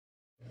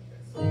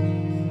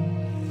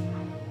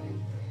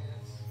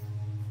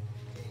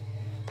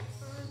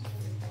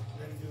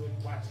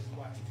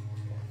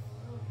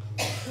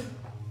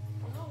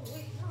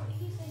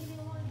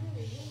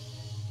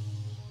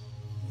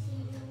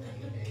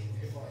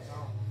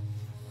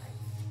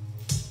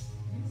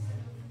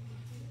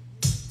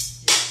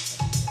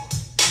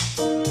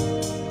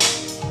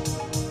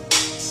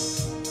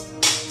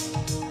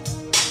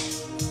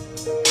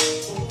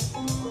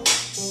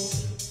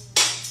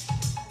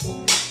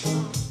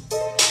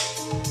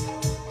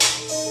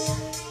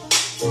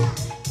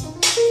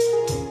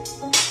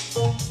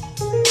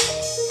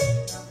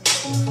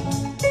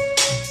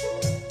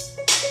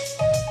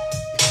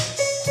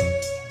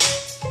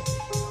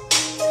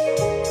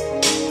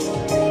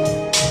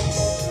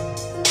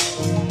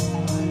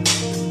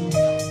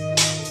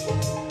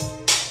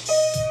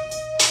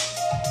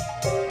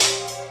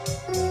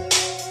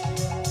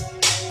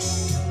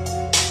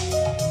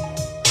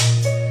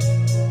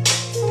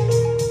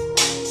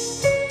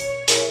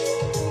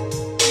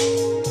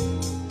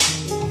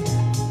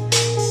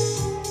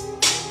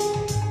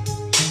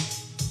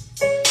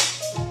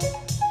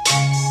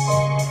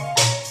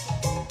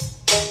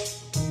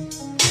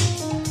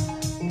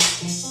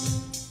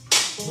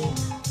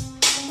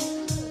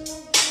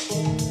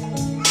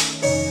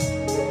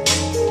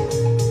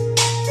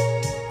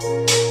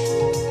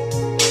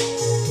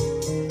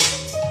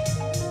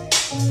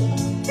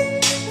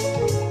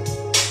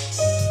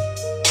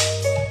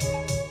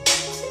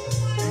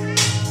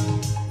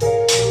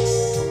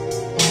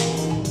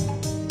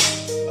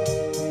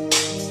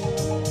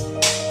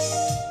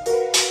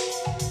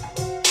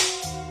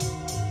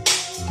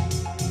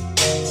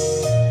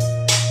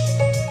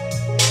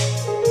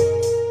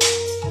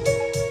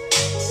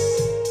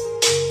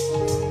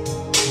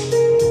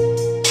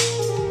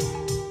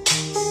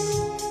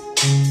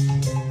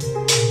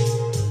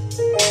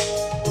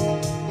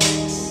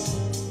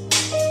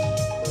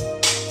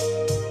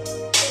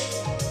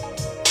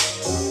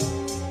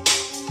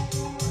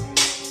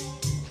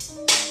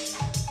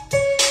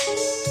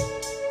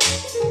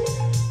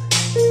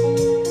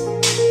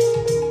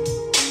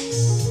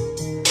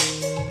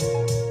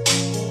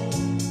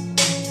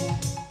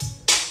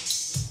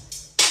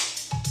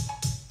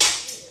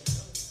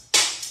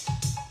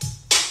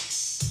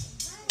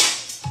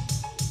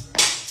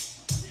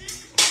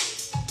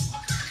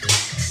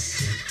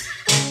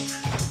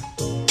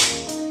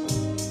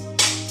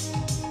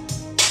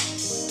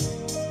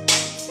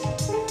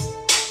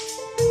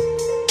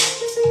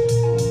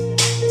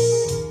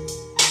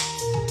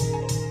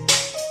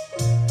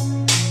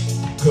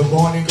Good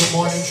morning,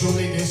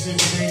 truly. This is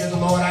the day that the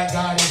Lord our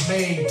God has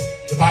made.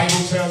 The Bible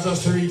tells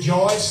us to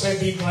rejoice and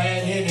be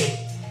glad in it.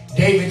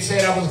 David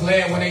said, I was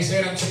glad when they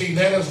said unto me,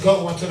 let us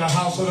go into the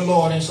house of the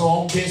Lord. And so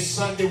on this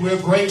Sunday, we're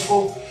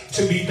grateful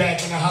to be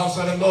back in the house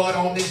of the Lord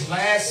on this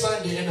last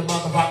Sunday in the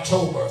month of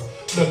October.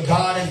 Look,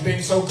 God has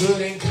been so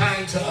good and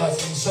kind to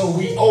us, and so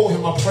we owe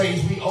him a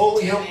praise. We owe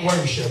him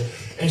worship.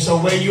 And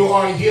so where you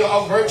are here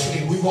or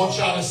virtually, we want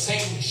y'all to sing,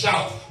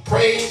 shout,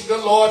 praise the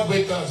Lord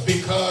with us,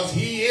 because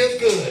he is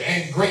good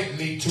and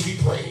greatly to be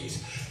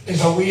praised. And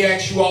so we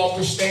ask you all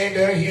to stand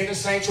there here in the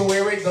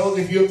sanctuary. Those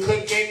of you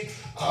cooking,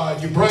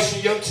 you're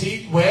brushing your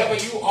teeth, wherever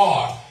you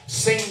are,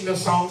 sing the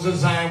songs of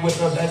Zion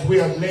with us as we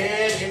are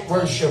led in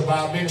worship by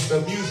our minister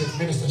of music,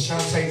 Minister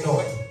Shante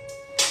Norton.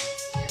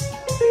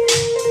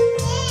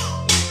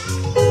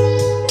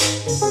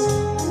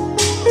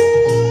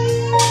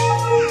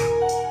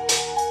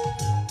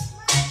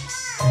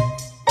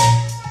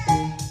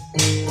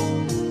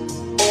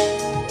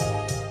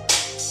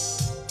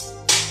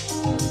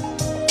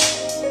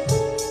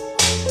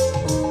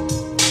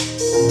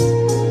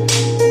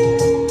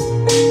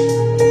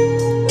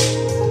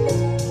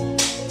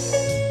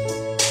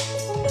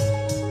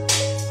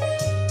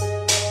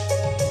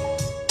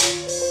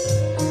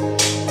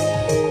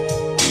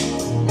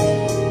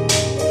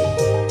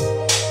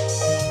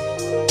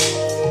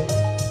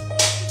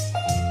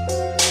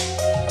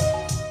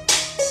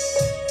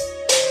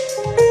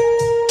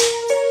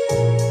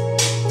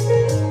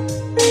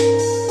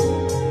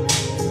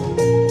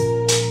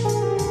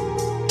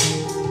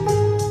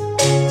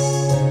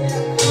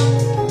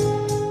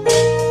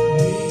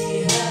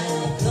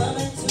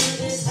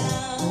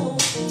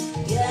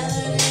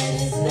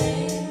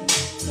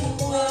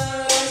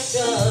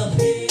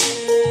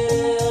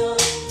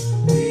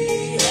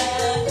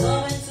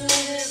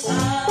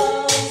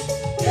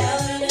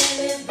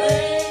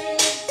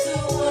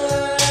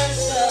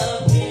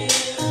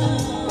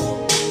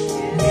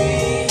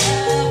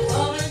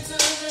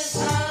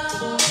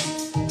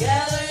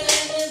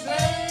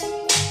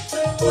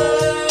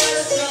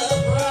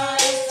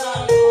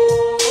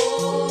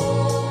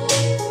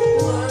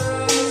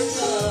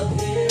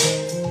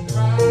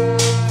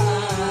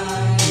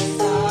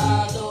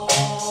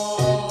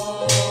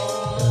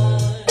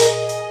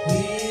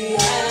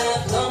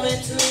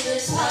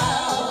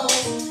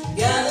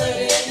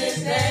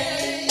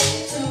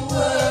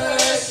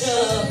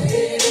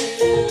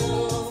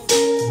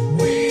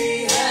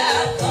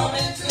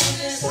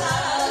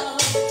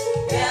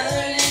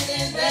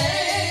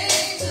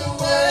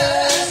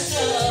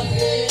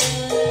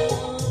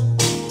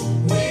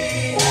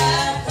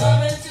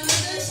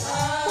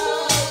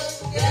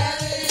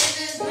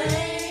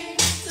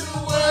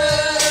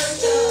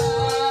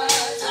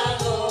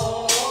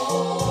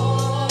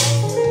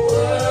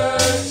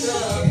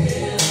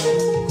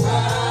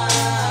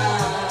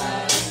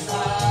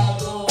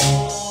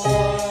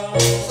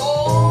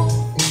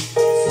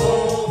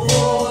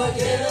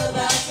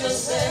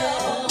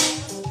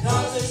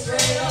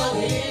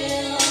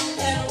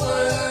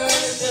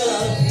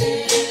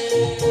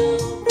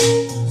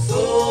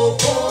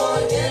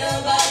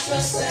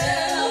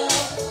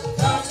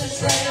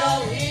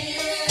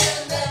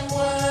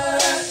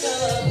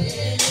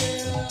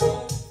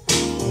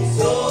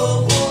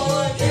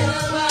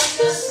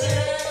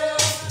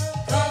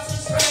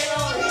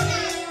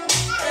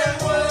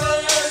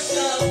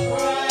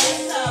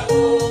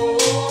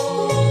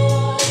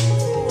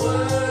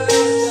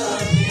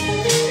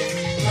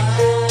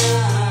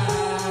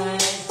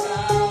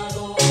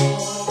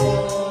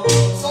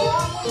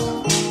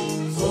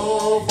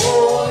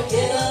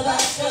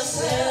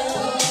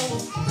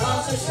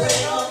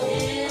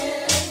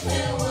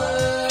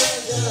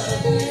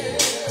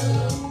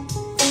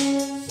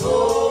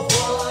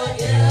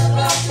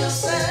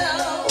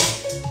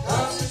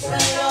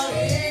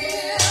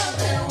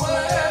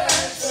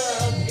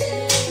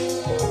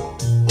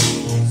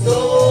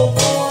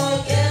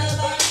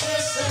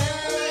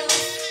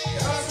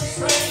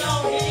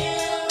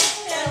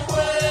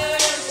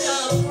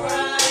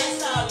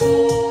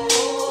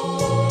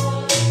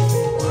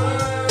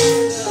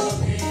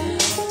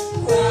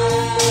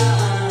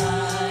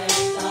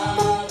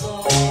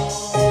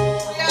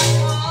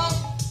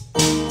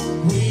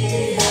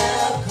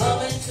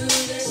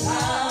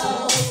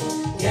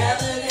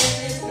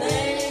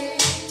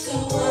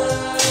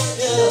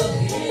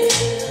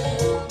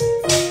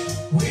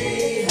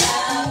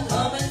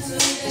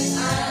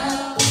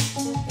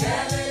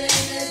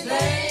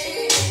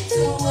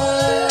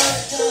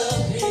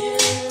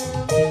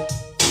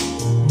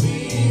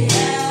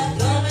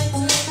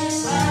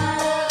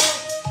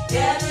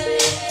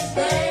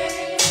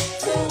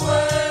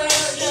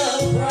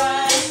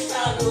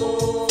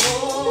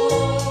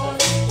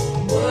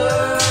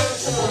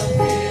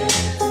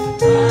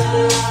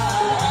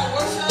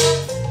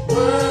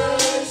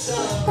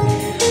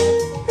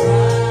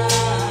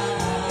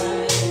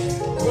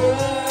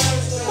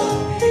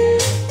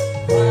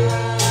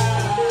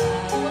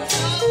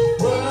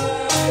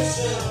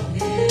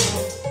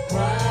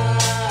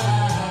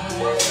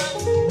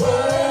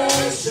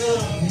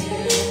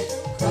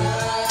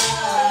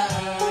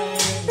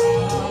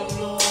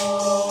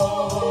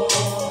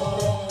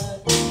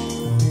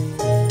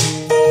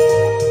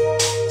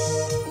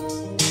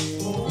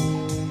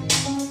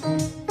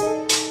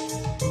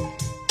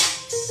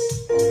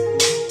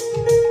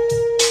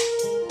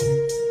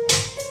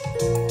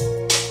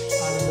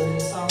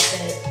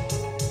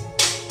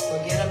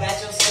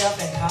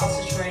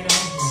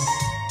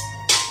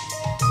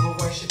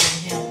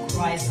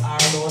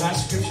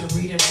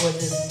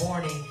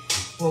 morning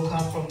will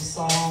come from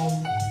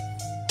Psalm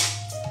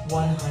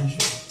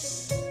 100.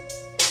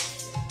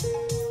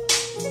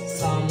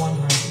 Psalm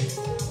 100.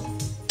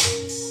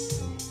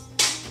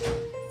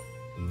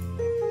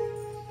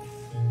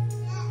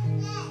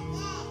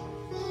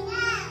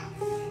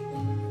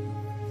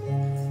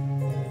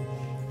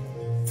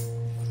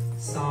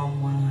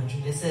 Psalm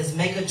 100. It says,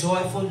 make a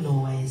joyful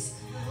noise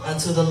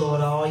unto the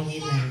Lord, all ye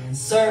lands.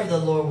 Serve the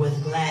Lord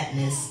with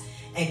gladness,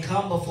 and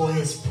come before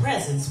his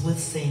presence with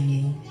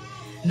singing.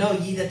 Know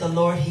ye that the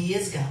Lord, he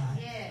is God.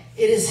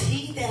 It is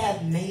he that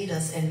hath made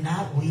us, and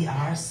not we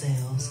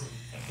ourselves.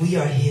 We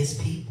are his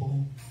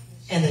people,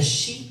 and the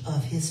sheep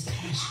of his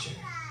pasture.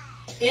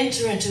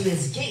 Enter into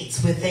his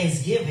gates with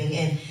thanksgiving,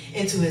 and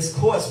into his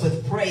courts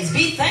with praise.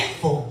 Be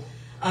thankful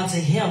unto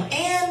him,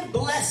 and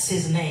bless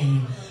his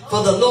name.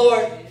 For the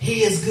Lord,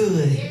 he is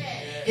good.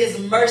 His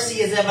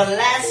mercy is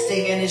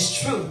everlasting, and his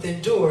truth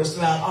endures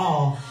throughout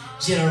all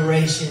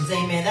generations.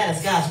 Amen. That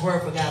is God's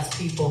word for God's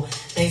people.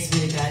 Thanks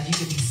be to God. You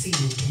can be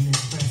seated in his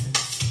presence.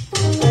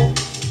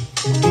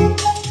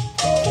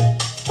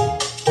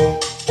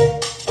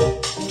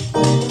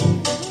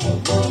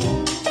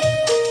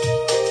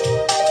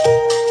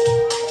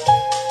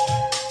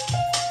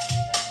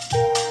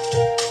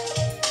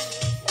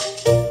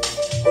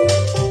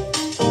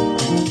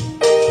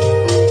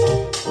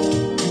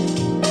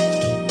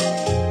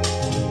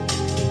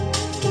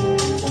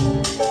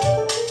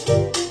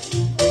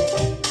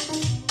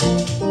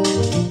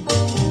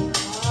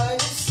 I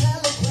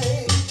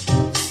celebrate,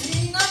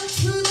 sing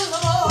unto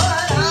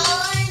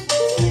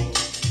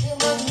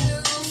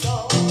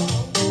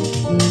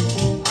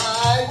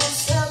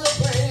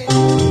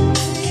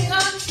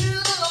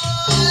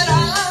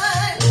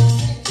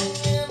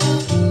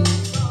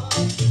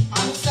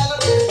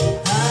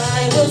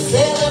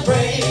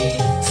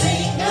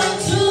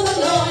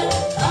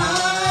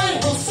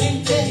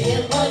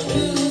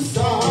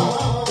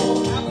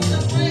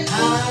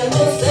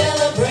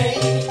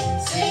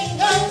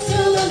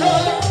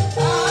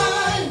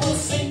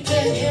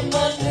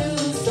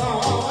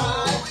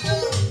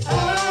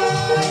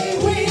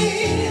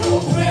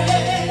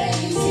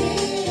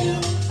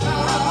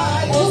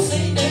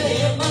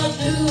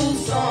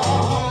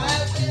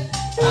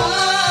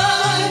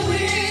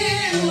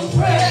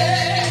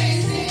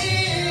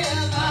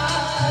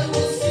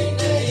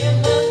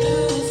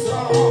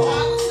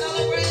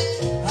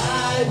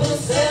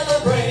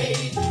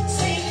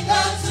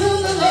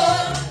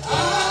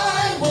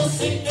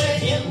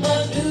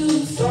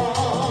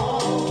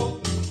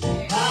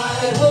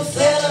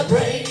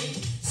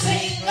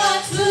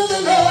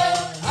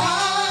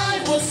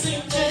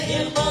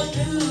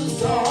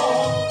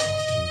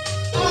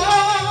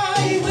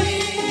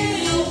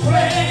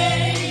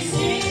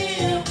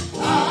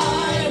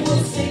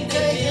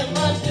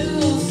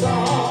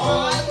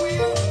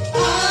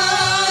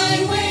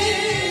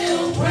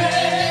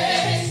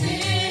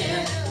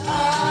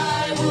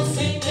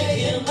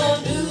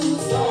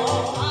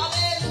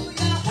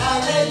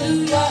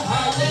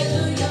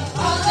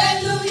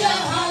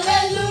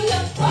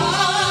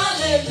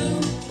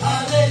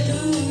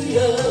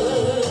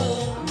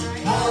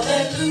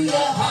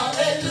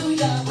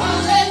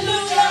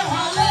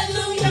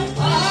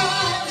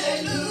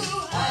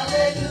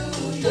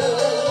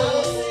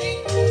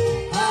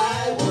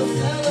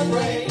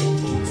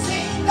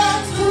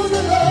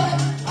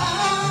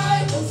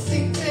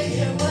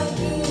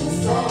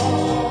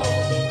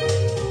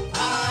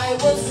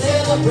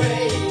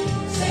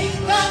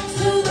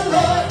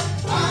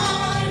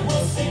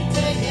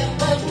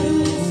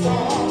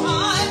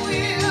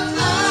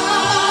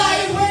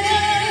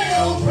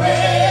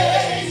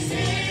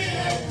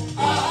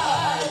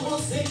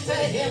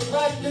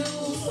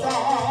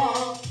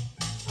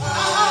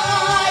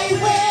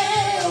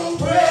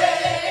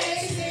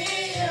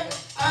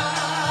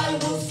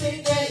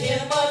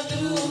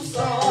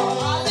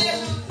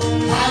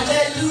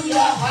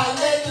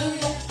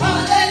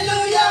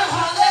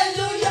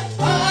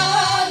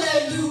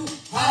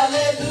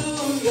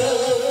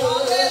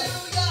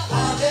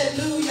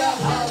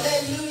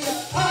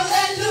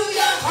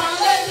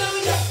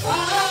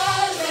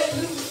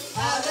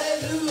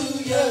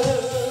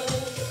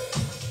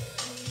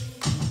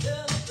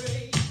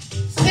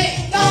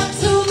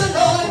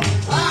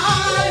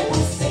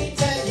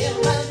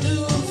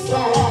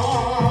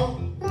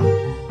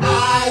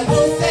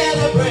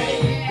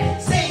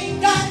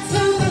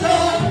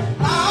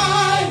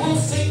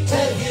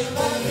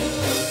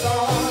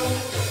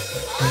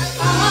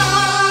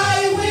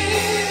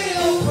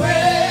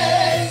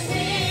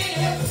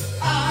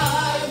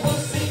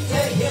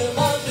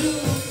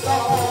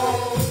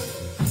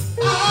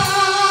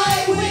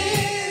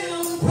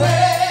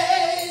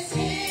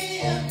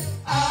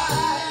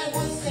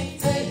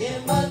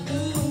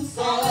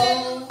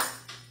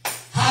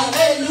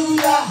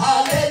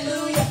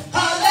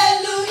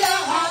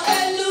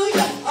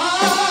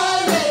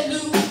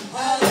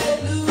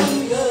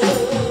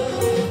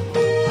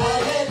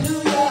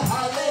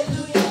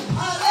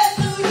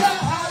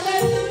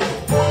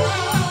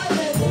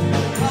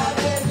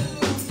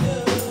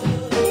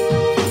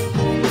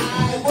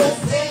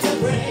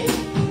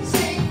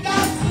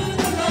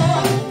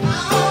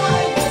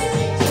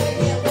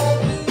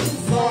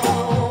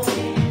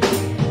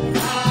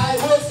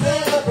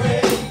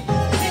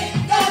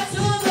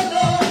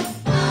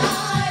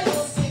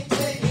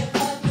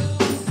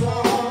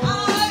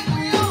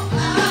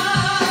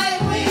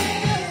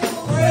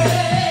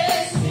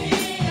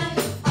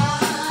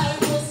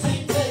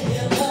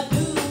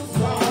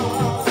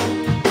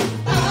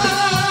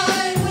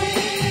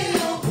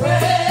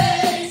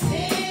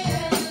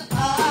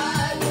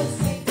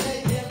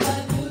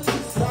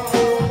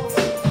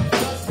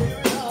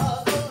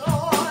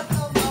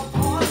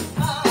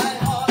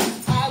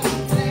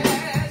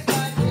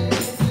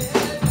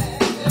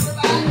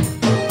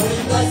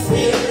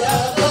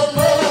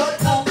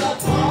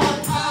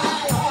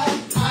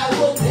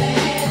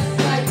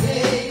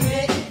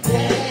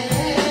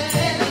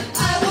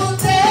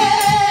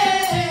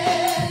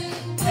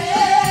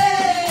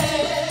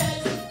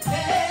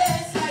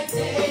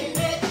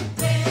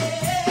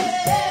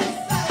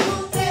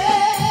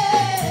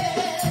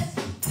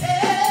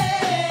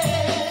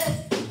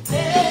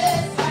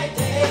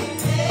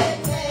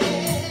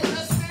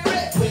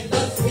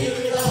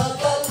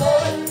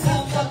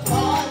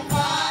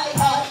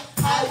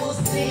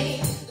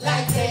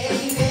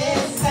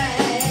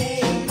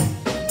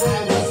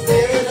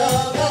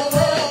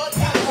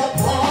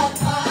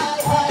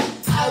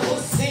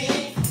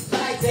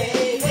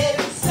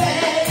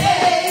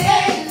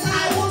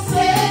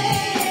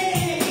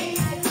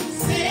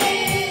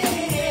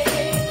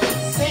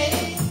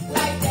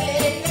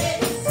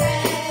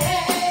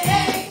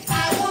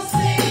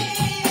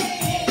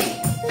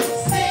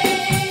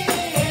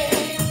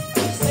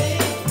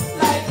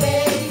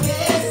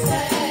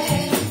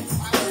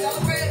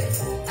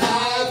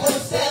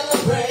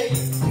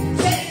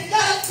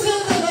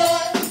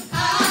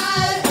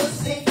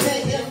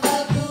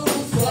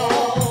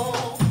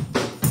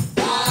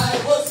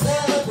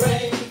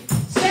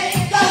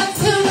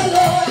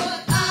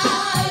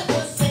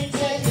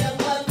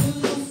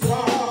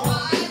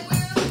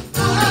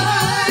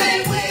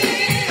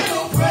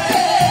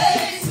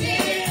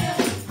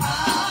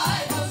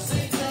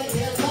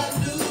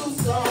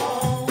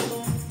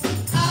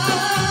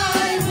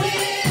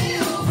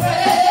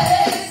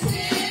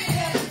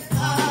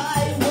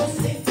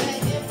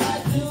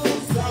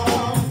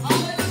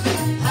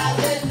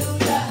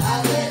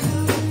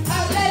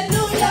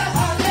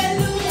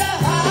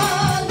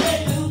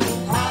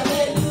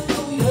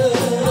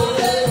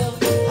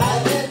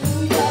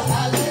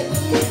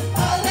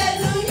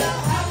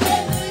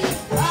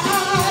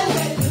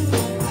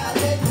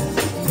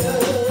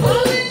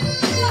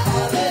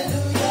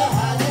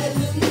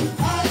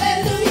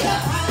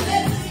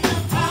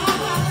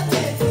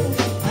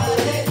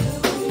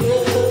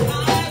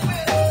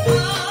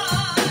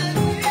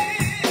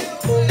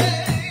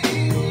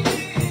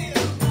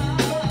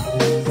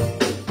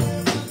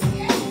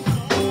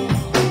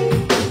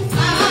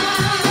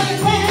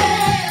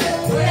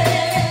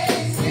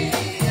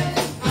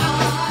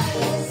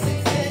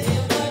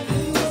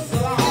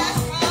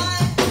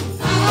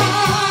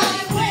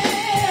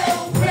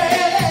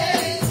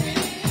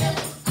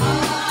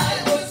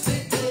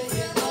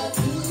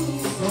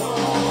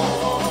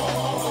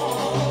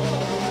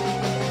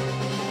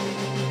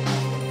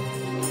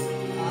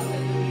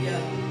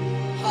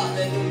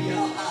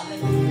Hallelujah.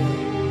 Hallelujah.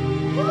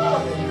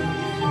 Hallelujah.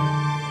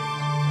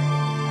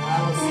 I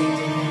will sing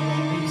to him a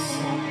new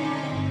song.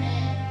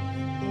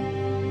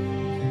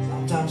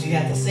 Sometimes you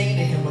have to sing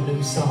to him a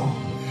new song.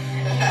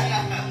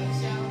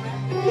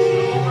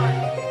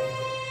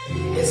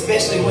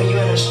 Especially when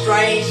you're in a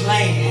strange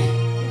land.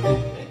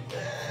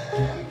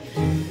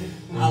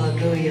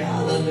 Hallelujah,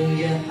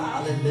 hallelujah,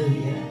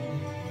 hallelujah.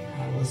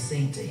 I will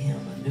sing to him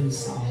a new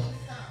song.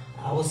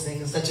 I was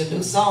singing such a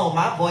new song,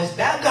 my voice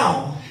back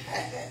gone.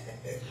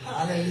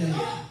 Hallelujah.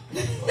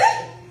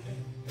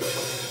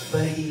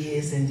 But he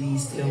is indeed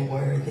still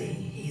worthy.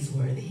 He's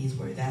worthy, he's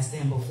worthy. I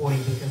stand before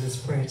you because it's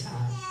prayer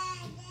time.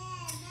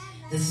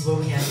 This is where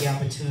we have the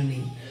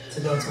opportunity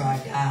to go to our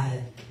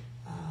God,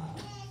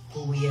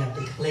 who we have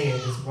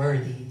declared is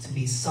worthy to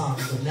be sung,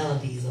 the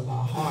melodies of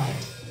our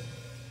heart,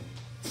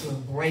 to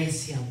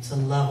embrace him, to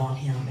love on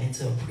him, and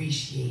to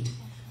appreciate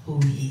who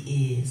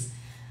he is.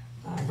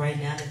 Right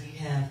now, if you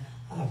have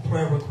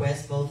prayer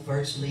requests, both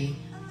virtually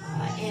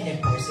and in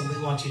person,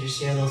 we want you to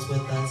share those with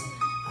us.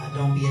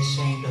 Don't be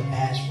ashamed or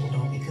bashful.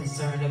 Don't be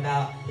concerned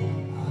about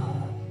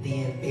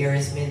the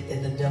embarrassment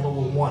that the devil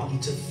will want you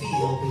to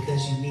feel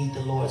because you need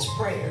the Lord's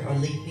prayer or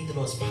need the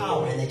Lord's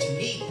power and that you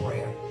need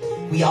prayer.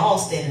 We all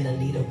stand in the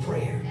need of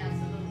prayer.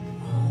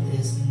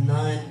 There's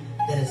none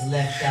that is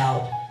left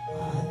out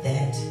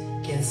that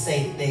can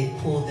say that they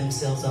pulled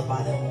themselves up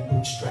by their own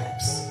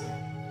bootstraps.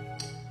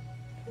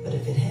 But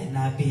if it had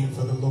not been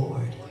for the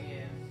Lord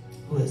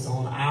who is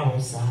on our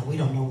side, we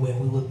don't know where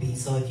we would be.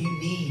 So if you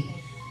need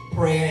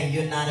prayer and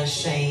you're not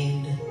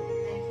ashamed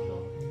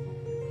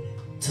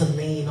to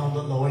lean on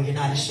the Lord, you're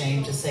not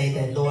ashamed to say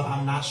that, Lord,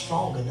 I'm not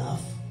strong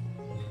enough.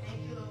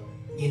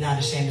 You're not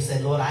ashamed to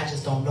say, Lord, I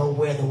just don't know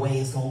where the way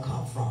is going to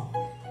come from.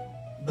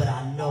 But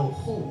I know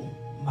who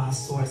my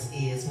source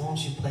is. Won't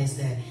you place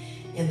that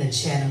in the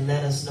chat and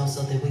let us know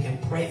so that we can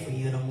pray for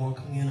you in a more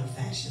communal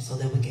fashion, so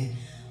that we can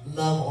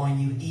love on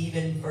you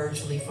even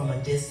virtually from a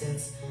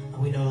distance.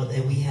 We know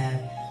that we have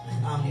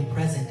an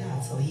omnipresent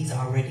God, so he's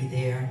already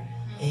there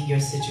in your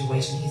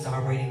situation. He's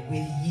already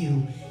with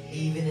you,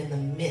 even in the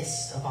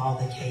midst of all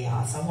the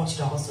chaos. I want you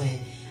to also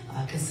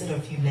consider a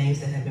few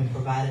names that have been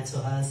provided to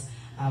us.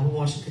 We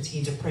want you to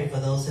continue to pray for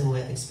those who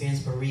have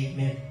experienced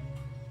bereavement,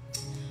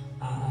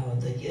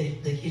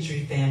 the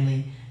Hidry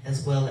family,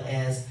 as well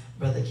as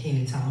Brother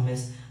Kenny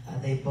Thomas.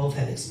 They both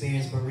have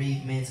experienced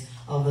bereavement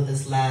over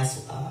this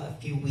last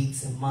few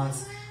weeks and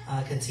months.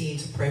 Continue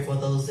to pray for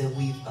those that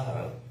we've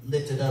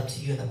lifted up to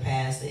you in the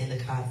past, the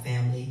Endicott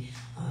family.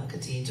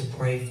 Continue to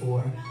pray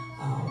for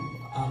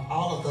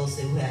all of those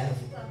who have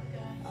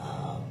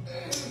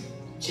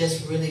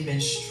just really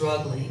been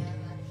struggling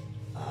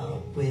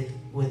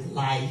with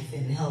life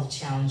and health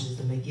challenges.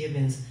 The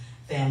McGibbons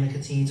family,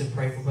 continue to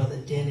pray for Brother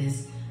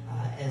Dennis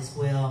as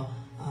well.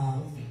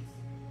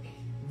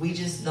 We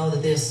just know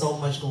that there's so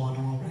much going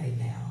on right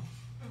now.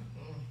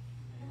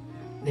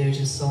 There's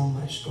just so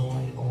much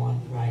going on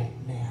right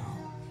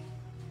now.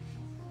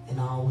 And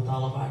with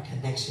all of our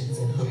connections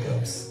and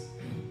hookups,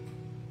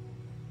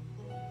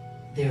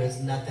 there is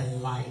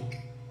nothing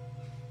like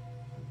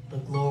the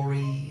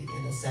glory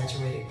and the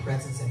saturated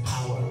presence and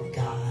power of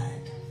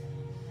God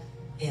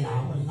in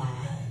our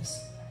lives.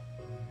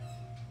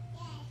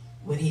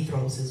 When he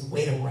throws his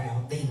weight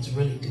around, things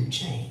really do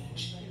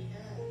change.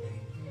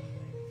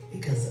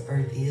 Because the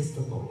earth is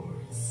the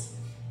Lord's,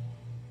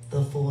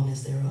 the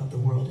fullness thereof, the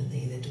world and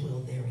they that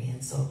dwell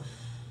therein. So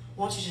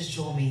won't you just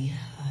join me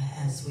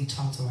as we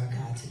talk to our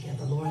God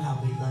together. Lord, how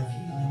we love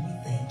you and we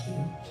thank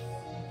you.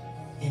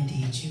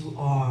 Indeed, you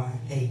are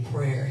a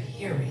prayer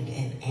hearing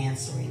and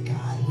answering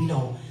God. We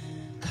don't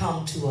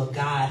come to a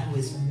God who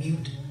is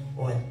mute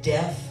or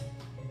deaf.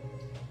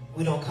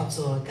 We don't come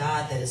to a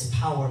God that is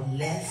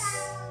powerless.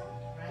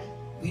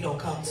 We don't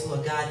come to a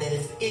God that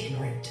is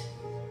ignorant.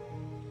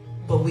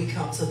 But we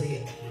come to the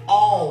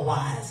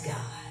all-wise God.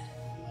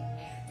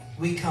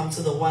 We come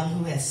to the one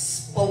who has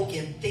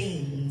spoken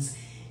things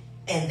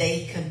and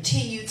they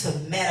continue to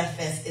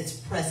manifest its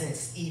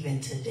presence even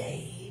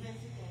today.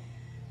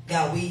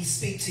 God, we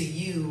speak to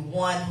you,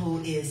 one who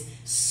is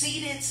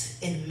seated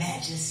in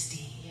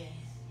majesty,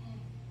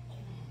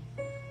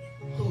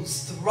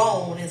 whose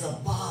throne is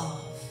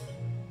above,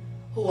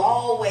 who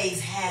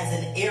always has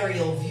an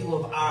aerial view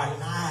of our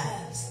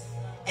lives,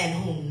 and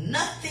whom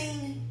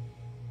nothing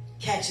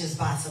catches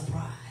by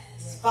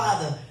surprise.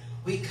 Father,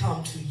 we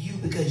come to you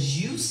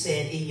because you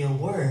said in your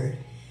word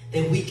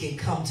that we can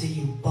come to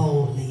you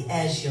boldly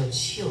as your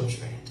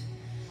children,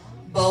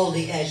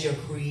 boldly as your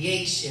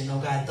creation, oh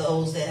God,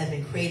 those that have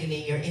been created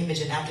in your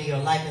image and after your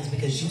likeness,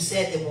 because you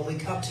said that when we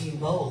come to you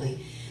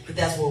boldly, that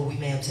that's where we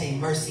may obtain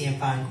mercy and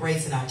find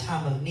grace in our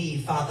time of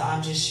need. Father,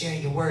 I'm just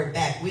sharing your word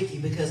back with you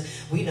because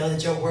we know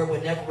that your word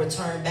will never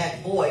return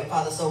back void,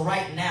 Father. So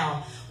right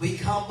now, we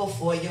come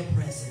before your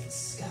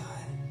presence, God,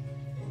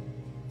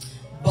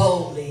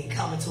 boldly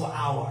coming to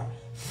our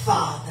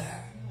Father.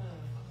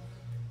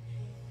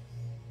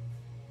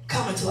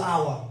 Coming to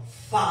our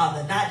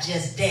Father, not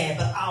just Dad,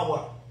 but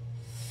our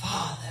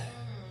Father.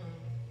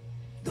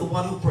 The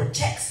one who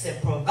protects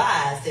and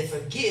provides, that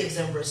forgives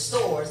and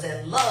restores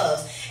and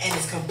loves and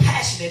is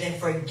compassionate and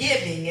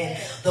forgiving. And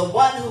the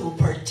one who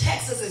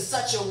protects us in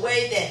such a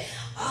way that,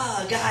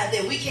 God,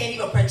 that we can't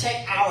even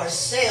protect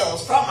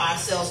ourselves from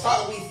ourselves.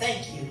 Father, we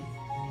thank you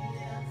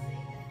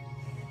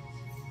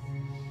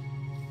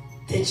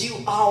that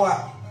you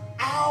are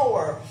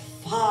our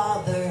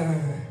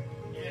Father.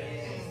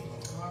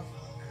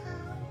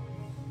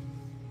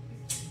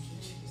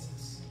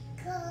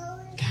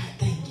 God,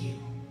 thank you.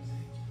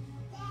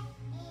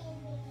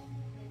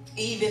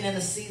 Even in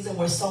a season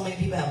where so many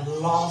people have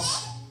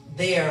lost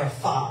their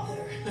Father,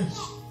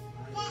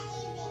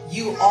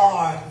 you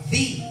are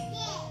the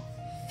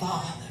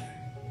Father.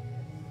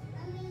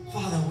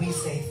 Father, we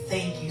say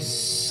thank you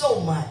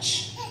so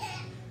much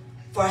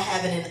for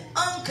having an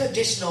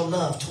unconditional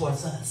love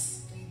towards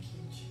us.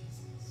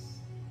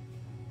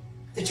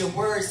 That your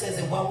word says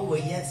that while we were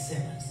yet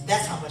sinners,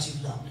 that's how much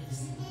you loved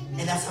us.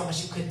 And that's how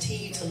much you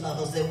continue to love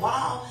us. That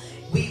while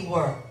we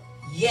were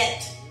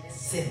yet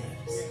sinners,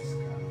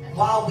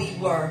 while we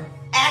were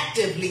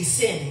actively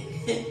sinning,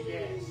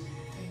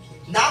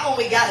 not when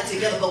we got it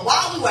together, but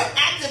while we were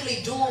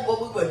actively doing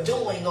what we were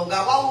doing, oh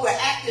God, while we were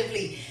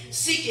actively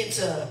seeking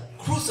to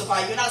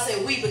crucify you, and I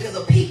say we because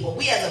of people,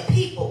 we as a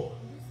people,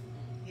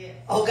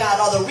 oh God,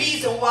 are the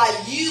reason why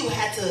you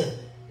had to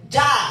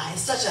die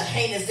such a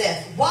heinous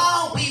death.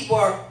 While we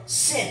were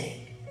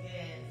sinning,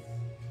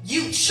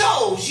 you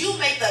chose, you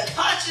made the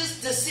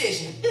conscious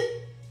decision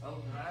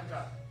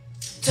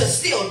to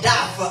still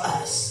die for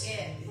us.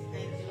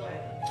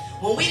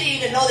 When we didn't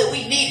even know that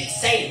we needed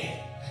saving.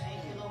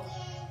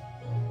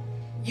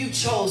 You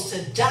chose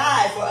to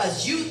die for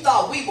us. You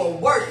thought we were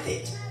worth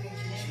it.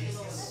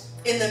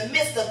 In the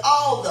midst of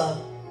all the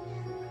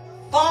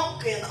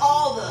funk and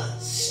all the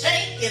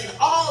stink and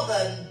all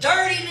the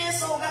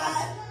dirtiness, oh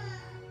God,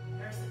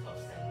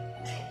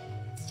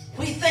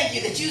 we thank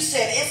you that you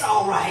said it's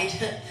all right.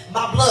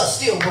 My blood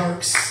still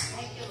works.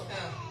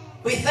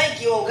 We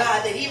thank you, oh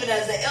God, that even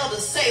as the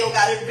elders say, oh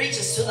God, it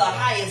reaches to the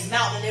highest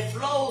mountain, it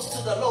flows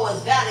to the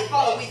lowest valley.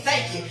 Father, we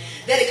thank you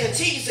that it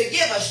continues to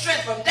give us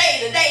strength from day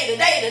to day to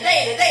day to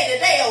day to day to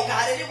day, oh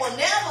God, and it will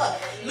never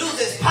lose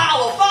its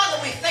power.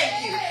 Father, we thank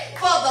you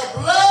for the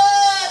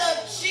blood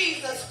of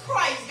Jesus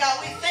Christ, God.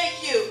 We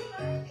thank you.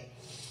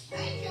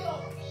 Thank you,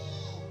 Lord.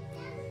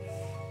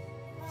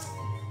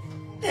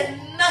 That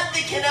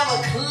nothing can ever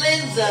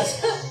cleanse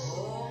us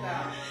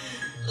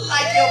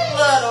like your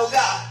blood, oh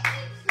God.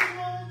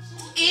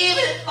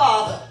 Even,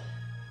 Father,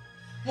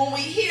 when we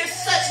hear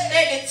such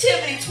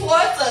negativity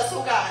towards us,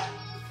 oh God,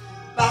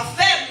 by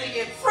family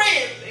and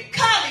friends and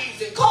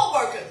colleagues and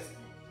co-workers,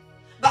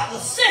 by the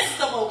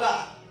system, oh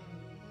God,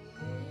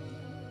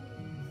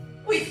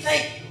 we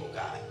thank you, oh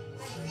God,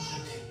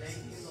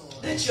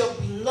 that your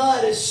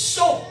blood is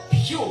so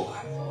pure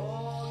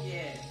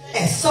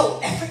and so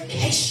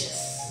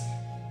efficacious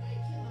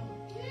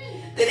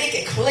that it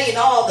can clean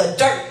all the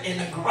dirt and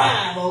the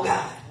grime, oh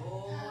God.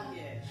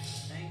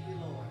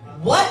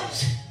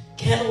 What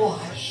can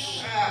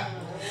wash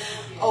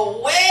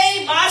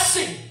away my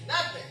sin?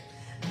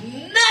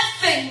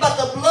 Nothing but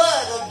the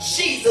blood of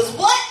Jesus.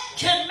 What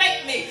can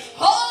make me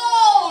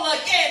whole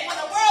again when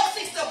the world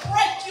seeks to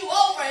break you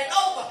over and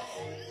over?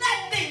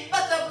 Nothing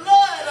but the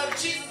blood of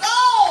Jesus.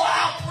 Oh,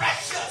 how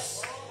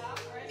precious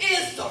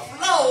is the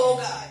flow, oh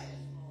God,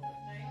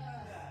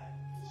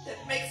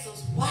 that makes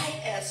us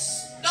white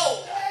as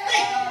snow.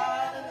 Thank you.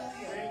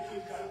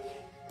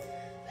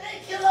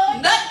 Thank you,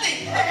 Lord.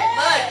 Nothing but the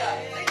blood, God.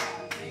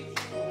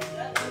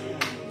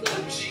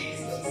 Lord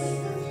Jesus.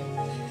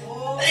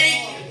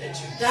 Thank you that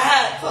you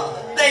died,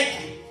 Father. Thank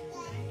you.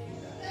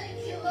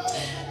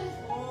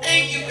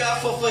 Thank you, God,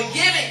 for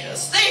forgiving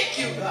us. Thank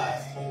you, God.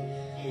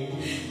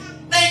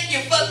 Thank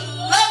you for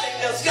loving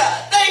us,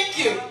 God. Thank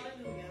you.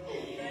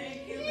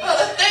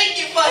 Father, thank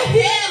you for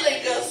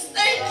healing us.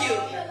 Thank you.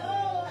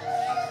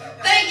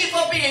 Thank you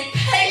for being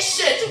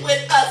patient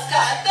with us,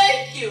 God.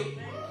 Thank you.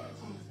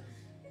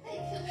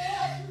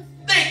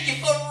 Thank you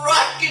for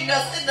rocking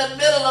us in the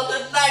middle of the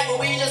night when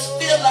we just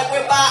feel like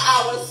we're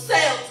by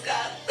ourselves,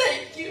 God.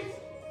 Thank you.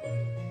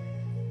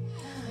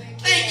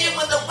 Thank you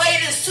when the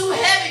weight is too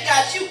heavy,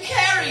 God. You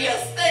carry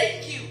us.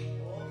 Thank you.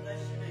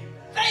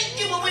 Thank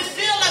you when we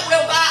feel like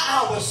we're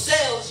by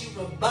ourselves. You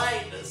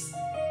remind us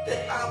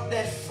that I'm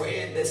that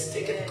friend that's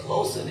sticking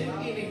closer than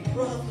any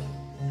brother.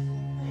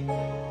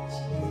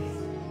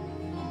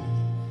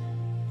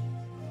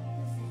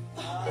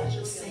 I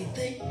just say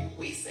thank you.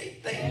 We say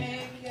thank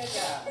you.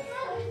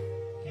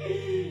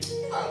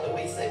 Father,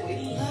 we say we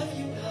love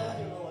you, God.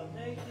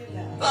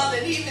 Father,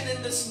 and even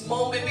in this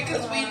moment,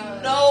 because we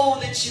know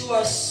that you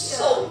are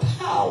so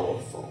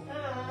powerful.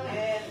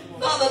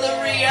 Father,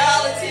 the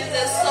reality is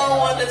that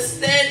someone is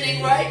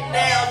standing right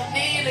now,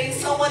 kneeling.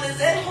 Someone is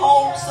at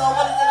home.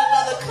 Someone is in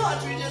another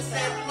country. Just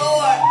said,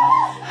 Lord,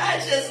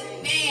 I just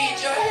need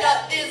your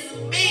help. It's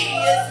me.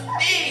 It's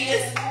me.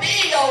 It's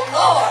me, oh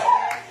Lord.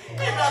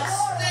 And I'm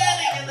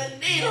standing in the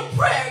need of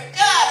prayer.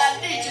 God, I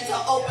need you to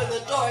open the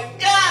door.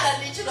 God,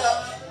 I need you to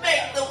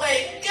make the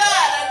way.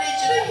 God, I need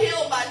you to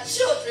heal my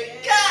children.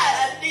 God,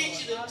 I need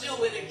you to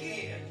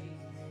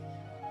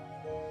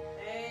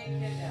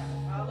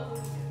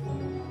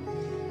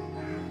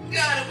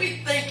we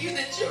thank you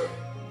that your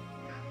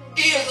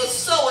ears are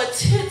so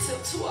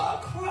attentive to our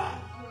cry.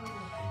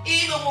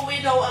 Even when we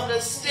don't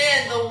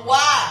understand the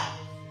why.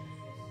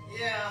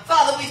 Yeah.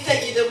 Father, we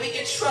thank you that we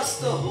can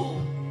trust the who.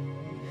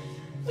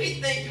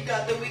 We thank you,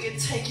 God, that we can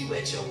take you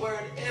at your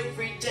word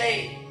every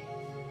day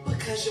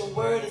because your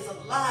word is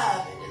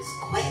alive and it's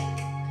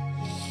quick.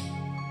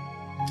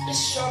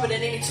 It's sharper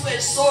than any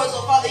two-edged sword.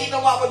 So, Father,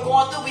 even while we're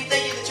going through, we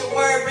thank you that your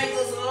word brings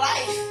us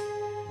life.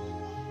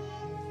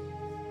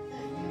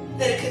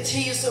 That it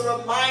continues to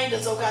remind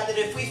us, oh God, that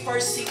if we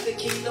first seek the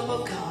kingdom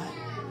of God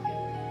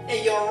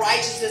and your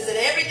righteousness, that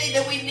everything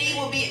that we need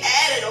will be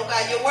added, oh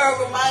God. Your word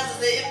reminds us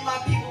that if my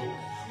people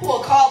who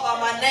are called by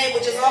my name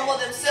will just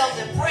humble themselves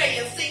and pray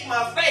and seek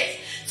my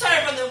face, turn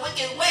from the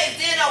wicked ways,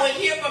 then I will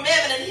hear from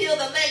heaven and heal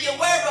the land. Your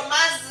word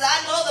reminds us that I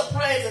know the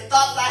plans and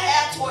thoughts I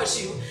have towards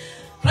you.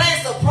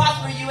 Plans to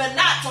prosper you and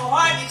not to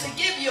harm you, to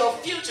give you a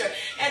future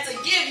and to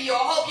give you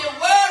a hope. Your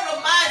word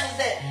reminds us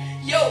that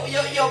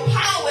your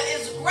power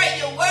is great.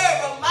 Your word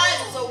reminds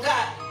us, oh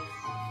God,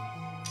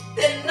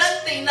 that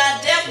nothing,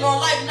 not death nor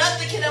life,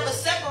 nothing can ever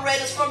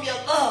separate us from your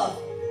love.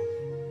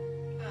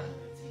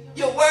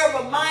 Your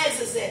word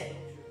reminds us that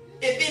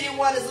if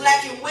anyone is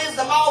lacking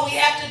wisdom, all we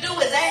have to do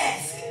is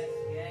ask.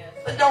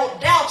 But don't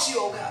doubt you,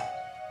 oh God.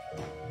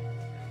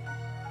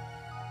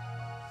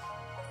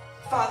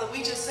 Father, we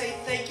just say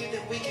thank you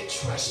that we can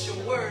trust your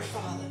word,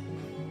 Father.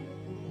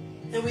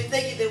 And we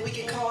thank you that we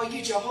can call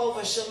you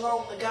Jehovah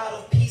Shalom, the God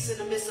of peace in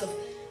the midst of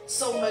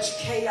so much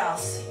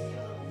chaos,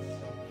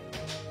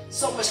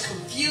 so much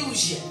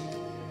confusion,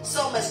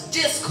 so much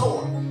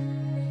discord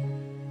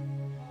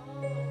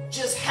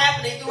just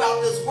happening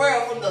throughout this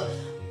world, from the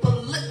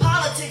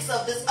politics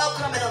of this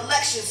upcoming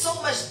election, so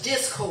much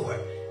discord,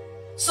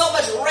 so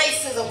much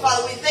racism.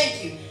 Father, we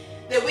thank you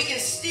that we can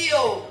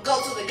still go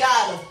to the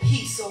God of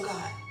peace, oh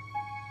God.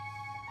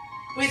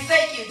 We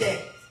thank you that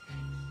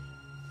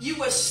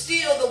you are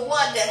still the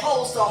one that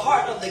holds the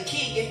heart of the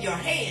king in your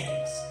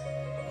hands.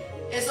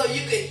 And so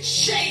you can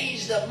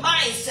change the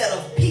mindset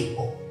of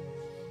people.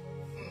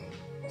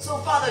 So,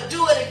 Father,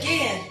 do it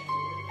again.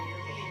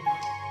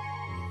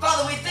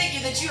 Father, we thank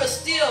you that you are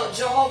still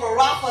Jehovah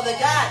Rapha, the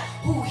God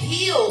who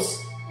heals.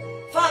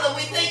 Father,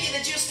 we thank you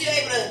that you're still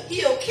able to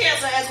heal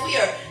cancer as we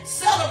are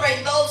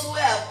celebrating those who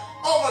have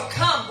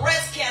overcome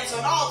breast cancer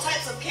and all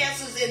types of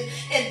cancers in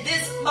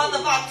this month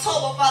of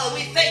October. Father,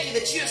 we thank you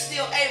that you're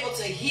still able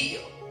to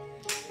heal.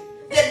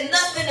 That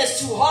nothing is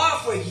too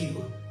hard for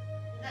you.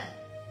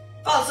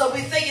 Father, so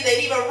we thank you that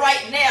even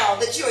right now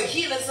that you're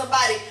healing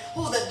somebody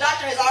who the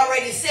doctor has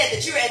already said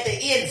that you're at the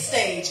end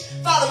stage.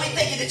 Father, we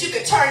thank you that you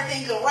can turn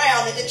things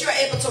around and that you're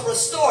able to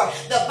restore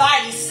the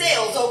body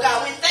cells. Oh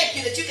God, we thank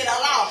you that you can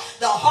allow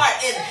the heart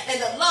and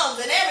the lungs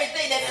and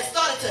everything that has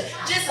started to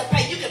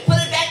dissipate. You can put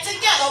it back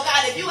together. Oh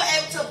God, if you were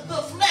able to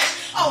put flesh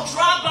on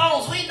dry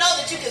bones, we know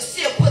that you can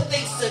still put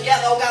things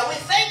together. Oh God, we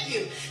thank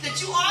you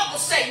that you are the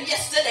same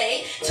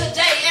yesterday,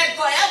 today, and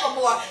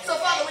forevermore. So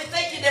Father, we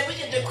thank you that we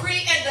can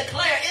decree and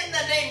declare in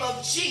the name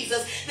of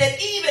Jesus that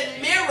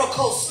even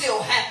miracles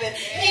still happen,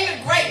 even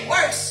great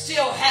works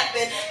still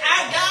happen.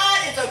 Our God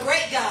is a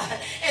great God,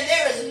 and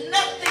there is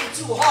nothing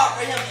too hard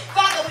for him.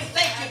 Father, we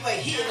thank you for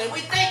healing.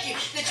 We thank you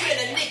that you're in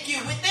the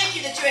NICU. We thank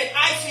you that you're in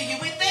ICU.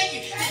 We thank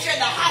you that you're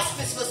in the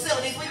hospice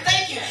facilities. We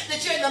thank you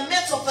that you're in the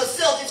mental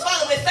facilities.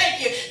 Father, we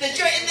thank you that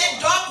you're in that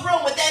dark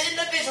room with that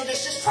individual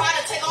that's just trying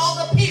to take all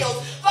the pills.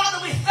 Father,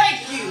 we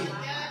thank you.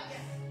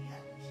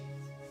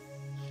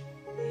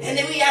 And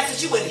then we ask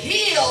that you would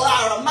heal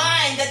our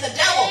mind that the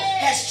devil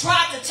has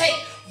tried to take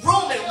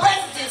room and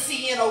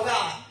residency in, oh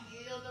God.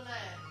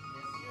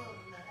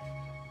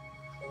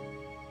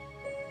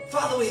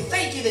 Father, we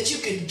thank you that you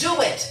can do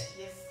it.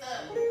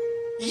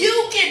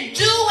 You can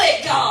do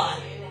it,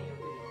 God.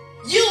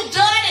 You've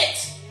done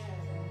it.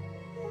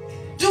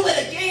 Do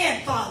it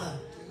again, Father.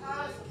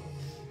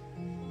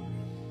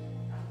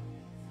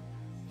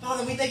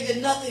 Father, we thank you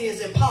that nothing is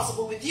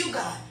impossible with you,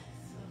 God.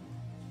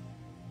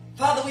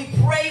 Father, we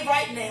pray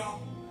right now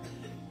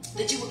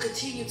that you will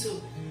continue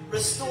to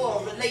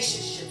restore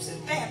relationships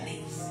and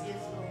families.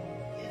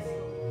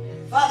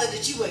 Father,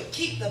 that you would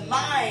keep the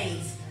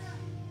minds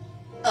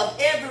of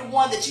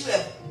everyone that you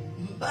have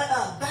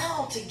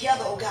bound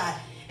together, oh God,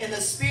 in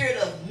the spirit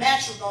of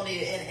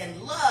matrimony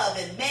and love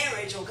and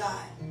marriage, oh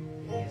God.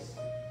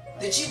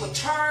 That you would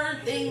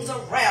turn things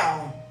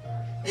around.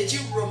 That you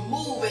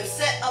remove and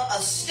set up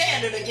a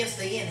standard against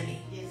the enemy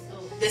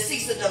that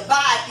seeks to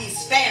divide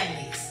these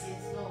families.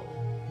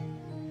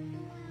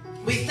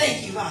 We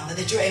thank you, Father,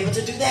 that you're able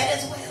to do that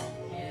as well.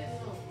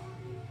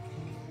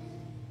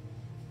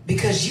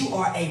 Because you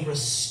are a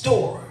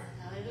restorer.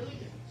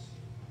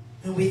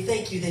 And we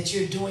thank you that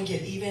you're doing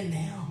it even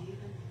now.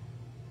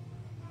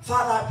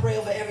 Father, I pray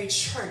over every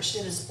church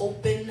that is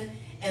open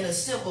and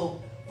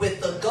assembled with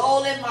the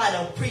goal in mind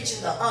of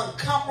preaching the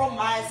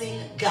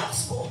uncompromising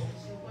gospel.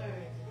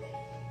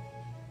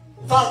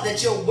 Father,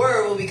 that your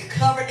word will be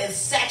covered and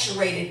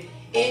saturated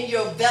in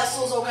your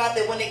vessels, oh God,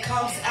 that when it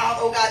comes out,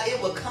 oh God,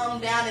 it will come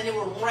down and it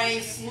will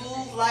rain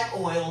smooth like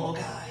oil, oh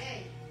God.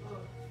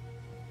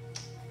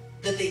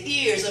 The that the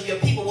ears of your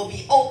people will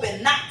be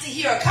open, not to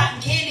hear a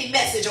cotton candy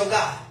message, oh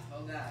God,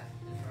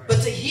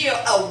 but to hear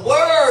a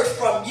word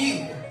from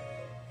you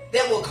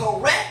that will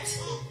correct,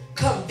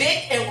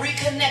 convict, and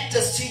reconnect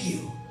us to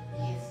you.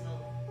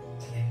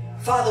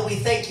 Father, we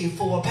thank you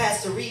for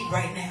Pastor Reed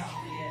right now.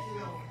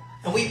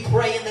 And we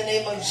pray in the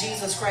name of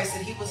Jesus Christ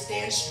that he will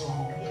stand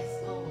strong,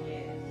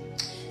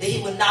 that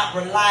he would not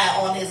rely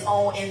on his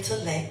own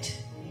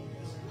intellect,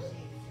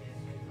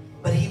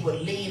 but he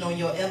would lean on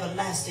your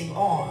everlasting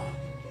arm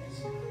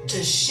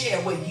to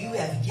share what you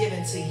have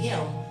given to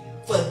him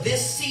for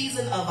this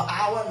season of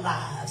our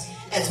lives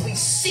as we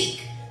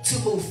seek to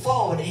move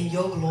forward in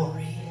your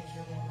glory.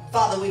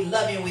 Father, we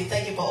love you and we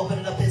thank you for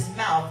opening up his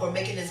mouth, for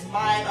making his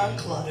mind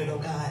uncluttered, oh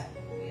God,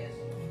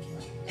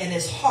 and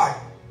his heart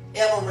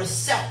ever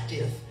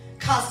receptive,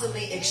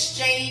 constantly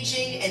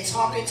exchanging and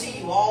talking to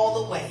you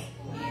all the way,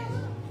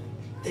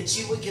 that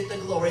you would get the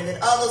glory, and that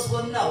others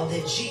will know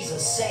that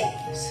Jesus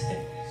saves,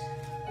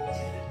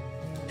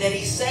 that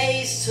he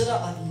saves to the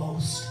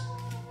utmost.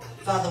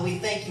 Father, we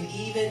thank you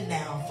even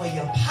now for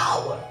your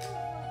power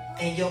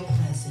and your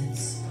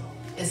presence.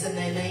 It's in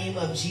the name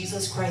of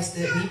Jesus Christ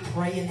that we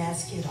pray and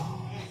ask it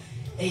all.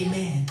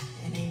 Amen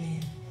and amen.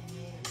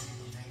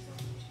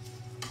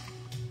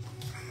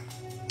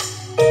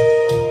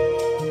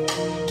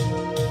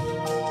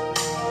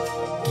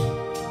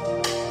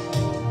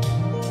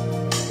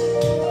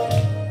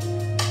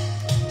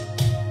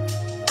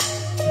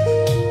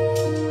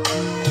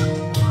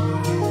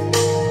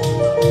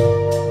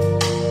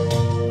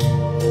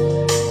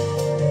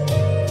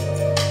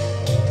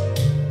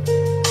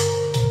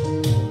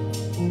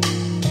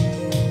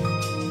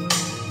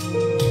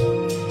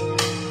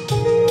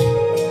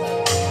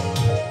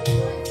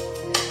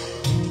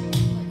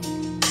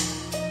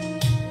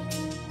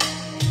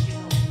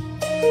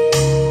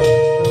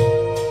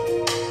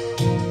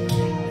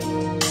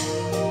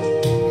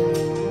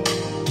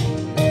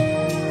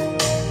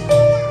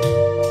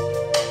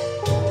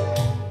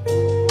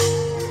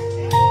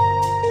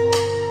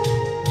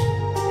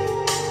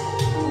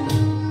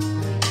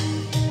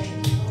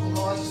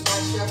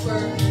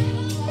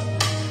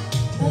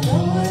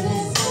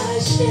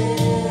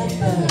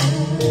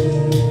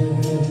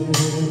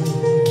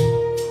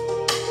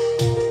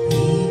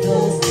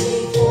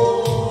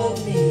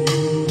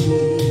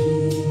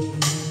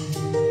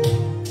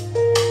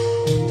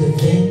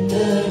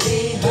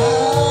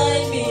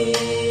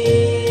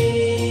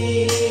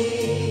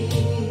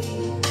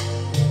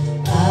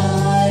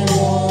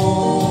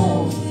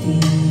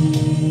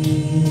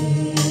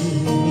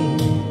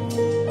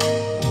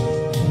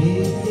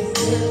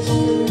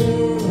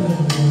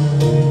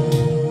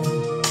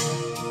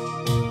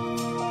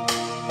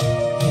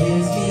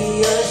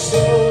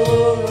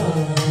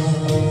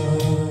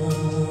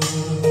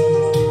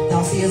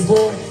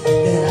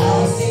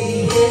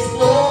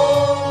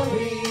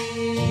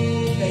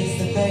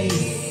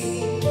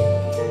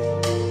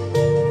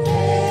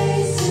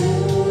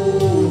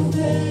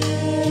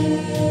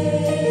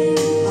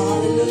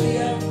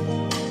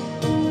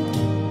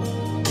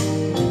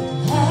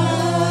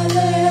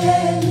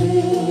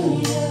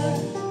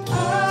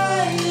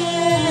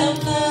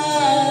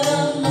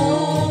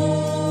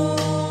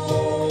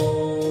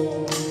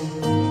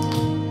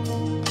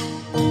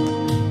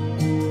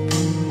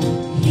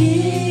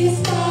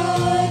 He's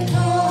my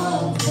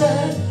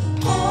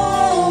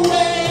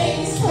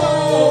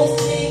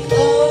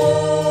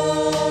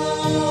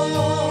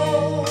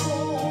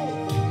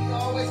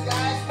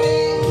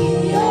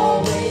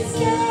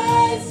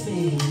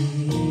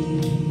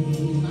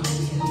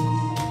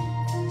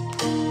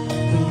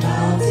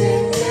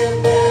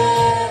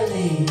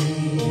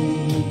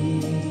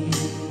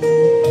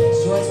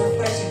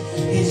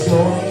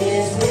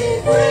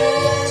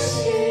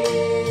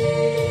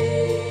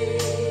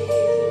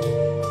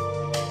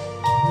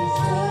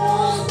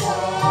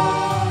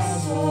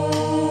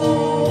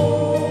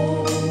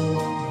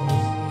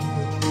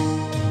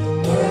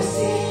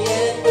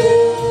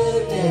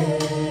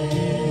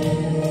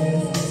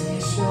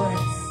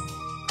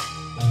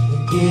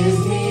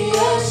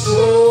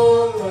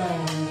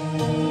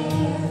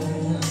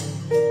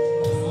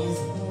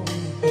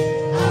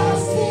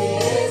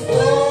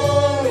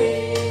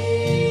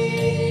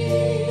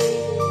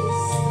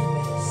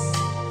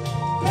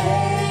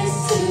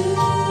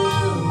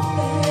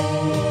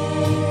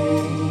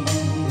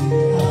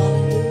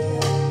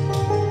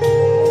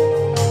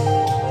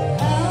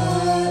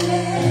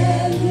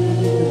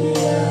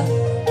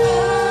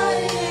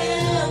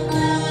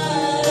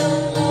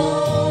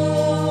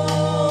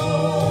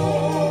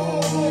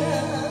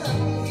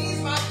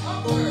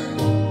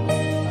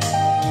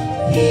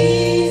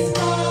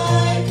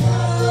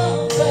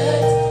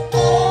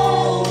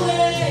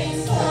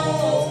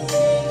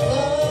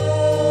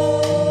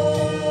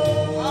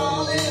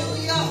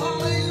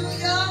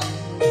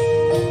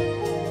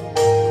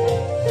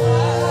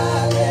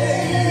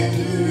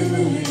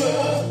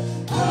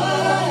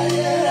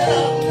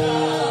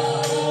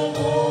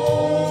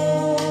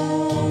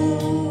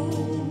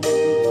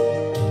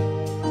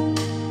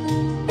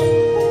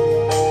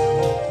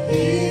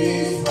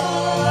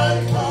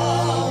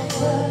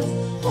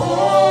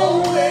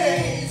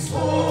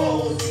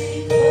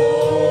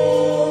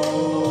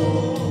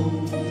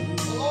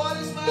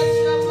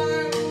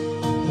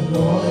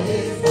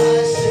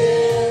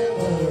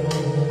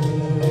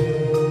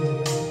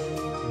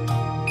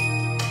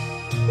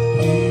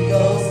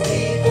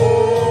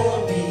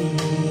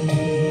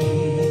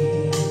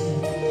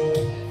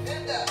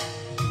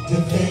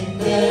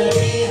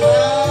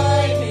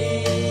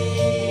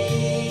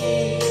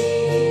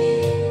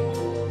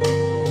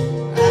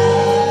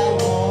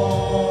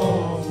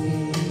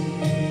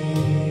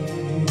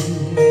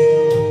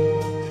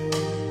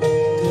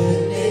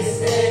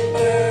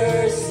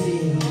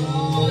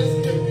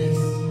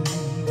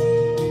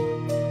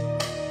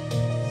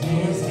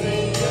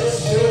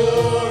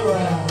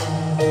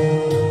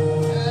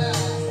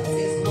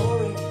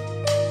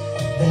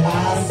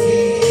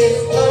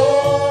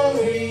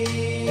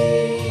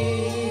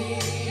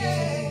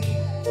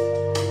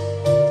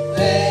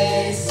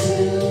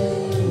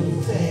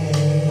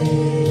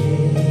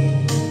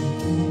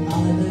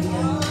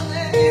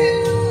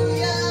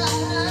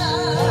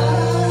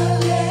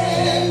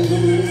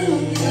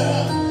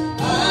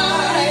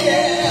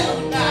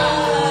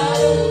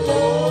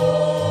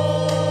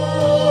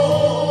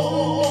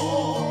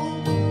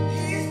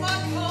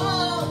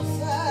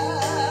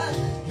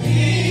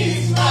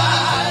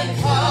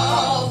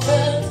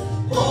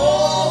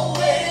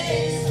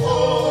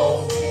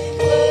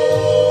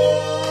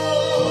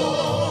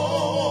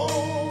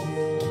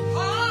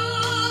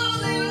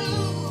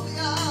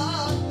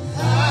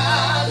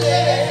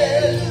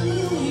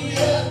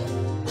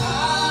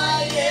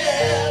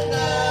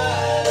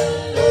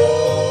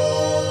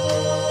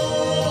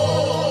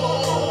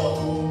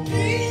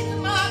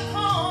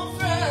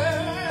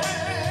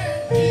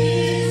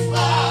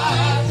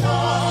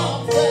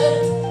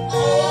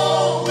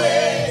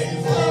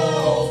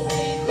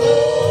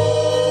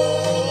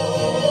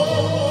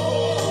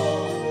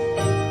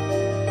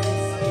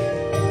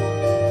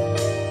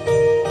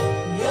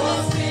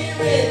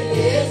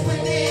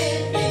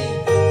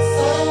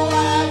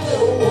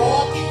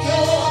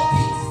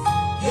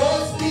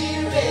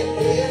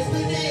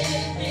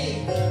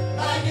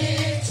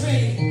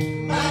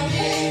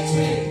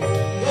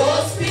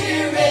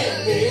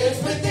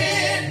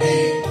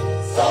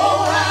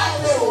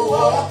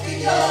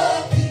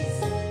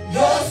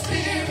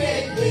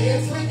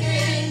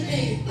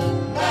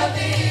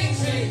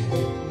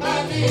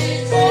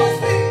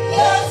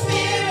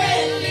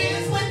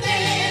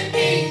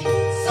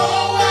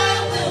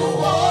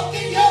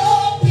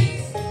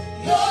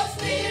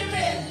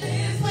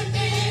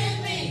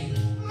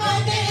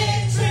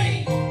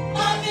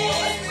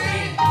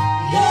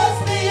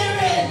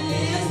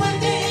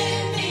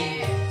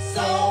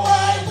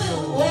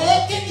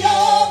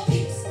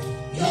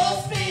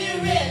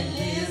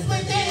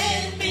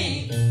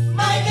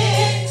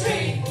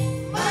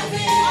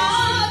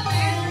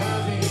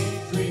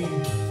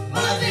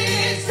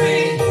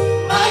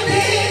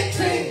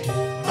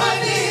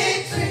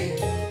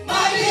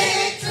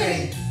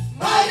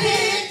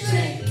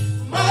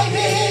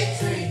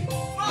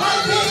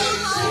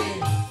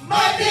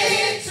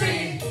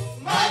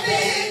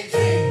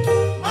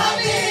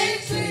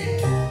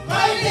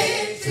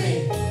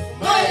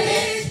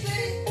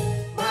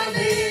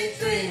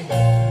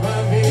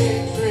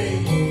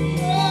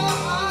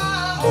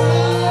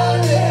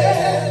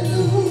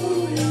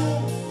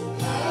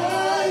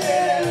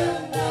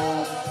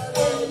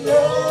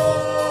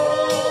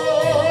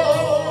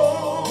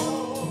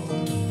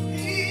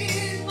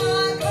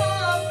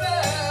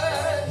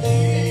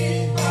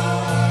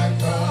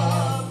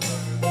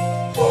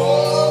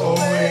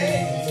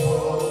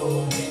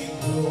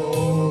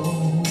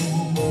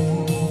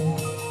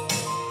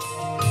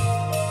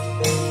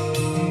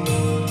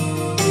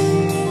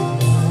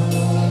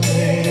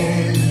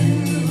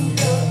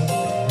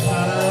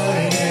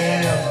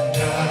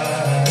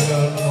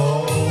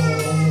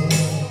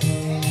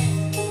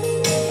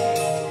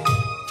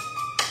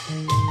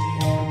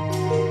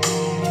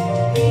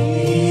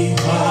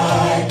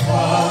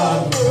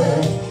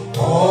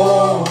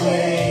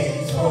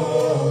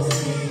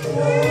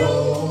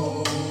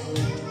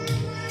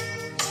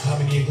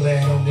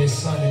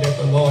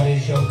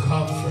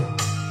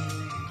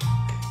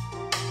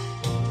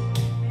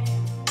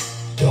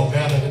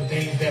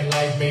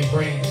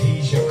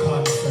He's your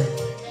comfort.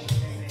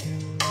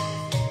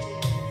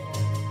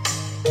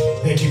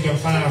 That you can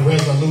find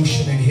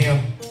resolution in him.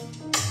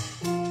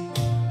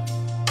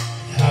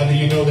 How do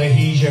you know that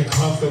he's your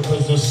comfort?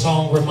 Because the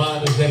song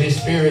reminds us that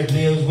his spirit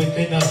lives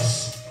within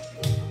us.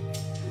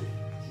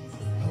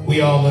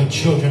 We all are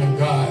children of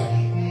God.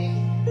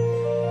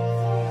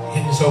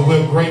 And so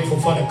we're grateful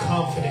for the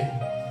confident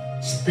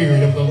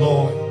spirit of the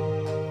Lord.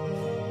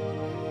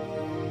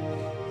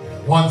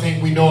 One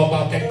thing we know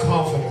about that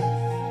comforter,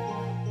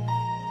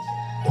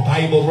 the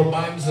Bible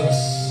reminds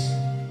us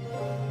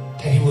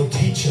that he will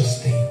teach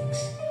us things,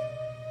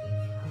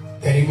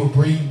 that he will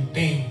bring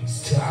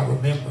things to our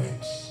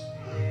remembrance.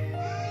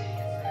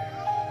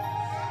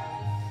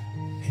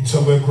 And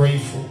so we're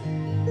grateful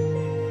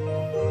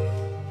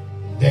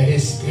that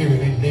his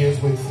spirit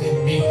lives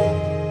within me.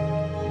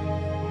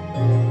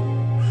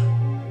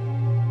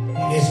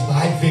 And it's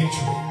my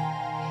victory.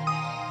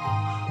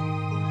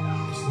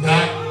 It's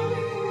not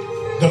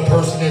the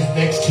person that's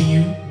next to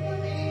you.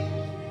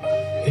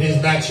 It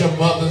is not your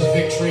mother's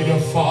victory, your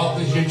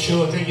father's, your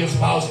children, your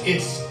spouse.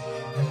 It's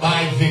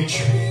my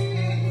victory.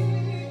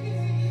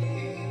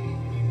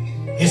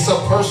 It's a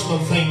personal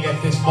thing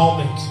at this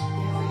moment.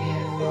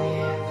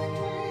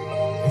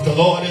 If the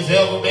Lord has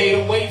ever made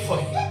a way for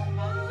you,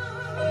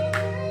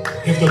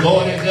 if the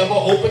Lord has ever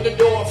opened the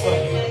door for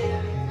you,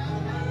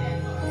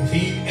 if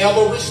he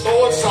ever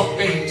restored some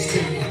things to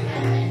you,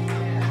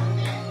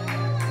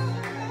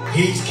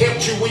 he's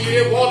kept you when you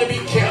didn't want to be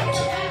kept.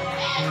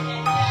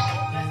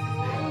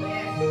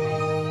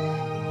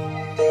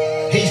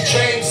 He's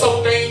changed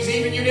some things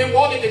even you didn't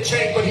want it to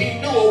change, but he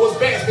knew it was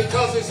best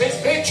because it's his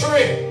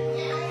victory.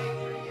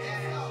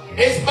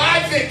 It's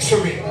my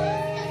victory.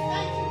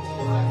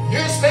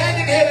 You're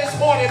standing here this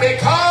morning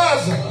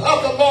because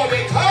of the Lord,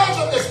 because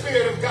of the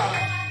Spirit of God.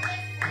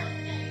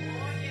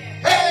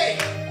 Hey!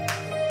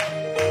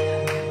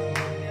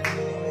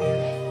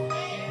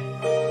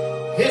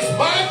 It's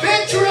my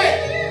victory.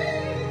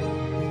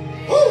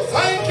 Oh,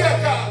 thank you,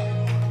 God.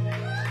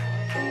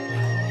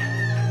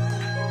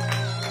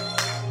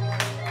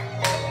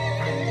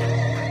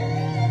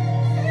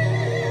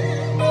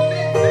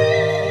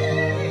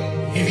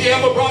 If he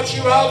ever brought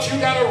you out, you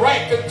got a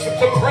right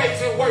to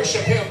praise and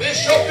worship him.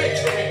 It's your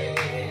victory.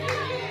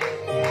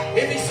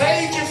 If he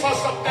saved you for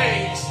some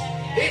things,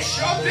 it's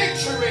your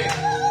victory.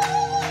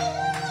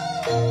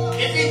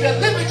 If he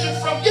delivered you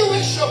from you,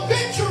 it's your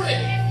victory.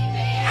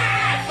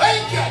 Ah,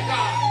 thank you,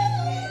 God.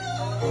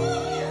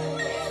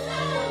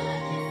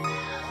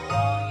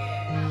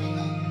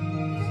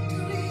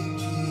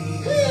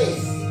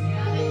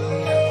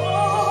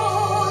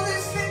 Oh,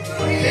 this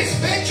victory. This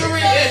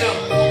victory in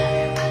him.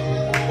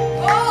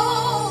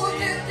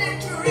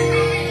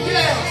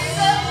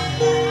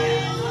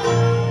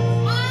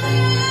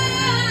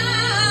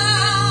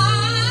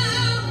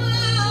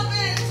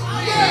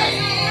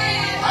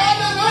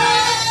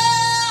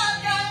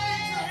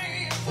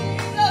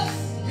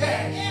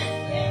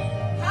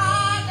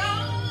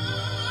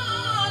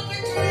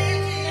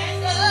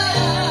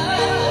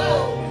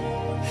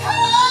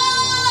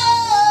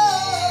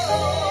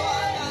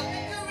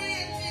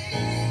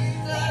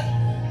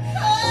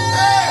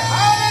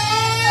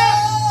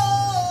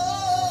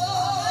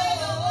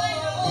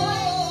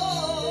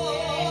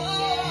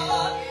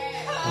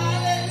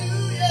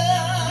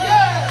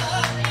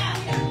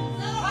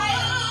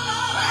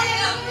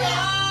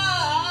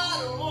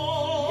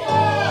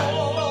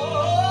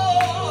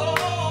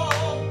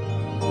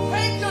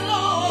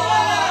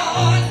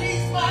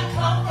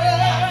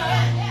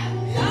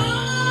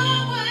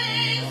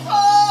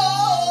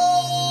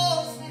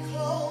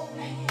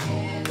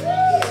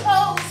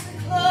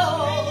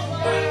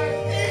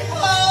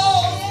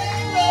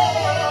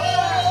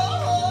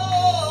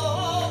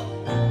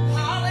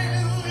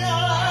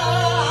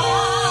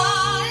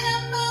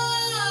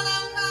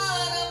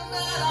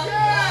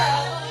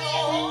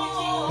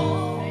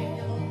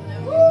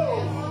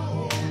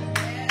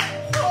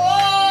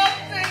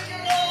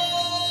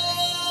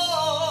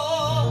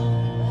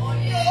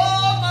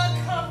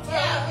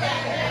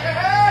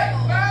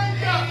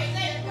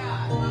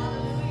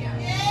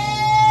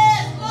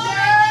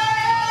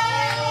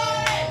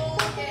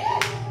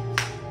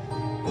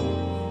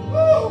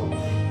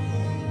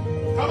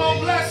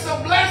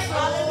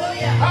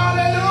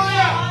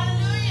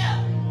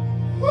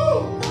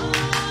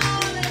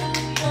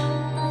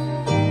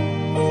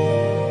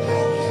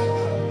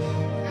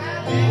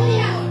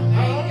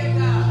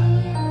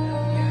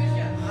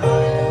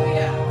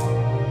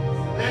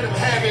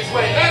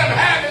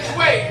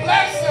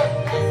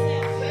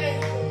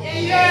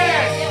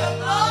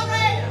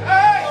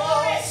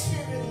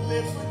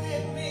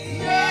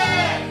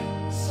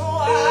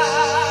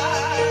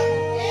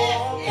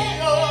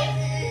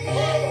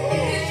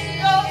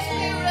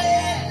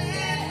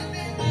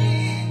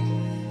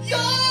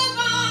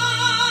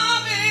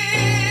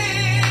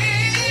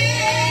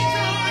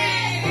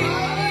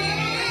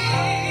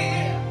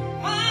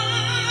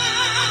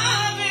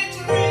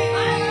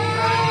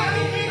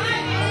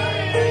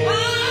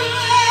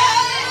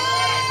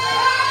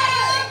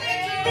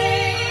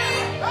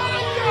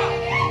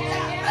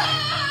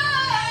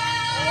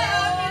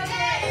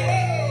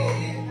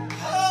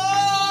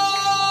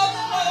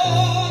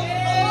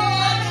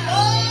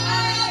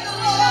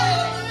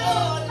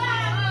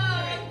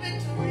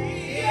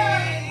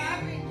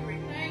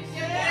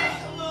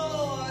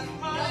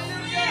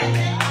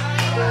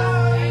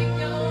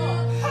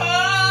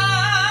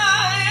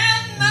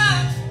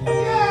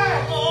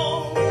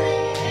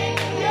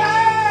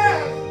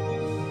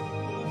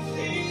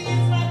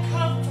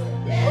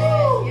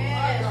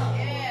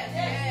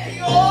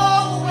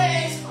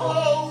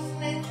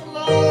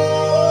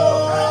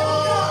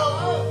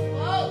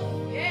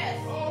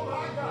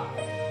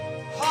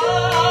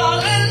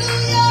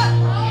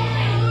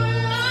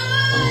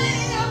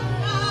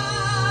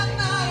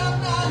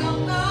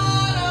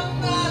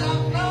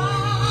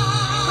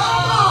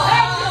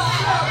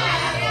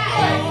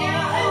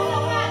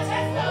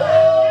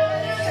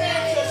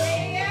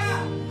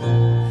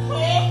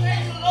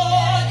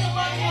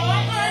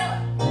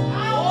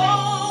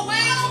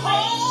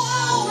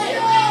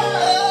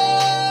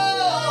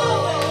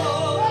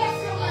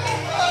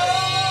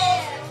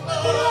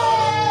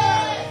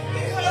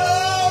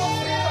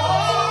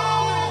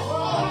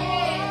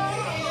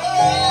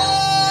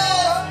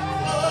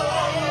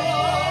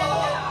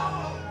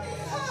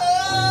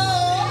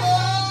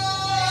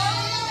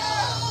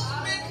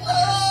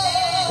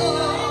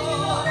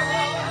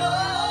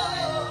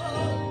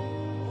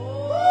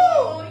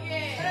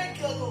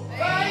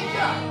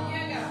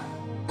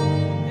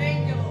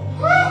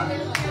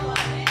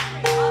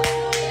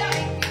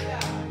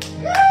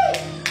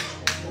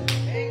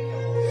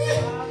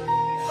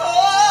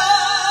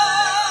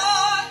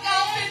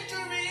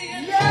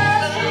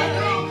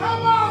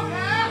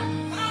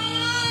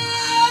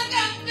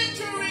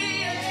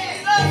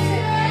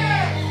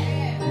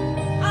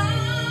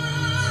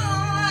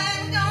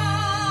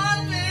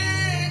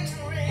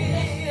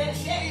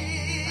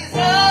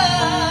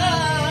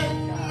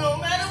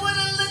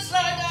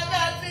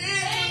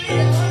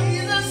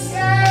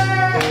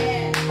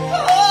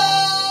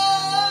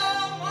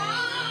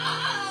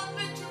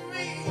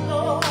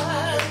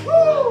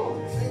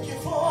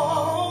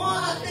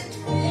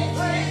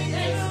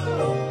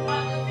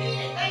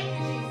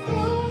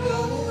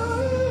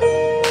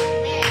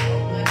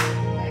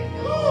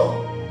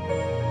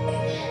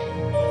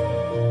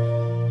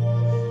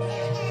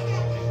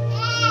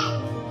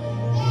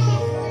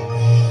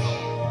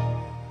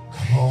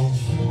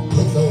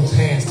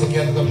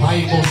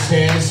 Bible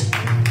says,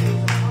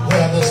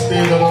 where the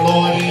Spirit of the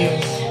Lord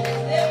is,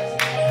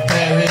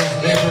 there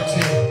is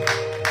liberty.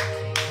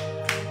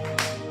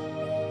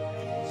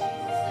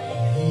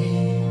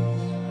 He's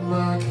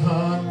my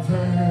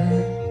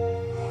comfort,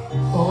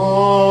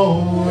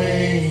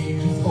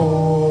 always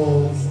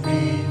holds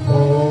me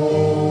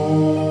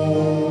whole.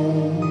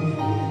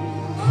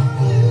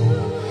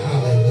 Hallelujah.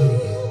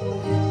 Hallelujah.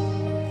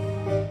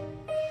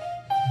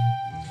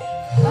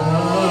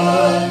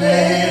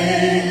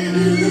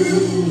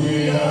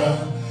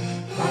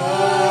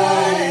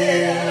 I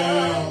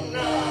am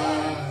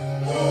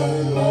not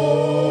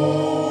alone.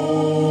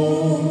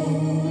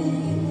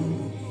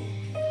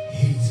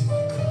 He's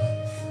my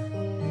comfort.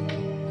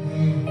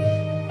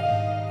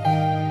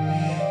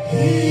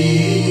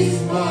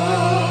 He's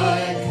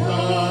my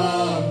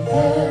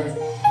comfort.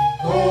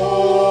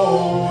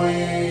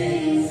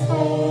 Always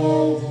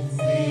holds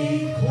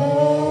me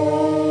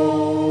close.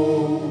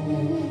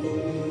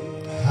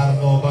 I don't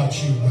know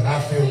about you, but I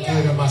feel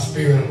good in my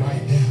spirit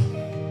right now.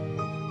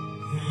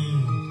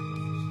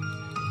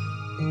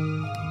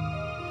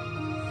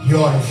 You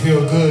ought to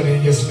feel good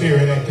in your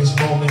spirit at this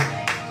moment.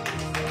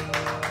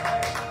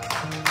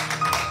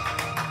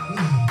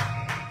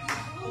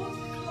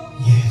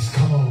 Yes,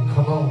 come on,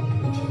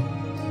 preacher.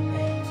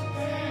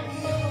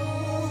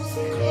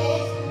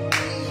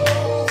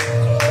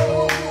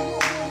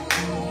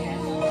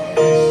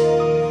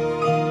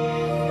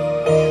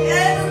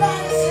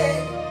 Everybody say,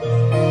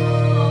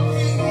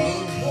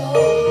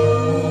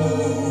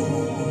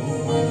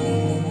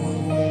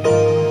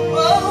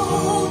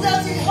 oh,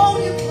 does he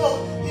hold you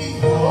close? He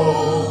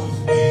holds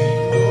me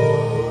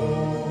close.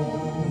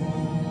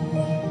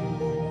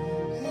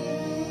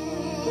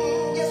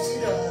 Yes, he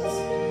does.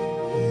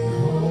 He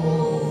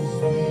holds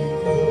me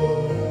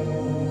close.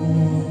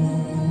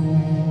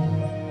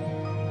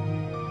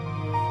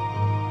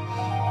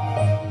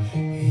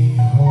 He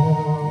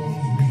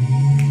holds me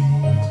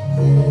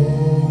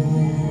close.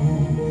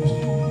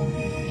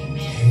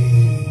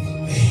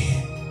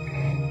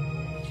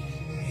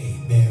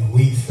 Amen.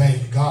 We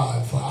thank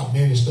God for our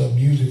minister of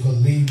music for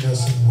leading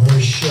us in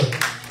worship.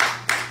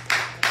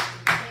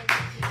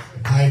 The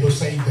Bible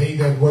says they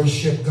that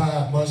worship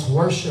God must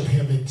worship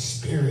him in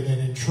spirit and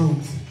in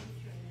truth.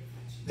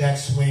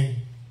 That's when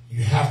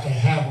you have to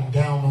have him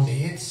down on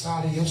the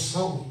inside of your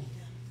soul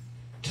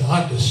to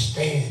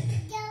understand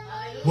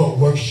what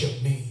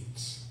worship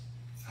means.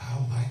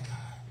 Oh my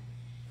God.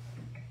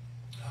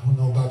 I don't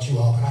know about you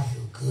all, but I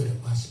feel good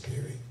in my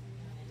spirit.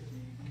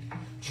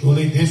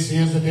 Truly, this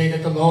is the day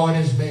that the Lord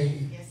has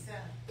made.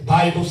 The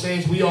Bible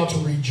says we ought to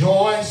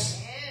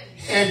rejoice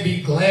and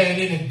be glad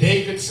in it.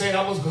 David said,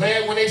 I was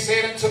glad when they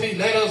said unto me,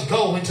 let us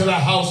go into the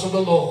house of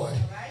the Lord.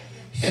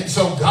 And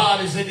so God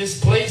is in this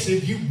place.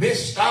 If you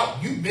missed out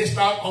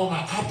on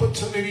an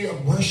opportunity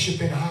of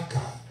worshiping our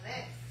God.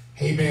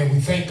 Amen. We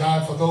thank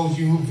God for those of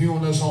you who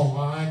viewing us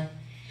online.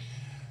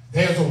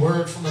 There's a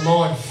word from the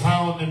Lord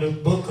found in the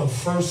book of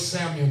 1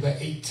 Samuel, the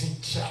 18th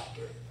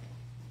chapter.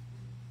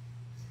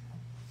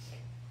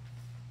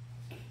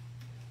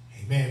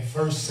 Amen.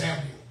 1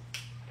 Samuel,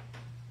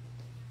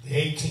 the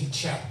 18th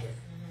chapter.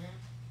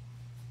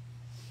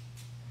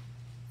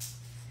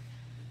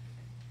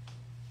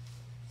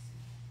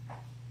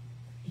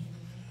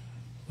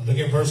 Look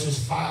at verses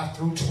 5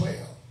 through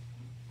 12.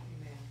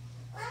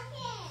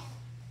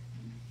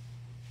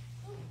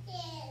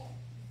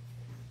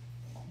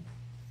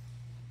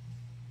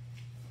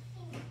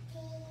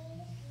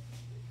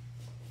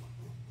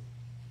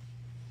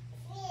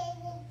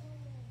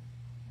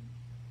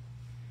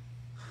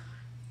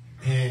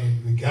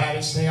 And we got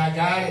it. Say, I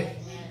got it.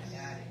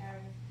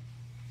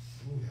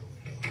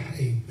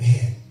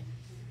 Amen.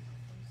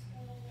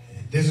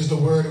 This is the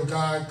word of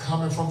God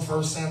coming from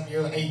 1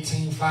 Samuel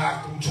 18,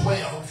 5 through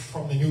 12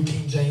 from the New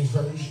King James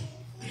Version.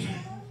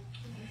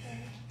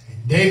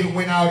 And David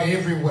went out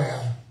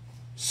everywhere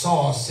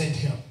Saul sent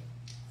him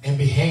and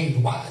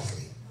behaved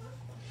wisely.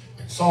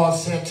 And Saul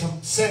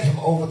set him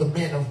over the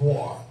men of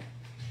war.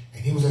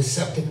 And he was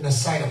accepted in the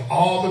sight of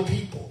all the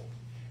people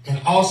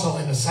and also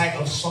in the sight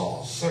of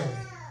Saul's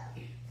servant.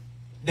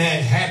 Now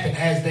it happened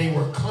as they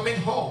were coming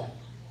home,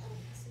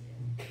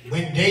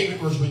 when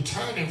David was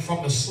returning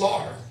from the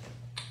slaughter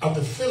of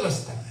the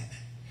Philistine,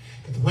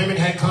 that the women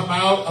had come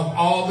out of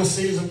all the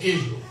cities of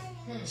Israel,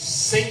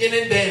 singing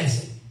and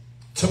dancing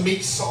to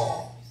meet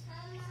Saul,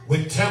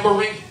 with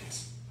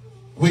tambourines,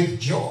 with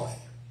joy,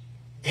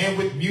 and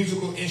with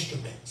musical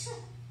instruments.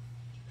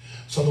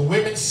 So the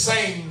women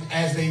sang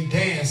as they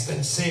danced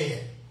and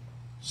said,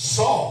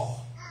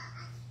 Saul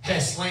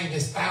has slain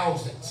his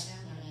thousands,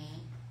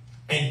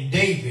 and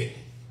David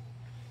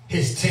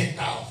his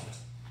 10,000.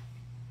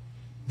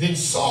 Then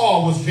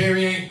Saul was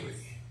very angry,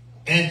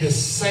 and the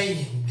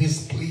saying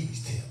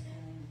displeased him.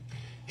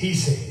 He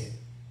said,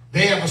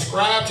 they have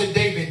ascribed to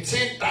David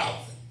 10,000,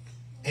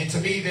 and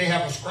to me they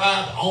have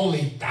ascribed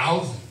only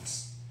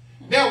thousands.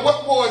 Now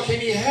what more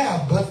can he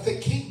have but the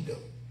kingdom?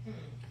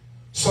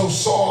 So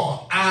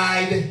Saul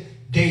eyed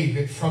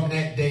David from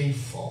that day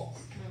forward.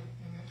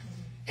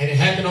 And it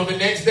happened on the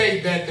next day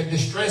that the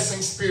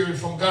distressing spirit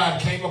from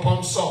God came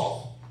upon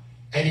Saul,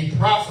 and he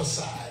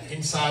prophesied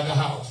inside the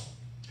house.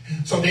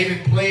 So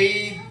David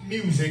played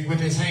music with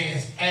his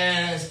hands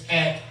as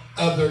at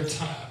other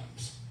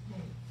times.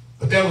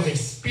 But there was a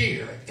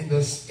spear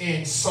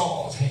in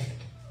Saul's hand.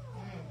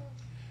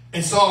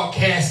 And Saul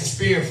cast the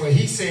spear, for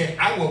he said,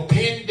 I will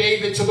pin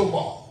David to the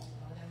wall.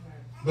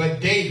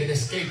 But David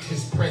escaped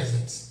his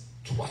presence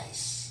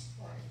twice.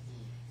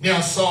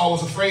 Now Saul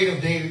was afraid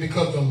of David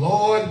because the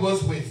Lord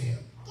was with him,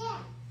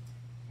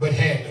 but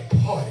had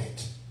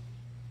departed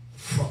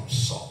from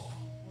Saul.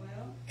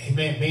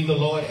 Amen. May the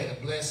Lord add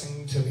a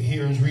blessing to the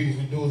hearers, readers,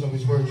 and doers of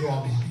his word. You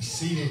all be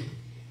seated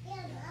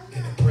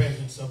in the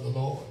presence of the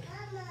Lord.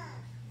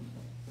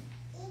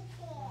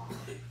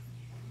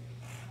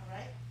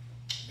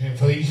 And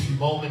for these few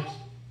moments,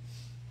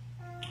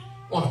 I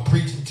want to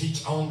preach and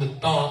teach on the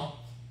thought,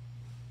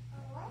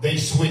 they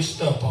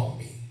switched up on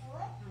me.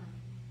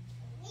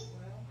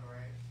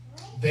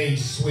 They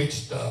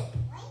switched up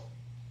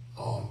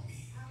on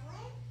me.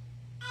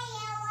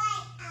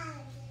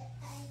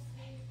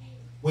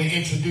 We're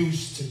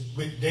introduced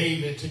with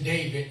David to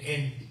David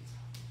in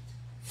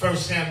 1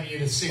 Samuel,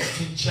 the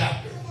 16th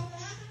chapter.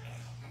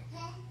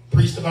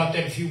 Preached about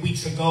that a few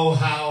weeks ago,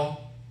 how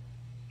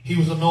he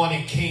was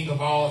anointed king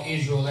of all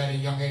Israel at a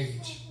young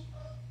age.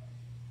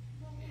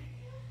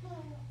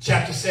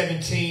 Chapter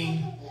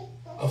 17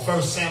 of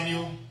 1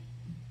 Samuel,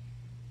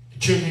 the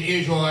children of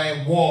Israel are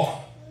at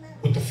war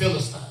with the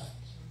Philistines.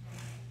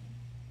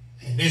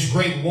 And this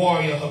great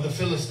warrior of the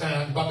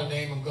Philistines by the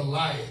name of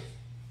Goliath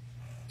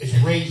is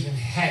raising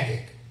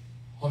havoc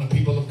on the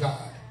people of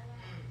God.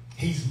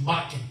 He's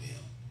mocking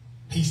them.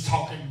 He's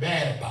talking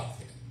bad about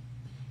them.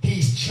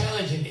 He's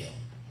challenging them.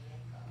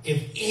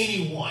 If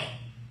anyone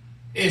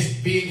is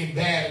big and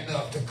bad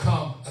enough to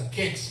come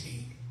against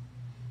me,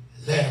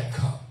 let him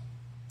come.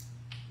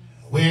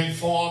 We're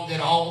informed that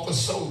all the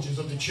soldiers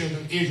of the children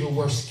of Israel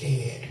were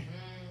scared.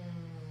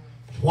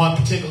 One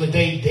particular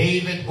day,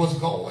 David was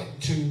going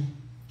to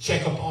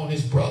check up on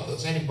his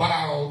brothers. And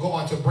while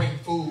going to bring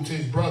food to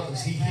his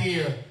brothers, he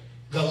hear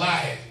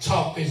Goliath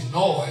talk this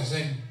noise.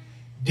 And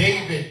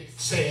David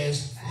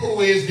says,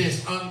 who is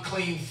this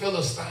unclean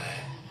Philistine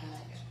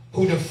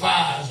who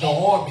defies the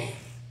army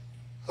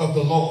of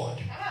the Lord?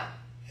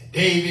 And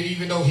David,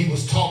 even though he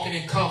was talking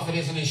in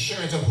confidence and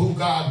assurance of who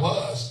God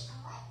was,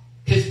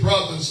 his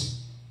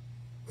brothers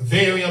were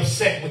very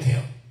upset with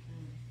him,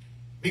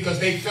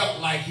 because they felt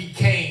like he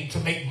came to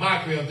make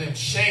mockery of them,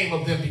 shame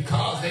of them,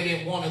 because they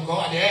didn't want to go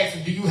out. They asked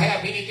him, do you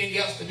have anything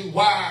else to do?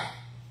 Why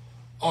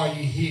are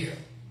you here?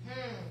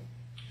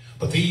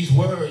 But these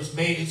words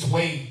made its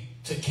way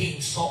to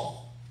King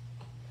Saul.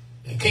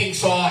 And King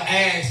Saul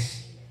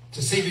asked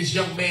to see this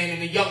young man,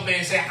 and the young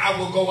man said, I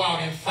will go out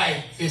and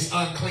fight this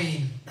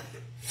unclean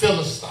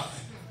Philistine.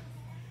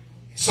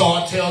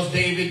 Saul tells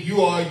David,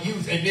 you are a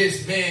youth, and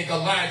this man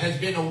Goliath has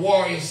been a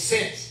warrior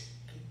since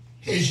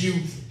his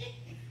youth.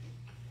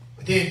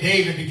 But then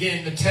David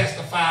began to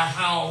testify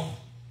how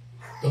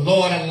the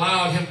Lord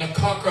allowed him to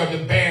conquer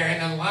the bear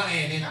and the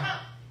lion. And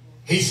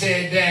he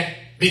said that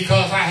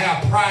because I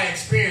have prior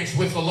experience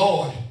with the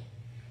Lord,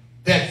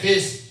 that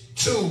this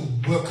too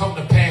will come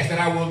to pass, that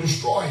I will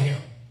destroy him.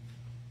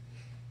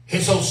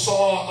 And so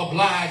Saul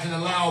obliged and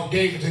allowed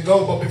David to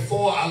go. But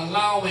before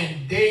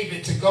allowing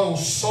David to go,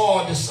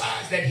 Saul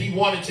decides that he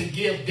wanted to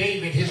give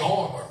David his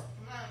armor.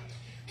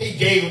 He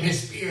gave him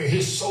his spear,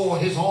 his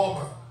sword, his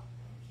armor.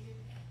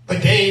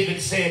 But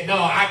David said, no,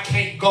 I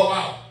can't go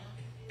out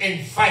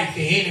and fight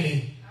the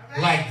enemy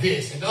like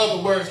this. In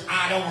other words,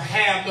 I don't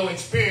have no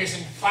experience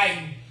in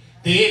fighting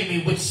the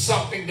enemy with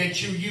something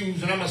that you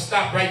use. And I'm going to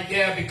stop right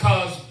there,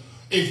 because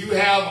if you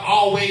have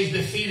always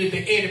defeated the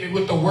enemy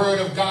with the word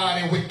of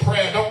God and with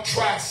prayer, don't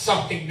try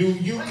something new.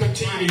 You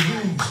continue to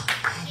use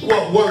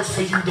what works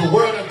for you. The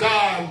word of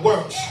God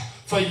works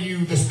for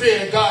you. The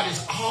Spirit of God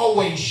is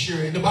always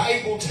sure. And the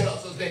Bible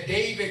tells us that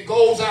David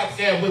goes out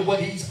there with what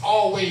he's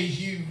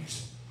always used.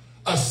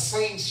 A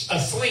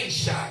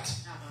slingshot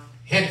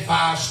and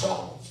 5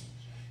 stones.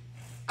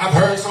 I've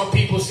heard some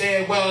people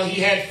say, well,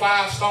 he had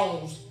 5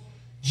 stones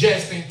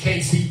just in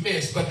case he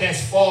missed. But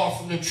that's far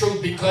from the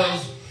truth,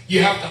 because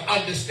you have to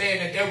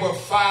understand that there were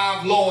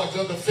 5 lords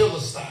of the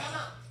Philistines.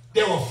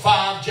 There were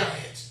 5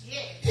 giants.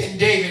 And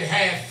David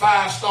had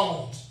 5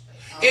 stones,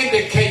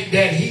 indicating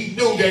that he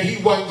knew that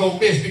he wasn't going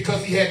to miss,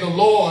 because he had the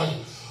Lord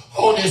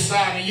on his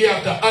side. And you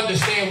have to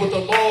understand, with the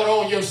Lord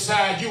on your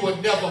side, you will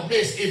never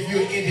miss. If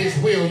you're in his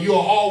will, you'll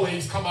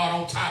always come out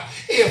on top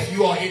if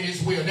you are in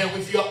his will. Now,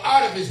 if you're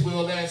out of his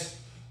will, that's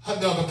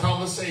another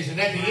conversation.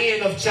 At the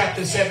end of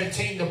chapter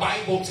 17, the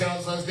Bible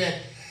tells us that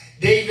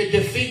David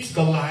defeats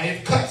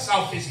Goliath, cuts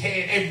off his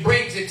head, and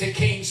brings it to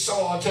King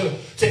Saul to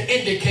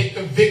indicate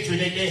the victory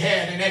that they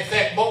had. And at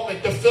that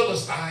moment, the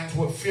Philistines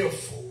were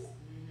fearful,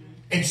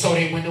 and so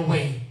they went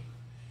away.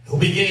 We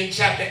begin in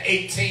chapter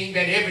 18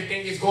 that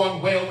everything is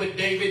going well with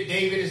David.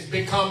 David has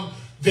become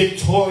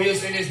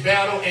victorious in his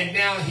battle, and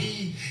now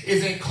he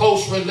is in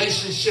close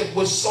relationship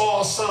with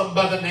Saul's son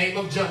by the name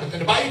of Jonathan.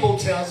 The Bible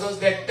tells us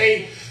that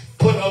they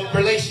put a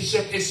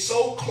relationship is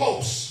so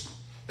close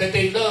that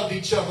they loved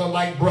each other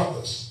like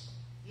brothers.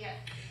 Yeah.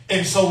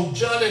 And so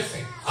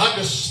Jonathan,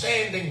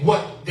 understanding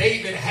what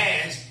David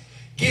has,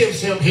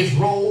 gives him his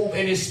robe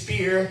and his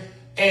spear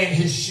and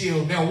his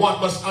shield. Now one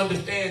must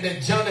understand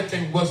that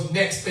Jonathan was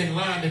next in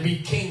line to be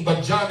king,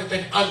 but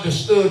Jonathan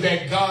understood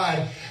that God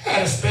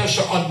had a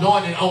special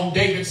anointing on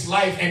David's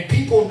life, and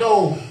people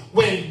know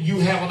when you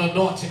have an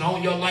anointing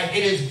on your life.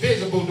 It is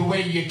visible the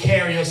way you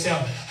carry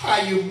yourself,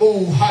 how you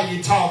move, how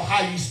you talk,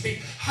 how you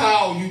speak,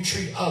 how you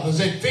treat others.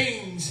 And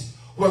things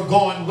were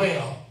going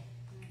well.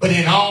 But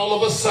then all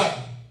of a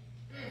sudden,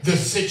 the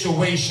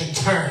situation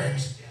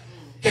turns,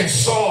 and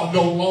Saul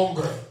no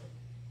longer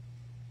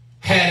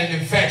had an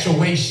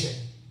infatuation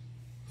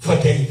for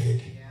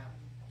David.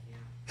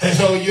 And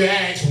so you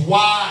ask,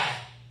 why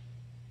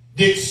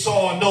did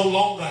Saul no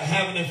longer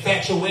have an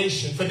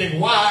infatuation for David?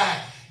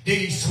 Why did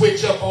he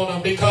switch up on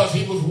him? Because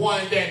he was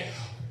one that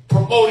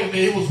promoted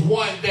him. He was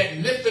one that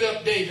lifted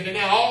up David. And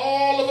now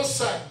all of a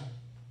sudden,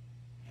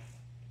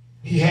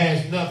 he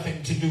has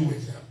nothing to do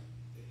with him.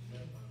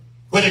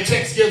 But the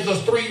text gives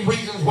us 3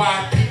 reasons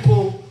why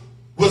people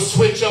will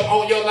switch up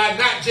on your life.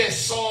 Not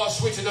just Saul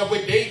switching up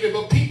with David,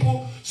 but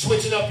people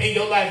switching up in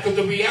your life. Because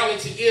the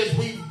reality is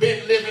we've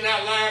been living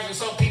our lives, and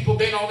some people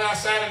been on our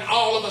side, and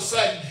all of a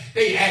sudden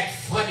they act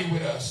funny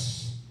with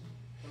us.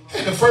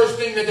 And the first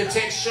thing that the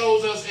text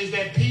shows us is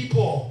that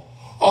people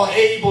are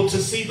able to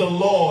see the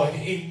Lord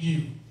in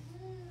you.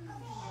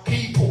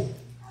 People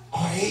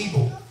are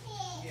able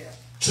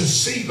to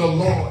see the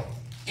Lord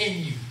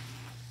in you.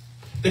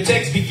 The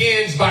text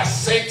begins by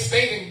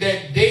stating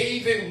that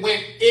David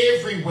went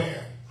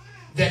everywhere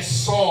that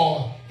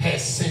Saul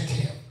had sent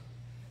him.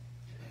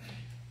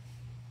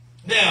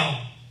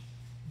 Now,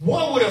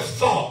 one would have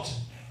thought,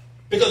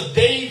 because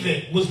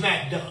David was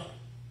not done,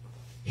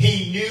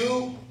 he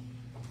knew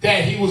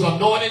that he was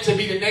anointed to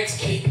be the next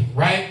king,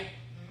 right?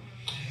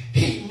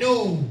 He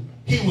knew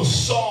he was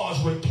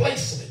Saul's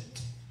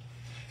replacement.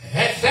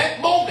 At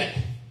that moment,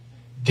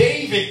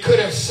 David could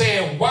have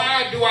said,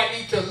 why do I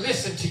need to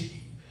listen to you?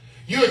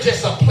 You're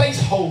just a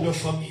placeholder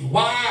for me.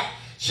 Why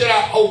should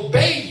I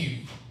obey you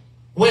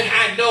when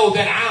I know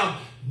that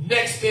I'm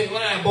next in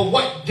line? But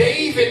what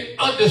David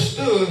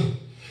understood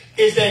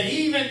is that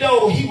even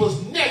though he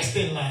was next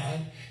in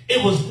line,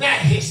 it was not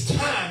his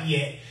time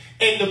yet.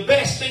 And the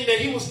best thing that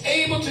he was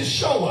able to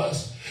show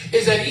us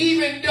is that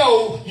even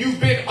though you've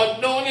been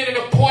anointed and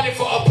appointed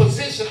for a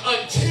position,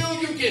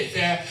 until you get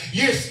there,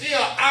 you're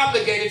still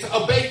obligated to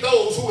obey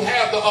those who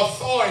have the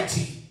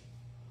authority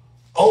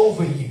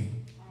over you.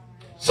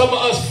 Some of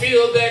us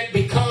feel that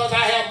because I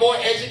have more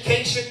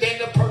education than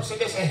the person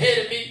that's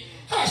ahead of me,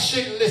 I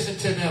shouldn't listen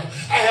to them.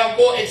 I have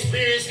more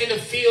experience in the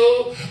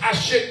field, I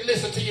shouldn't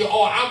listen to you.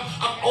 Or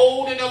I'm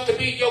old enough to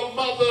be your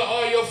mother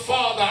or your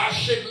father, I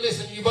shouldn't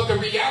listen to you. But the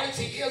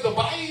reality is the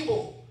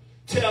Bible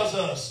tells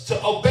us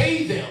to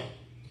obey them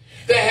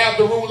that have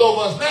the rule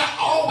over us. Not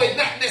always,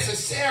 not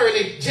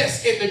necessarily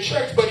just in the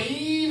church, but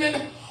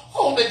even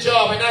on the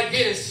job. And I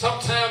get it,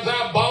 sometimes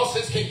our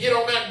bosses can get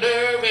on our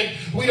nerve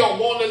and we don't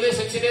want to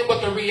listen to them,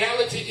 but the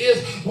reality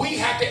is we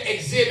have to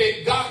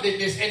exhibit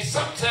godliness, and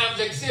sometimes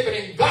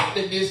exhibiting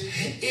godliness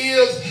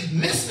is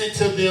listening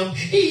to them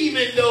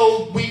even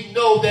though we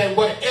know that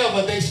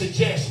whatever they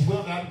suggest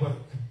will not work.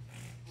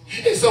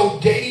 And so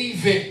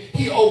David,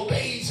 he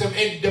obeys him,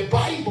 and the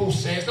Bible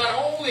says not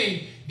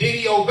only did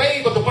he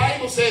obey, but the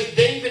Bible says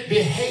David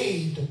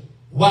behaved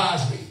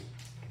wisely.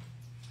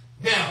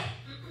 Now,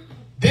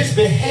 this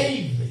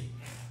behavior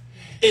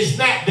is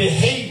not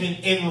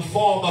behaving in the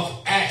form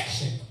of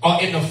action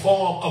or in the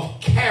form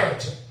of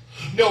character.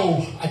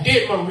 No, I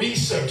did my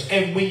research,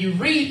 and when you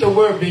read the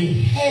word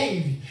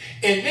behave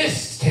in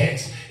this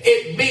text,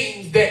 it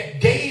means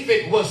that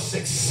David was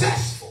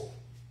successful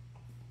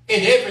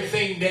in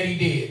everything that he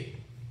did.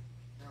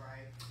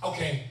 All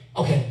right.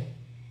 Okay.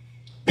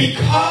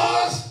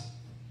 Because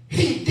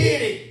he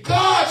did it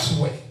God's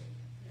way,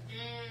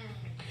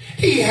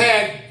 he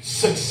had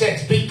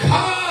success.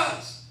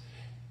 Because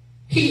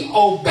he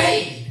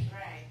obeyed,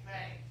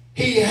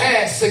 he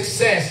had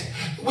success,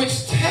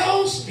 which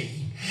tells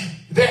me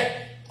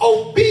that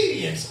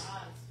obedience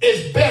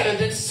is better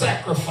than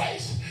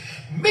sacrifice.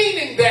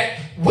 Meaning that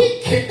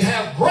we can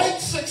have great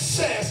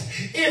success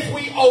if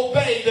we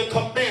obey the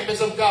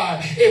commandments of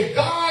God. If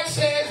God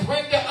says,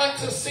 render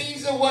unto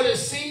Caesar what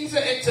is Caesar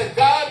and to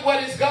God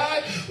what is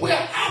God, we're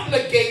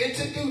obligated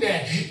to do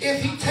that.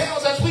 If he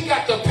tells us we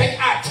got to pay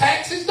our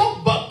taxes,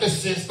 don't buck the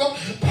system.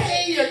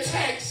 Pay your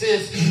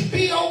taxes.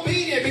 Be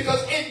obedient,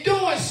 because in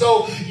doing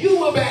so, you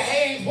will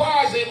behave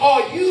wisely or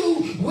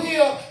you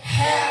will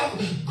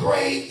have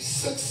great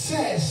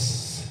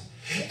success.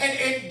 And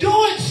in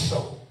doing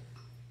so,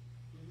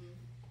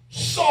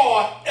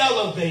 Saul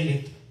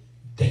elevated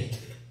David.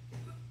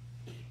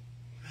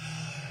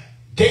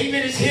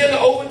 David is here to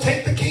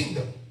overtake the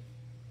kingdom.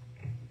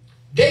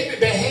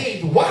 David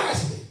behaved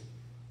wisely.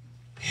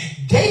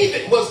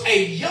 David was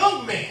a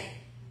young man.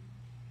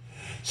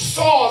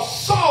 Saul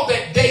saw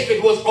that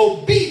David was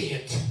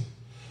obedient.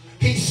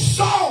 He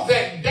saw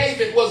that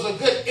David was a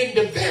good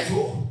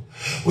individual.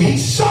 he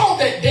saw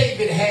that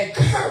David had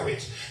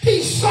courage.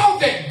 He saw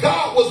that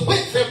God was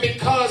with him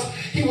because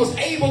he was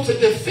able to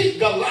defeat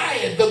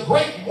Goliath, the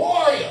great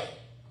warrior.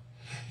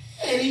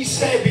 And he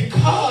said,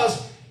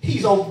 because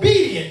he's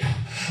obedient,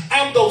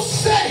 I'm going to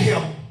set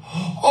him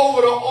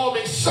over the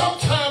army.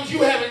 Sometimes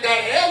you haven't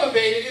got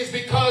elevated. It's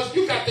because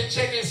you got to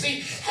check and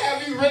see,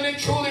 have you really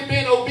truly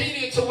been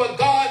obedient to what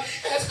God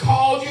has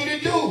called you to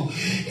do?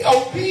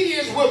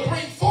 Obedience will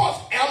bring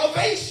forth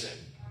elevation.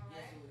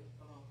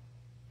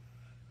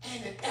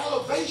 And the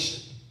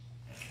elevation,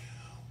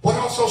 what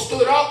also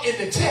stood out in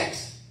the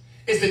text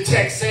is the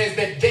text says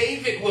that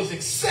David was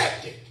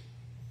accepted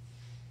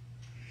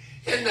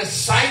in the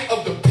sight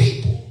of the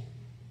people,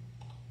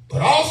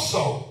 but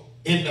also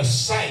in the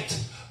sight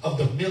of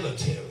the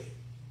military.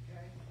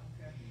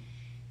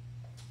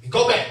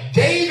 Go back.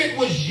 David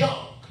was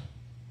young.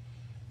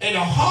 And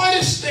the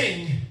hardest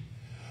thing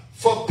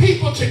for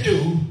people to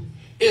do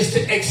is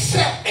to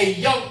accept a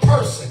young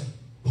person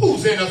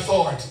who's in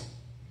authority.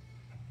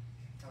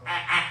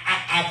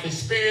 I've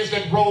experienced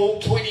that role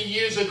 20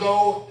 years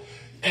ago.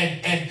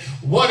 And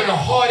one of the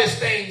hardest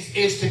things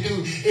is to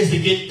do is to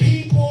get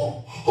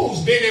people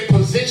who's been in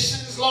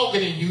positions longer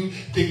than you,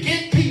 to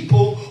get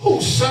people who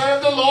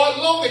serve the Lord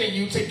longer than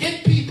you, to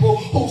get people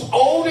who's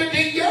older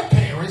than your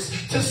parents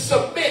to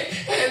submit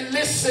and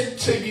listen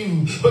to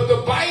you. But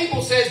the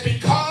Bible says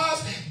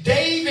because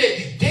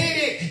David did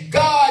it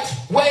God's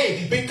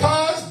way,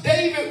 because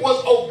David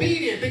was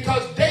obedient,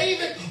 because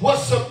David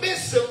was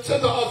submissive to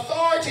the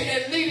authority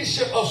and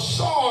leadership of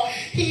Saul,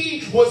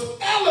 he was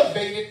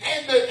elevated,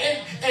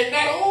 and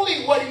not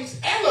only was he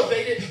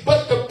elevated,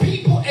 but the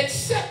people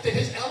accepted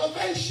his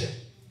elevation.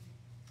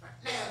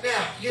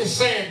 Now you're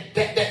saying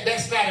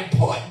that's not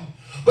important,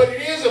 but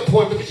it is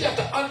important because you have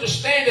to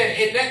understand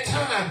that in that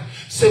time,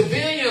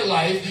 civilian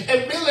life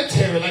and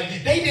military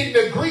life, they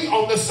didn't agree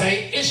on the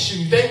same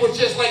issues. They were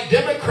just like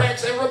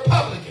Democrats and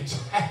Republicans.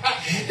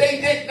 They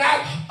did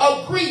not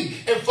agree.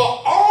 And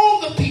for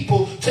all the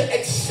people to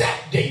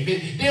accept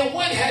David, then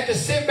one had to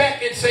sit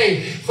back and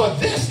say, for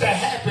this to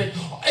happen,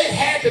 it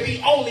had to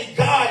be only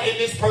God in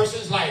this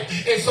person's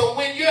life. And so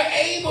when you're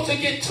able to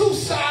get two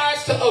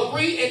sides to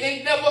agree and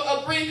they never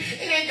agree,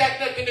 it ain't got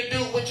nothing to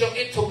do with your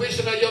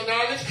intuition or your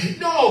knowledge.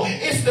 No,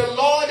 it's the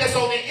Lord that's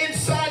on the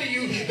inside of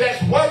you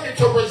that's working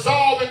to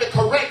resolve and to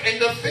correct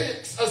and to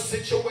fix a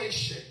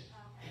situation.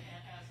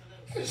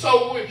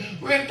 So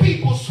when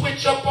people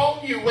switch up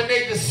on you, when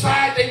they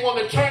decide they want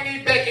to turn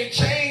their back and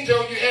change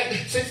on you, and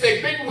since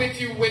they've been with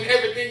you when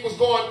everything was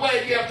going well,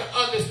 you have to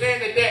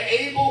understand that they're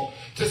able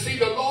to see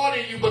the Lord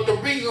in you. But the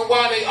reason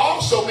why they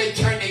also may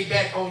turn their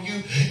back on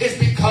you is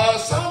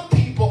because some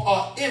people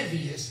are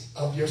envious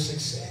of your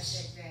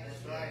success.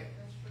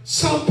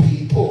 Some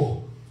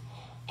people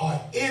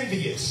are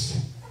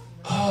envious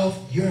of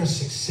your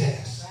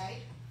success.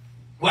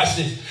 Watch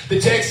this. The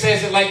text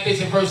says it like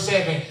this in verse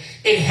 7.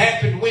 It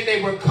happened when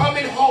they were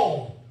coming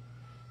home,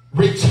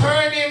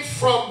 returning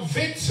from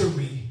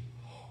victory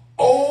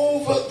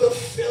over the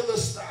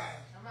Philistines.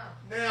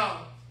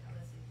 Now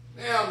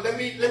let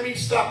me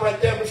stop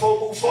right there before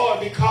we move forward,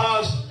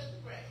 because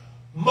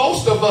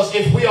most of us,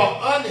 if we are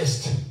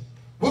honest,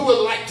 we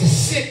would like to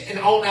sit and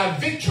own our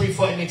victory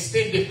for an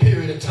extended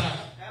period of time.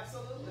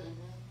 Absolutely.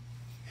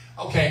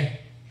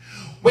 Okay.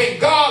 When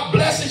God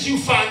blesses you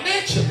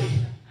financially,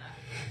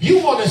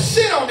 you want to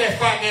sit on that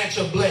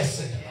financial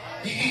blessing.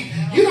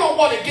 You don't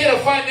want to get a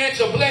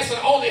financial blessing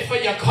only for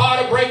your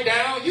car to break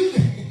down. You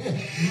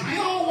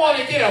don't want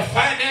to get a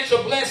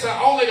financial blessing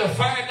only to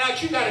find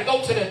out you got to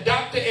go to the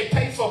doctor and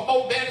pay for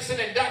more medicine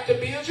and doctor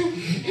bills.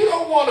 You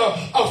don't want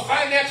a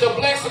financial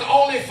blessing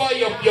only for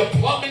your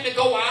plumbing to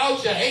go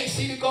out, your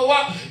AC to go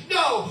out.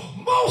 No,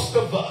 most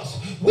of us,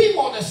 we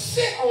want to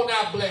sit on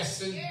our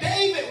blessing.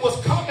 David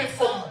was coming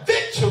from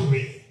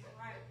victory.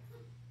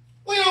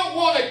 We don't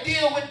want to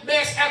deal with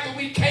mess after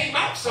we came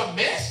out some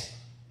mess.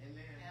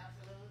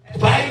 The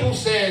Bible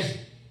says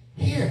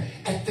here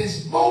at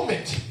this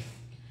moment,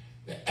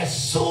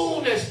 as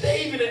soon as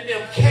David and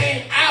them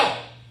came out,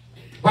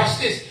 watch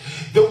this,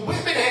 the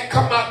women had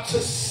come out to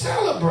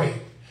celebrate.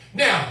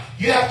 Now,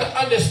 you have to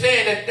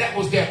understand that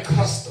was their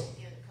custom.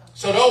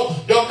 So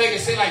don't make it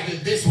seem like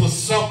this was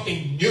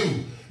something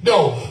new.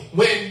 No,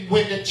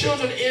 when the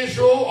children of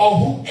Israel or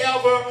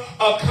whoever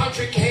a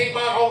country came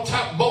out on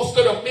top, most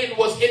of the men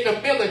was in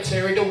the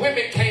military. The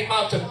women came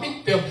out to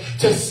meet them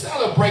to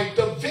celebrate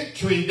the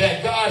victory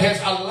that God has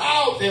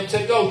allowed them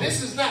to go.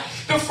 This is not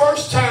the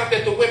first time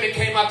that the women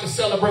came out to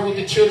celebrate with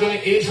the children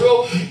of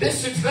Israel.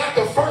 This is not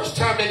the first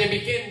time that they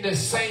began to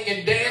sing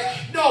and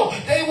dance. No,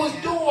 they was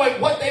doing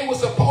what they were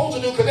supposed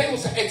to do because they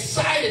was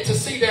excited to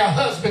see their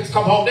husbands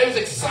come home. They was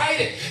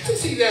excited to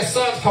see their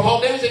sons come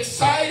home. They was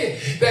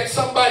excited that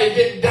somebody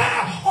didn't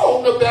die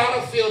on the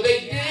battlefield.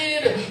 They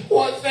did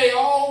what they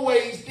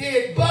always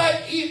did.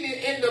 But even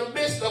in the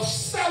midst of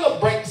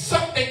celebrating,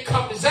 something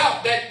comes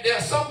out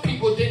that some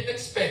people didn't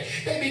expect.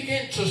 They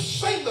begin to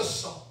sing a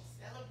song.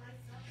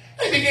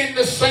 They begin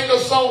to sing a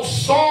song.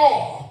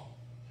 Saul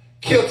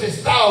killed his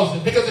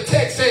 1,000, because the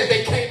text says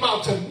they came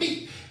out to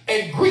meet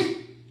and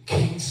greet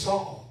King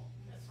Saul.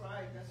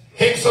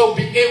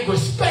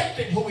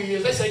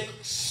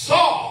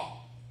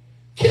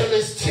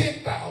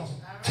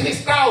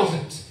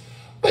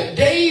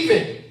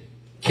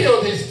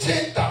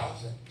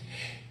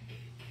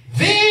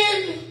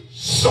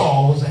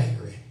 Saul was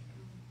angry.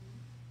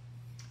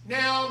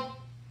 Now,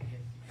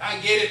 I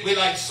get it. We're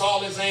like,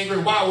 Saul is angry.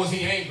 Why was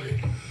he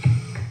angry?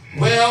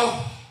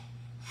 Well,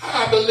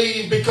 I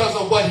believe because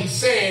of what he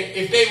said.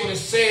 If they would have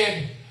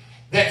said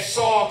that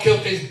Saul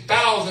killed his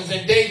thousands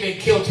and David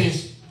killed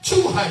his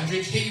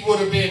 200s, he would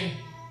have been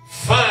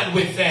fine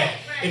with that.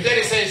 If they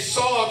had said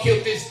Saul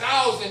killed his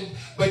 1,000,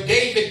 but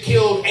David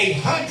killed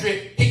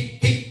 100,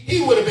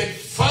 he would have been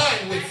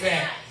fine with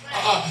that.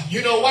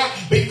 You know why?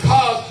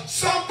 Because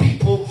some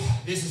people,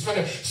 this is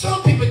funny,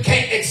 some people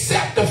can't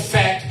accept the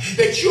fact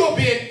that you're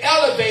being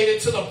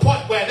elevated to the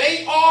point where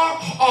they are,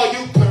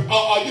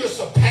 or you're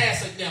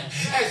surpassing them.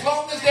 As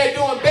long as they're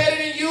doing better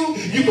than you,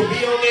 you can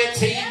be on their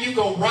team, you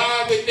can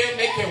ride with them,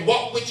 they can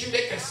walk with you,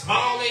 they can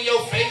smile in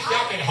your face,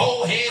 y'all can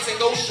hold hands and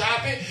go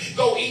shopping,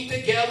 go eat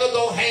together,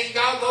 go hang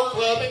out, go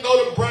clubbing,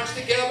 go to brunch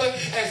together.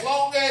 As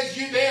long as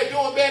they're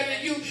doing better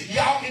than you,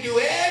 y'all can do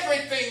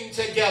everything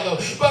together.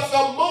 But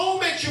the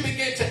moment you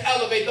begin to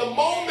elevate, the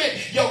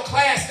moment your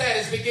class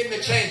status begin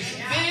to change,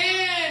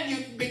 then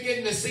you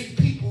begin to see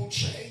people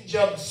change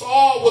up.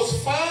 Saul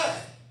was fine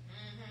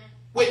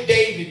with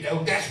David,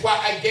 though. That's why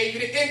I gave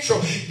you the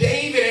intro.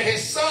 David and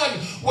his son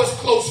was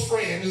close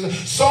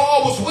friends.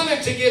 Saul was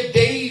willing to give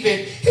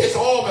David his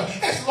armor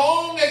as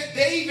long as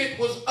David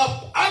was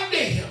up under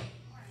him.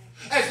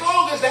 As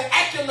long as the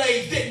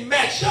accolades didn't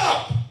match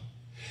up,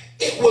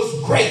 it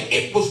was great.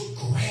 It was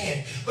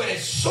grand. But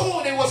as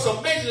soon as it was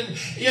amazing,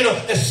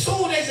 as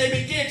soon as they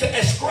began to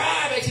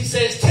ascribe, as he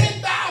says,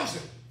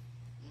 10,000,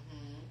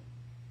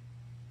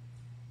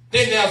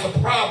 then there's a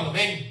problem.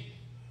 And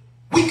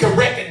we can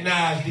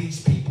recognize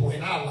these people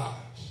in our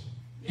lives.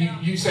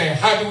 You say,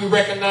 how do we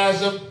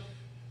recognize them?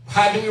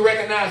 How do we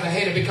recognize a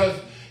hater? Because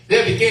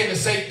they'll begin to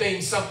say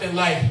things something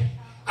like,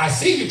 I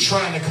see you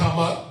trying to come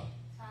up.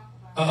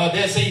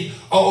 They'll say,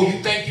 oh,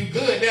 you think you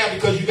good now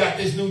because you got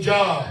this new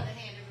job.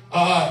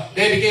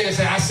 They begin to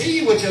say, I see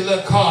you with your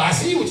little car. I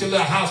see you with your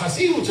little house. I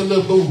see you with your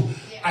little boo.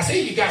 I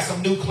see you got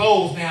some new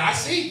clothes now. I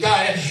see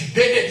God.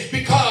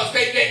 Because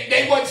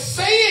they weren't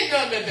saying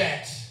none of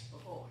that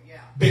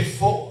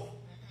before.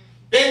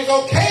 They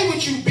was okay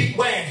with you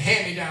wearing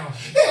hand-me-down.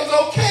 They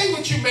was okay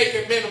with you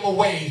making minimum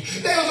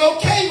wage. They was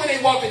okay when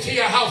they walked into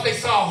your house, they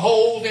saw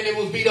holes and it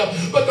was beat up.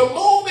 But the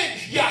moment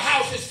your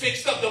house is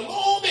fixed up, the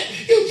moment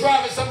you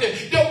driving something,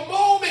 the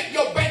moment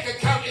your bank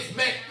account is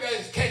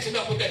catching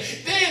up with that,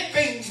 then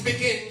things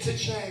begin to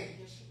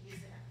change.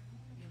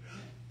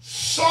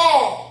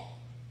 Saul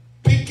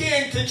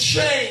began to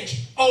change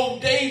on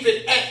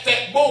David at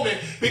that moment,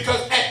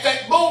 because at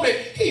that moment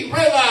he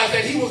realized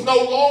that he was no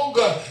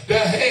longer the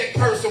head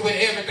person with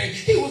everything.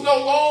 He was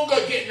no longer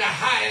getting the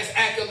highest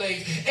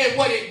accolades. And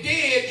what it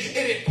did,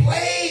 it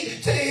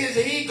played to his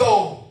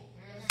ego.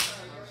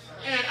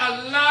 And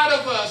a lot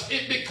of us,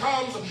 it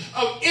becomes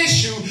an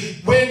issue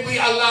when we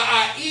allow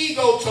our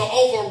ego to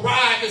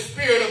override the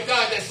Spirit of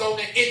God that's on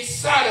the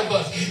inside of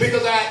us.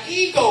 Because our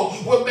ego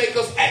will make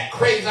us act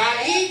crazy. Our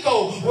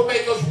ego will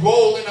make us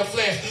roll in the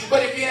flesh.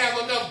 But if you have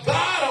enough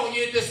God on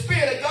you, the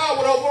Spirit of God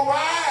would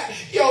override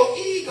your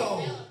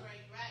ego.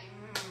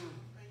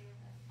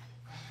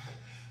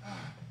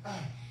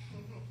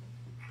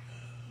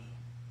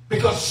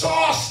 Because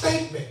Saul's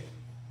statement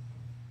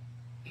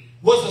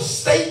was a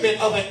statement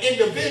of an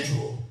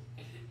individual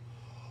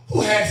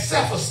who had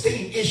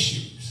self-esteem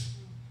issues.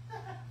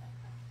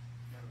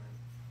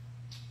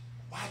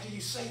 Why do you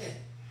say that?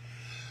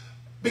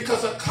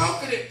 Because a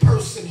confident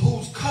person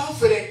who's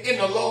confident in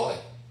the Lord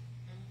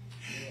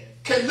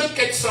can look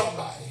at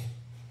somebody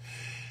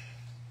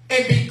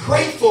and be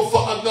grateful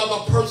for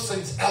another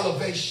person's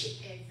elevation.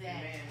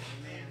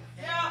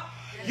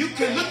 You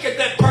can look at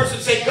that person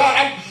and say,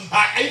 God,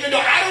 even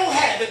though I don't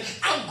have it,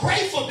 I'm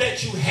grateful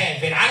that you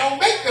have it. I don't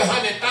make the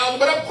 100,000,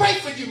 but I'm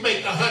grateful you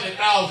make the 100,000.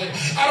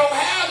 I don't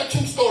have a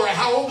 2-story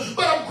house,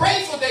 but I'm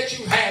grateful that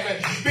you have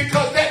it,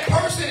 because that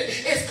person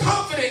is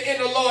confident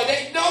in the Lord.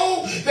 They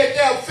know that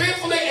they're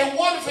fearfully and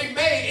wonderfully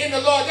made in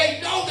the Lord.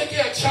 They know that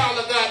they're a child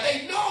of God.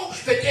 They know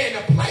that they're in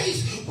a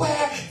place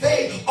where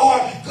they are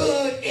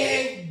good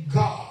in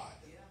God.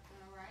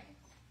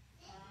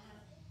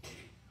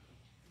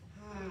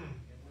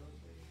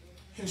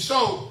 And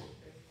so,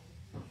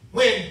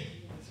 when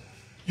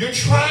you're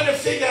trying to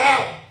figure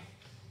out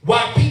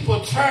why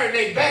people turn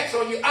their backs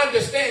on you,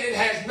 understand it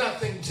has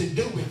nothing to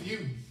do with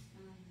you.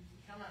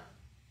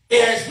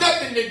 It has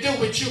nothing to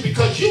do with you,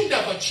 because you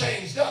never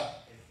changed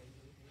up.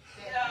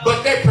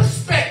 But their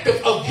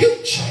perspective of you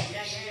changed.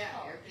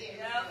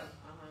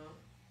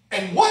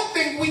 And one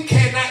thing we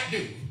cannot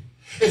do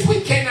is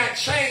we cannot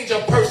change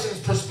a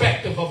person's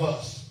perspective of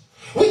us.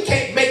 We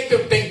can't make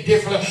them think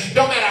differently.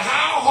 No matter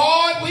how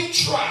hard we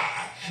try,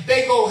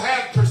 they go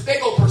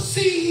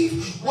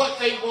perceive what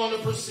they want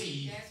to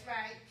perceive. That's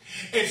right.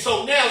 And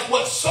so now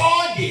what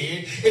Saul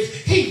did is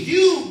he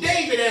viewed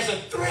David as a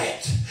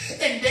threat.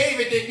 And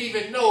David didn't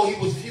even know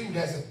he was viewed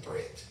as a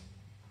threat.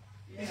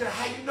 He said,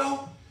 how you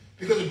know?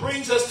 Because it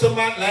brings us to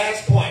my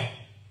last point,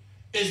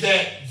 is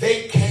that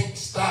they can't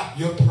stop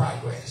your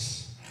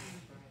progress.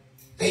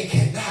 They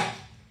cannot.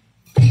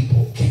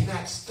 People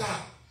cannot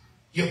stop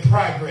your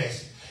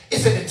progress.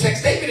 It's in the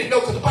text. David didn't know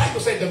because the Bible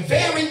said the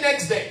very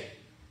next day.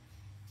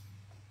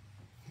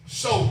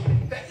 So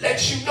that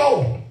lets you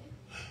know,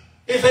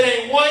 if it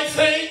ain't one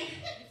thing,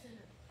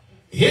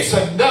 it's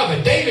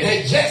another. David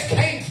had just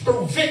came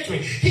through victory.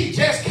 He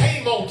just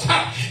came on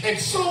top. And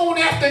soon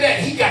after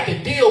that, he got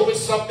to deal with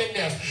something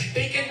else.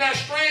 Thinking not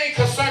strange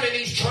concerning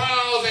these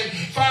trials and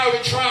fiery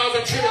trials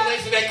and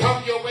tribulations that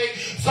come your way.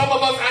 Some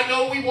of us, I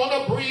know we want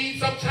to breathe.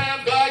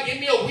 Sometimes, God,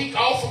 give me a week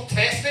off from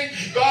testing.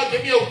 God,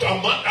 give me a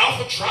month off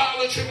of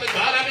trial and tribulation.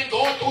 God, I've been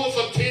going through it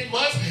for 10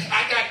 months.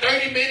 I got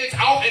 30 minutes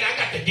off and I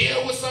got to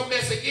deal with some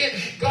mess again.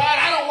 God,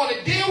 I don't want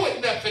to deal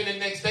with nothing the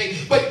next day.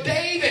 But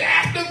David,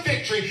 after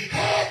victory,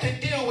 had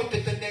to deal with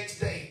it the next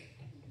day.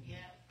 Yeah.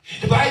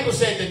 The Bible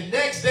said the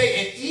next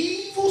day an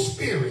evil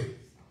spirit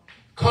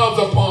comes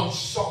upon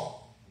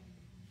Saul.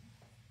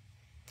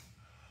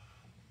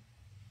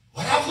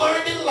 What I've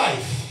learned in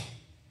life,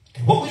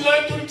 and what we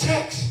learned through the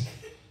text,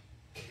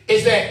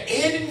 is that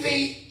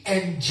envy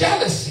and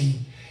jealousy,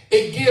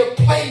 it gives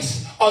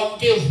place or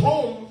gives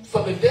room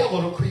for the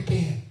devil to creep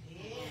in.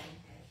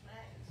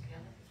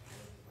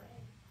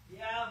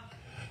 Yeah.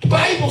 The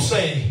Bible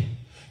says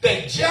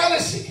that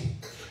jealousy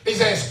is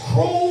as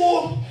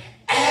cruel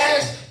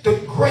as the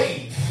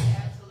grave.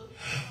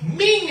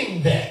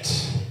 Meaning that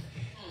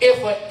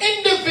if an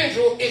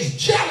individual is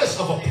jealous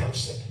of a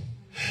person,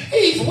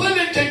 he's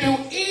willing to do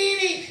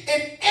any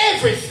and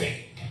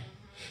everything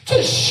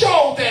to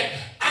show that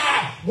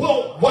I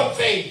want what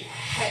they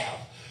have.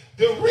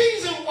 The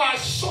reason why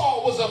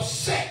Saul was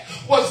upset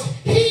was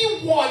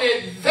he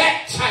wanted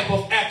that type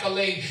of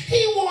accolade.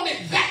 He wanted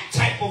that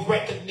type of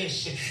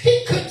recognition.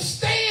 He couldn't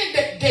stand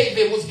that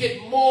David was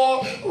getting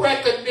more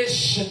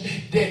recognition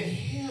than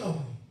him.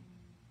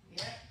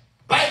 Yeah.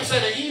 Bible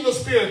said an evil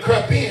spirit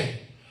crept in.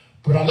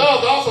 But I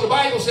love also the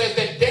Bible says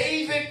that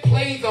David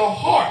played the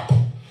harp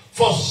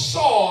for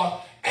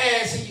Saul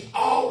as he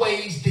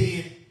always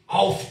did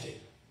often.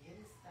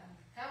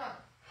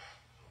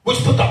 Which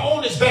put the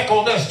onus back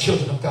on us,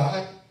 children of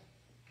God.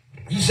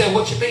 You say,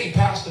 what you mean,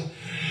 Pastor?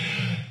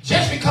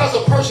 Just because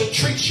a person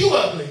treats you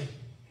ugly,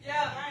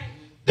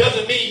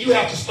 doesn't mean you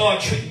have to start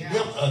treating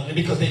them ugly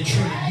because they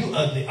treated you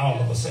ugly all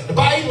of a sudden. The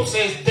Bible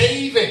says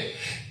David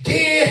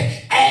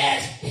did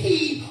as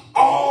he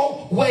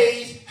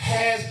always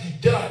has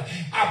done.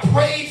 I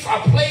played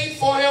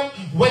for him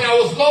when I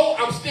was low.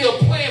 I'm still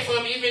playing for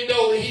him even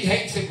though he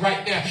hates it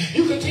right now.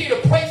 You continue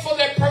to pray for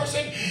that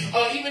person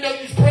even though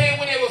you was praying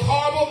when they was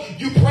horrible.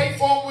 You pray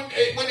for them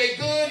when they're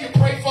good. You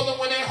pray for them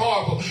when they're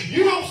horrible.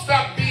 You don't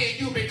stop being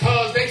you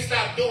because they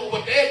stop doing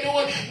what they're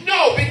doing.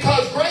 No,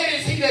 because greater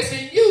is he that's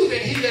in you than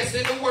he that's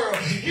in the world.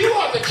 You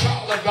are the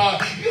child of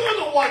God.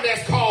 You're the one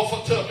that's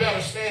called to a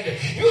better standard.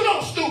 You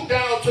don't stoop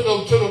down to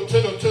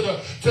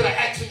the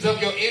actions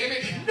of your enemy.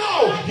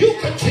 No, you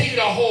continue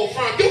to hold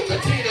firm. You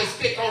continue to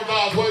stick on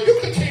God's word. You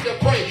continue to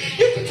pray.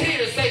 You continue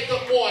to say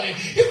good morning.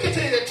 You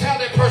continue to tell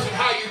that person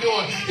how you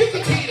doing. You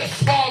continue to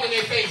smile in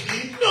their face,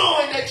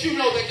 knowing that you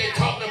know that they're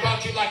talking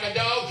about you like a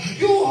dog.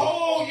 You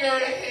hold your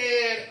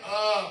head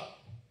up.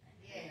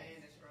 Yeah,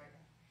 that's right.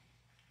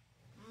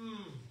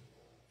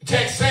 The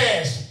text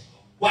says,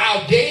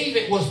 while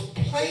David was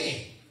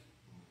playing,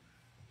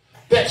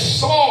 that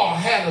Saul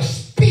had a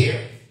spear.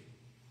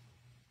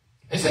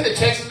 It's in the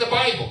text in the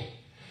Bible.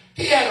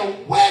 He had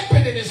a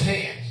weapon in his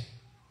hands,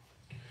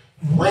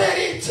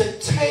 ready to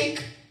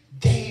take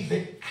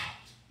David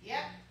out.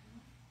 Yep.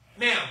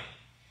 Now,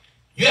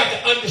 you have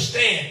to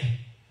understand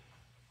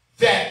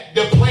that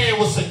the plan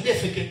was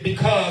significant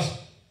because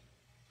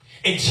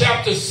in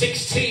chapter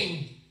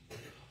 16,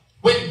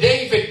 when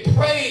David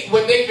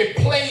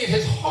played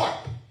his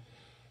harp,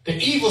 the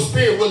evil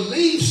spirit would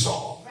leave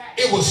Saul.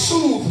 It would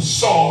soothe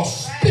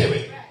Saul's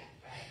spirit.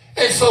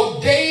 And so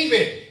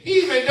David,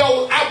 even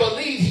though I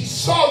believe he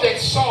saw that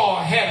Saul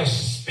had a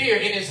spear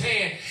in his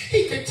hand,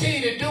 he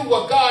continued to do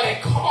what God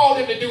had called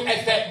him to do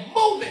at that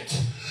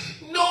moment,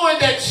 knowing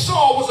that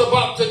Saul was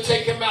about to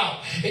take him out.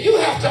 And you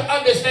have to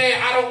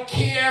understand, I don't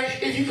care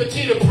if you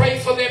continue to pray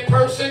for that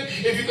person,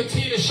 if you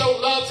continue to show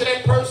love to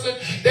that person,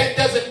 that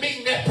doesn't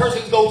mean that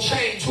person's going to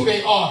change who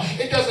they are.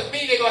 It doesn't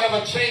mean they're going to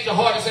have a change of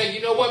heart and say,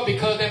 you know what,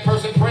 because that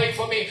person prayed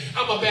for me,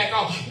 I'm going to back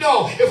off.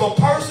 No, if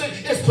a person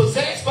is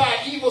possessed by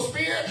an evil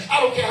spirit, I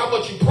don't care how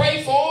much you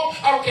pray for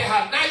them, I don't care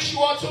how nice you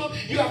are to them,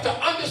 you have to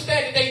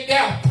understand that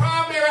their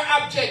primary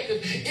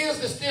objective is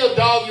to still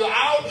dog you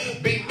out,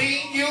 be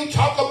mean you,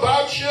 talk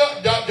about you,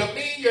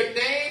 demean your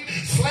name,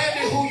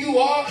 slander who you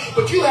are.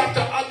 But you have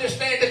to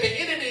understand that the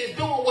enemy is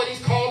doing what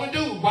he's called to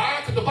do. Why?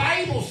 Because the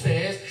Bible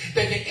says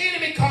that the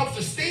enemy comes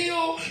to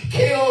steal,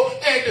 kill,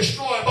 and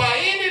destroy by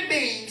any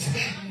means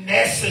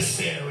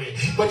necessary.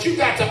 But you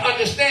got to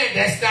understand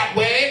that's not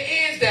where it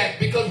ends at,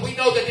 because we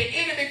know that the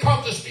enemy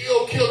comes to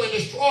steal, kill, and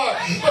destroy.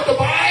 But the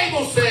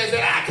Bible says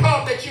that I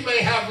come that you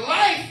may have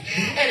life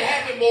and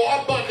have it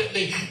more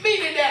abundantly.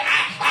 Meaning that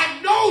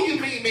I know you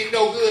mean me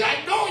no good.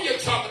 I know you're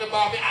talking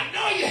about me. I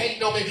know you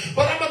hate on me.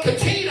 But I'm going to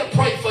continue to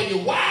pray for you.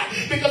 Why?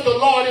 Because the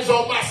Lord is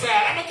on my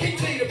side. I'm going to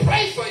continue to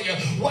pray for you.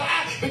 Why?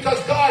 Because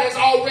God has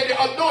already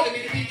anointed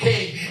me to be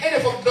king. And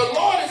if the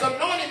Lord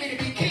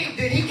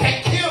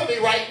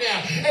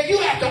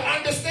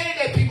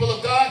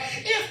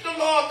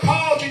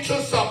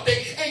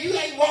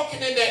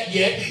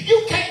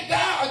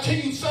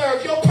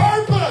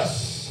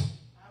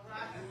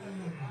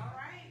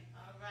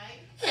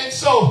And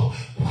so,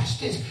 watch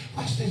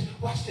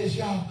this,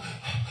 y'all.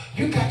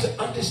 You got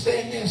to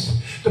understand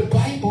this. The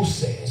Bible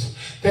says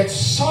that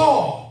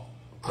Saul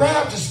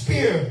grabbed the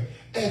spear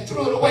and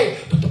threw it away.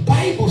 But the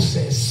Bible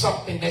says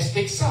something that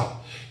sticks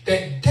out.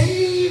 That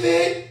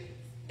David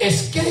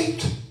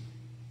escaped,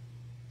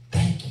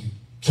 thank you,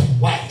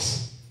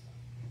 twice.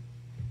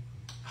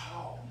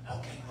 Oh,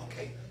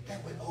 okay.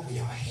 That went over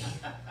your head.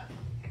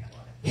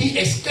 He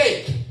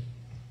escaped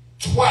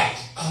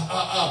twice.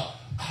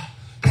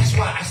 That's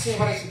why I said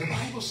what I said. The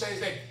Bible says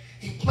that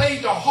he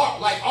played the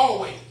harp like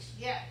always.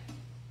 Yeah.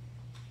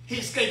 He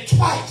escaped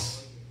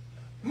twice.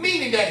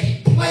 Meaning that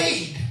he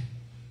played.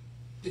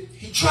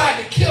 He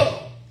tried to kill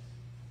him.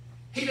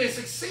 He didn't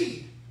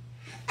succeed.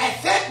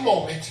 At that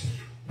moment,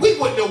 we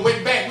wouldn't have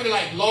went back. We'd have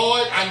like,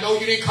 Lord, I know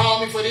you didn't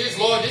call me for this.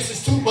 Lord, this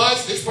is too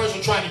much. This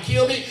person trying to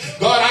kill me.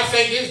 God, I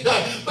think it's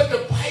done. But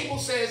the Bible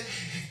says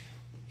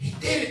he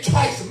did it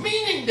twice.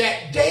 Meaning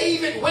that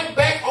David went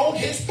back on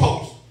his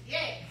post.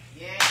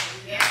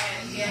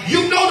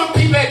 You know the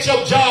people at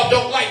your job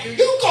don't like you.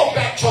 You go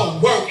back to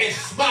work and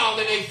smile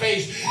in their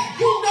face.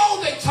 You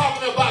know they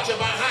talking about you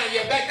behind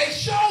your back. They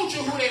showed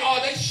you who they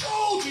are. They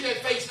showed you their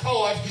face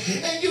cards.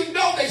 And you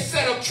know they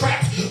set up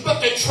traps.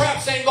 But the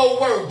traps ain't gonna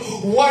work.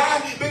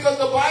 Why? Because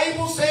the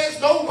Bible says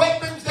no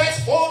weapons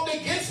that's formed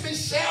against me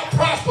shall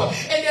prosper.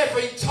 And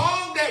every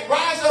tongue that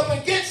rise up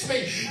against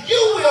me,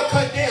 you will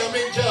condemn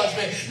in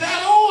judgment.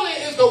 Not only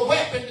is the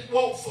weapon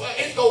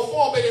it's gonna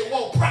form but it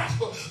won't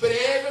prosper. But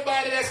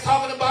everybody that's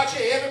talking about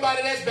you,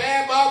 everybody that's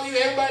bad about you,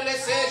 everybody that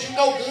says you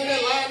no good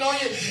and lying on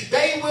you,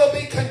 they will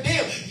be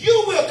condemned.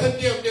 You will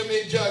condemn them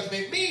in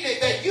judgment, meaning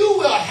that you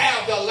will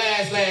have the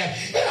last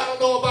laugh. And I don't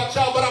know about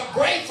y'all, but I'm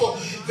grateful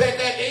that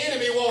the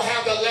enemy won't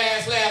have the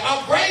last laugh.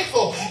 I'm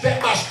grateful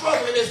that my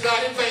struggling is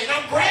not in vain.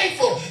 I'm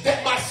grateful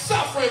that my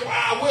suffering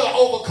I will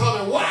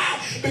overcome it. Why?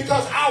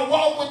 Because I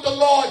walk with the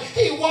Lord.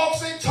 He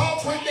walks and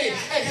talks with me.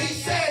 And he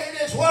said in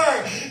his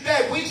word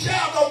that we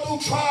shall go through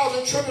trials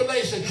and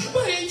tribulations.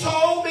 But he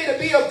told me to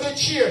be of good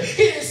cheer.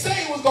 He didn't say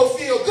it was going to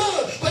feel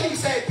good, but he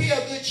said be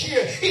of good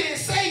cheer. He didn't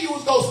say you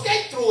was going to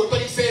skate through it,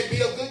 but he said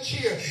be of good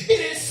cheer. He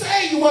didn't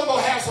say you weren't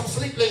going to have some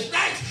sleepless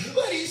nights,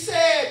 but he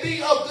said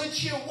be of good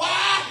cheer.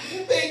 Why?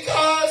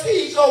 Because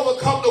he's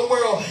overcome the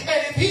world.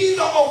 And if he's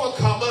an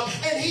overcomer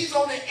and he's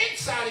on the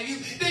inside of you,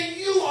 then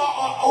you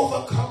are an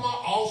overcomer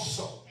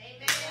also.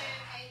 Amen.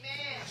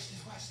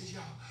 Watch this,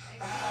 y'all.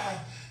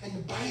 And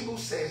the Bible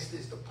says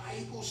this. The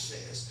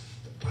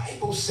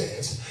Bible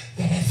says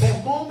that at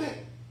that moment,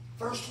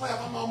 verse 12,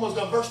 I'm almost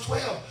done. Verse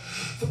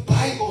 12, the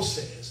Bible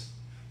says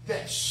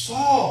that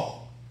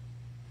Saul,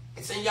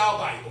 it's in y'all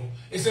Bible,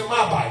 it's in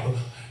my Bible,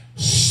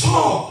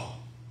 Saul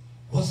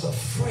was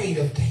afraid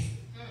of David.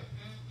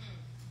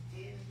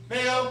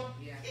 Ma'am,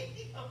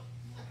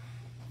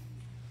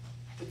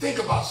 think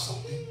about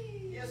something.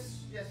 Yes,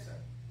 sir.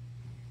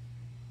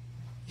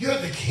 You're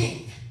the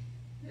king.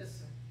 Yes,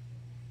 sir.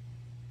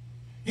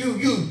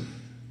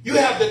 You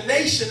have the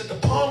nation at the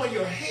palm of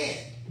your hand.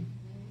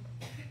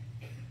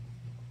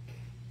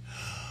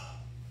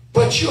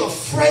 But you're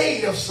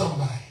afraid of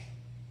somebody.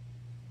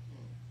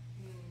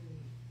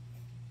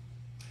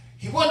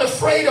 He wasn't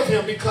afraid of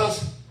him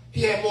because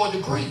he had more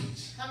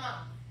degrees. Come on.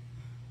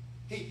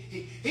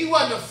 He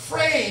wasn't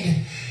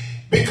afraid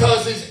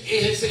because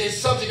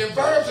his subject and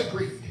verbs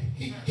agreed.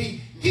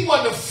 He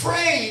wasn't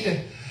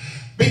afraid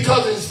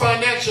because of his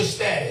financial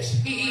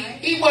status.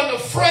 He wasn't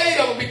afraid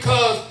of him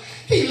because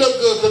he looked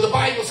good. Because the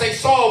Bible says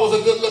Saul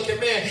was a good-looking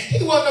man.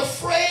 He wasn't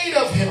afraid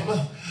of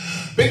him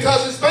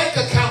because his bank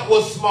account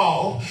was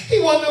small. He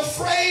wasn't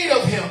afraid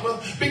of him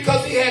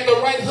because he had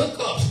the right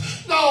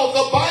hookups. No,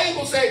 the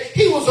Bible said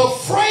he was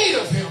afraid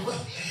of him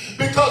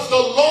because the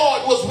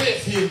Lord was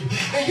with you.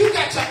 And you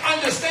got to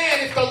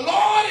understand, if the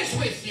Lord is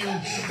with you,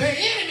 the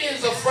enemy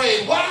is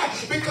afraid. Why?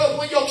 Because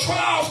when your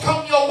trials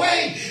come your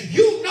way,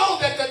 you know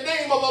that the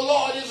name of the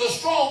Lord is a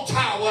strong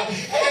tower,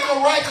 and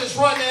the righteous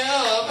run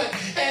thereof,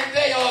 and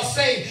they are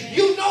saved.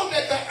 You know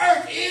that the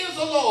earth is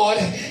the Lord,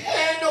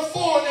 and the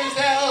fullness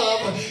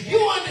thereof. You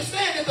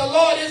understand that the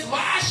Lord is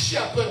my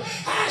shepherd.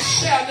 I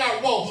shall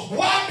not want.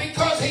 Why?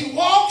 Because he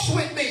walks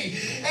with me,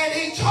 and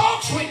he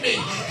talks with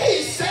me.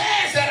 He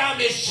says that I'm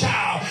his child.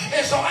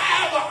 And so I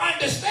have an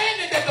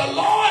understanding that the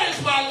Lord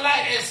is my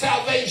light and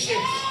salvation.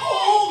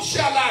 Whom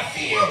shall I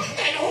fear?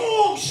 And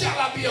whom shall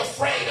I be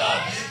afraid of?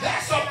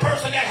 That's a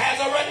person that has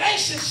a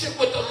relationship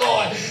with the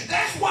Lord.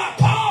 That's why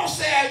Paul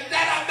said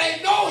that I may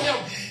know him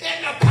in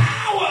the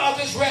power of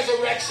his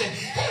resurrection,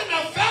 in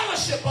the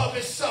fellowship of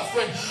his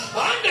suffering,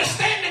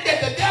 understanding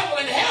that the devil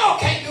in hell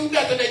can't do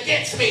nothing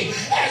against me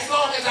as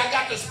long as I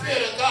got the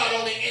Spirit of God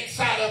on the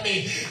inside of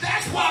me.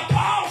 That's why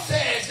Paul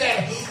says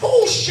that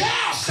who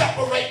shall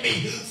separate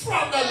me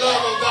from the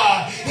love of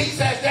God? He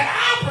says that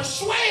I'm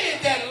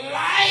persuaded that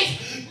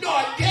life, nor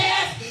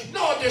death,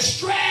 nor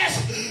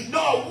distress,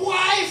 nor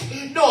wife,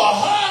 nor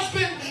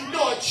husband,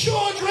 nor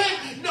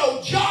children,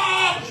 no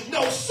job,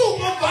 no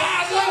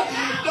supervisor,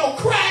 no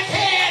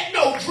crackhead,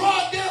 no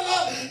drug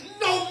dealer,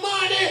 no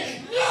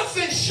money,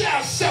 nothing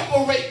shall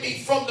separate me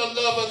from the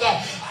love of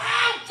God.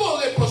 I'm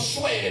fully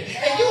persuaded persuaded.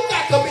 And you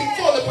got to be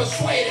fully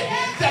persuaded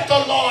that the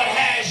Lord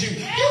has you.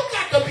 You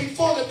got to be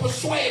fully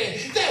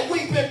persuaded that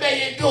weeping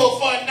may endure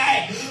for a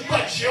night,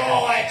 but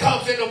joy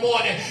comes in the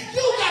morning.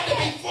 You got to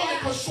be fully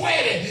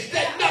persuaded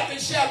that nothing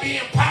shall be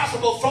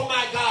impossible from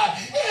my God.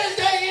 Is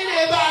there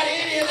anybody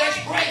in here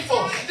that's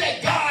grateful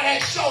that God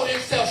has shown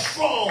himself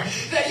strong,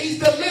 that he's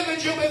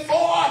delivered you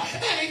before,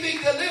 and if he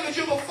delivered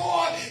you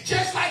before,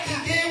 just like he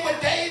did with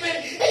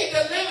David, he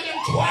delivered him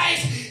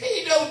twice.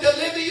 He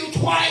deliver you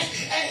twice,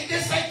 and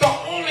this ain't the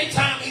only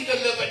time he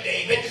delivered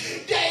David.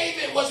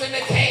 David was in the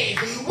cave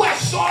where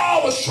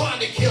Saul was trying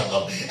to kill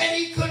him, and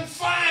he couldn't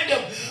find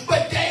him,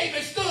 but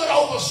David stood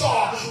over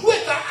Saul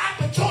with the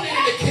opportunity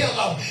to kill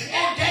him,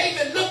 and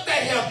David looked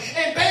at him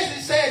and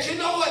basically said, you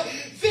know what,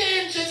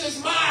 vengeance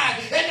is mine,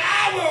 and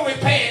I will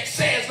repay it,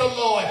 says the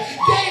Lord.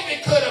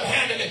 David could have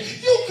handled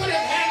it. You could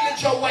have handled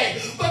it your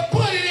way, but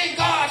put it in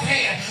God's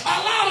hand.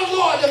 Allow the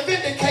Lord to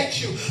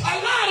vindicate you.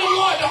 Allow the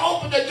Lord to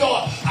open the door.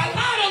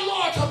 Allow the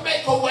Lord to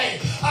make a way.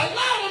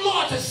 Allow the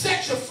Lord to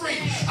set you free.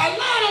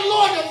 Allow the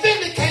Lord to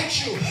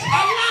vindicate you.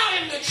 Allow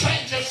him to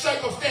change your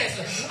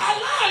circumstances.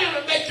 Allow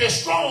him to make you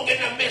strong in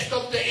the midst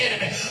of the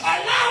enemy.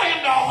 Allow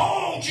him to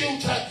hold you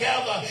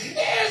together.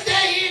 Is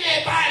there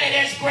anybody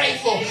that's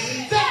grateful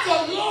that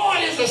the Lord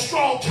is a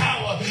strong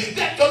tower,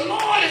 that the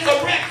Lord is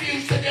a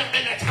refuge to them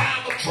in the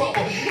time of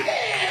trouble?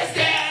 Is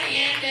there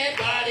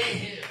anybody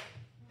here?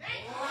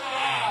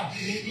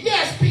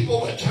 Yes,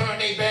 people will turn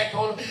their back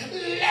on them.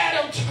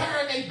 Let them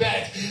turn their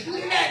back.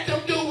 Let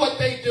them do what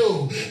they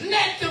do.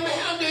 Let them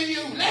handle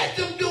you. Let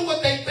them do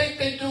what they think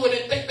they do, and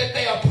they think that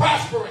they are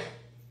prospering.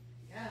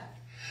 Yeah.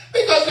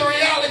 Because the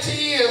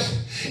reality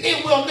is,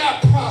 it will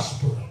not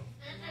prosper.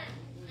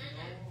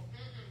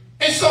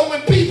 And so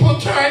when people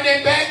turn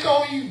their back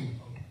on you,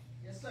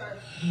 yes, sir,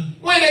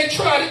 when they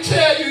try to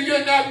tell you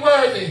you're not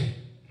worthy,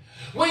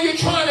 when you're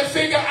trying to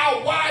figure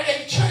out why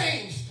they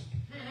changed,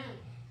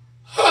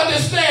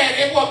 understand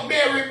in what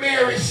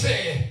Mary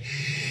said.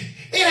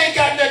 It ain't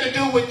got nothing to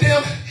do with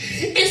them.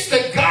 It's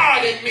the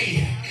God in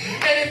me.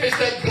 And if it's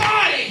the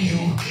God in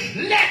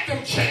you, let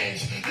them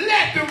change.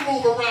 Let them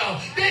move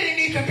around. They didn't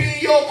need to be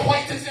your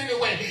acquaintance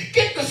anyway.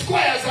 Get the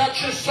squares out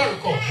your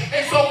circle.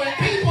 And so when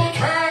people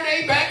turn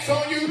their backs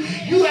on you,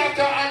 you have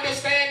to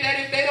understand that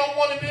if they don't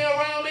want to be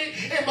around me,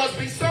 it must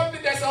be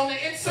something that's on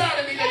the inside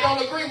of me that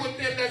don't agree with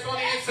them that's on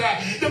the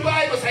inside. The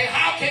Bible says,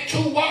 how can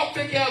two walk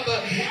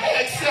together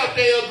except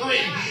they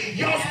agree?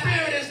 Your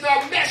spirit is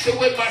not meshing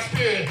with my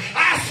spirit.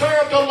 I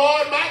serve the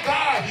Lord my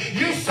God.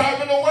 You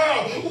serving the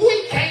world.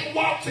 We can't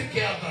walk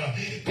together.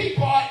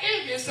 People are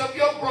envious of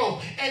your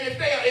growth. And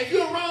if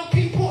you're around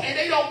people and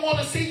they don't want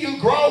to see you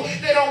grow,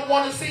 they don't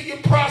want to see you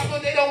prosper,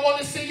 they don't want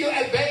to see you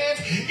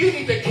advance, you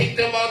need to kick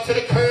them out to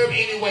the curb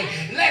anyway.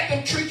 Let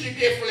them treat you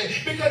differently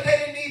because they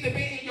didn't need to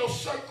be in your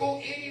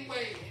circle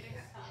anyway.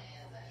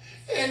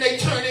 And they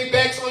turn their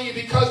backs on you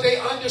because they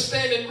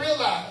understand and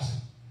realize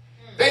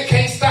they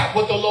can't stop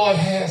what the Lord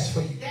has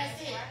for you.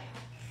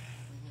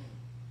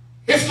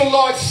 If the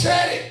Lord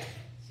said it,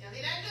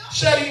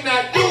 shall he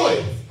not do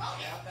it?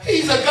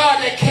 He's a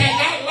God that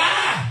cannot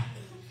lie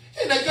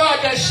and a God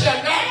that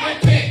shall not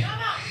repent.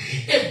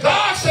 If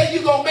God said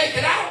you're going to make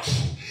it out,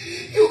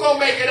 you're going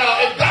to make it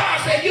out. If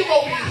God said you're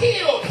going to be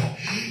healed,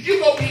 you're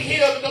going to be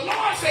healed. If the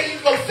Lord said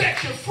he's going to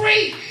set you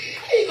free,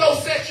 he's going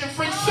to set you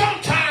free.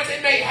 Sometimes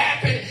it may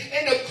happen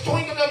in the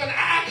twinkling of an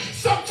eye.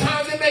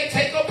 Sometimes it may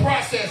take a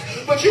process.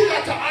 But you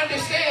got to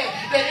understand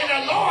that in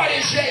the Lord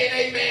is yea and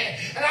amen.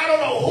 And I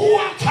don't know who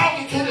I'm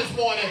talking to this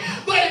morning,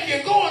 but if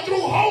you're going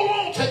through, hold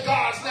on to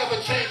God's never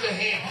change a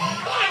hand.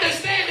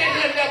 Understand that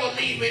he'll never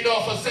leave me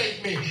nor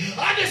forsake me.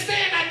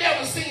 Understand I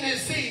never seen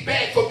his seed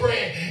beg for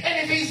bread.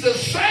 And if he's the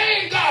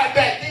same God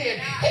back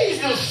then,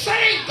 he's the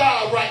same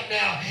God right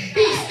now.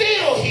 He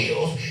still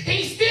heals.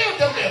 He still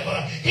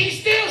delivers. He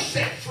still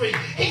set free.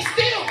 He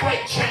still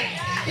break chains.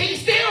 He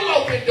still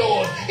open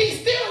doors. He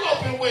still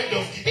open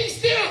windows. He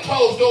still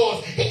close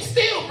doors. He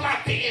still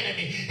block the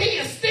enemy. He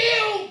is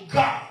still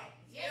God.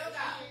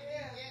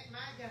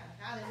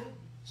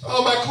 So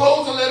on my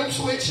clothes, and let them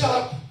switch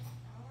up.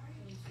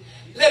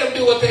 Let them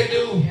do what they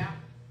do.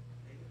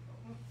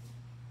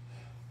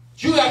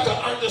 You have to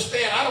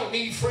understand, I don't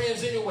need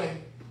friends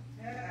anyway.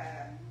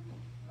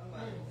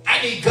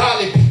 I need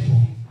godly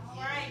people.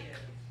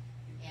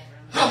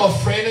 I'm a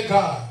friend of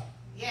God.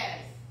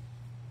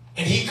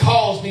 And he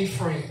calls me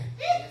friend.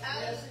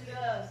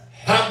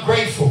 I'm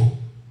grateful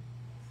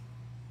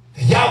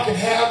that y'all can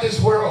have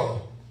this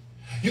world.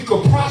 You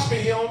can prosper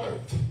here on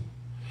earth.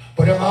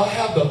 But if I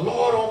have the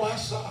Lord on my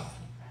side,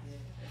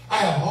 I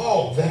have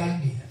all that I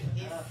need.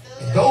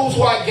 And those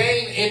who I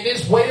gain in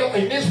this way,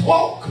 in this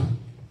walk,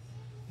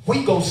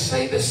 we go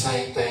say the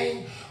same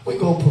thing, we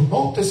go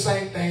promote the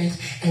same things,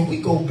 and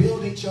we go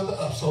build each other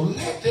up. So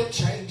let them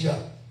change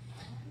up.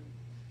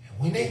 And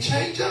when they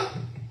change up,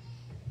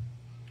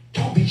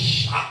 don't be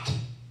shocked.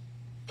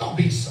 Don't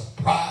be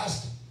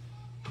surprised.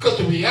 Because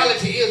the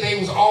reality is they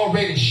was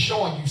already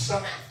showing you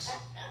signs.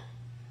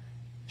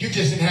 You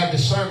just didn't have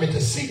discernment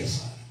to see the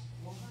signs.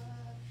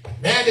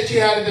 But now that you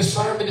have the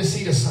discernment to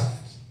see the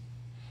signs,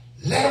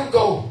 Let them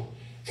go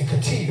and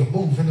continue to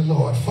move in the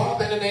Lord.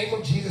 Father, in the name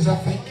of Jesus, I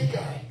thank you,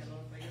 God.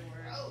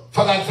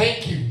 Father, I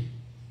thank you.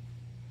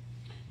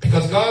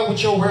 Because, God,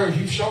 with your word,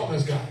 you've shown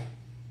us, God,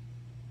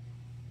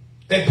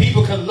 that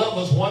people can love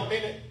us 1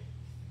 minute.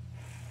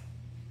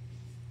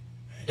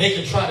 They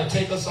can try to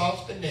take us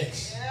off the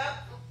next.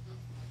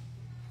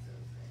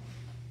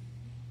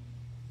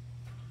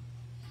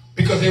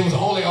 Because they was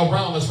only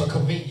around us for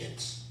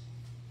convenience.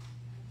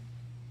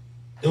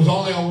 It was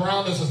only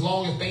around us as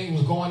long as things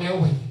was going their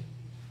way.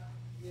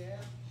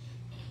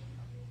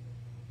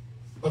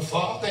 But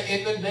Father,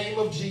 in the name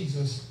of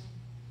Jesus,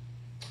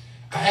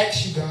 I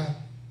ask you, God,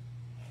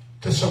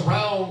 to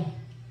surround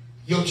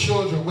your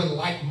children with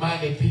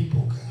like-minded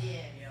people, God.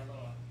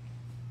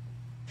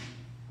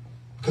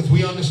 Because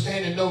we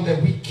understand and know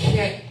that we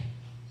can't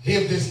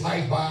live this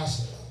life by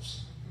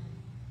ourselves.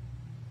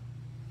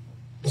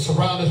 But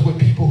surround us with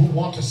people who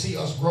want to see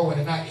us grow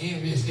and are not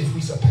envious if we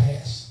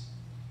surpass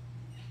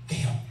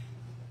them.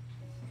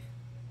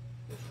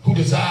 Who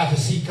desire to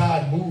see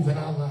God move in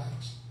our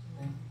lives.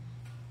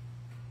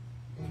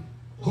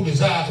 Who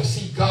desire to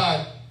see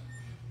God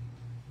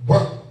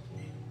work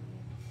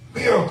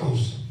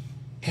miracles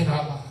in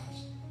our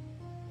lives.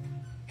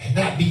 And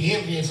not be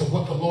envious of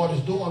what the Lord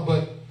is doing,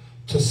 but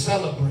to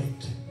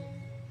celebrate.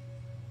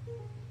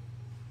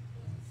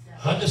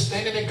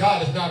 Understanding that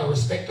God is not a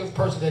respecter of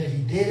person, that if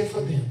he did it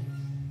for them,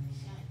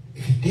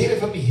 if he did it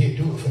for me,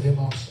 he'll do it for them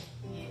also.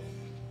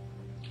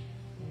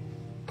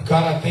 But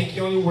God, I thank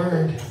you on your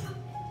word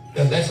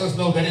that lets us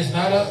know that it's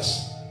not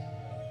us.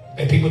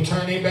 That people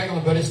turn their back on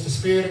it, but it's the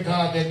Spirit of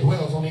God that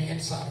dwells on the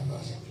inside of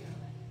us.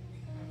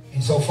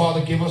 And so,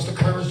 Father, give us the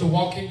courage to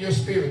walk in your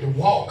Spirit, to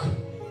walk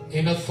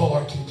in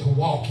authority, to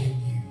walk in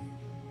you.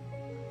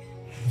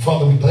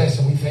 Father, we bless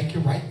and we thank you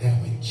right now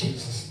in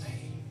Jesus'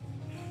 name.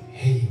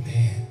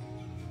 Amen.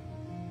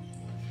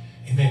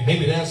 Amen.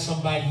 Maybe there's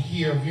somebody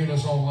here viewing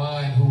us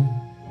online who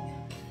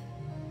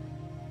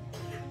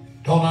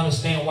don't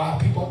understand why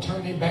people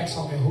turn their backs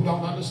on them, who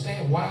don't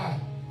understand why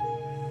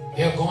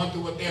they're going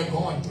through what they're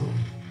going through,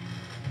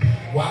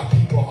 why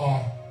people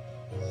are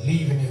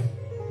leaving them,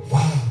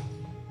 why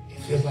it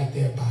feels like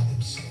they're by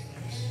themselves.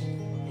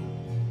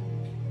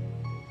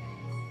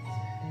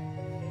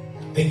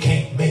 They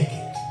can't make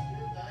it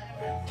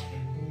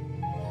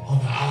on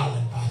the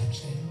island by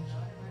themselves.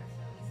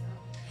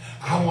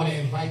 I want to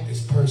invite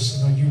this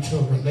person or you to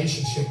a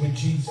relationship with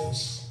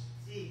Jesus.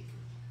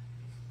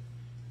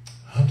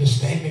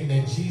 Understanding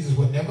that Jesus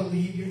will never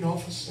leave you nor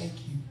forsake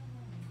you.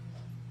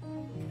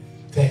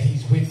 That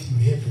he's with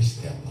you every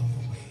step of the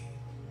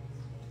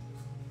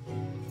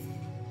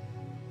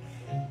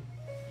way.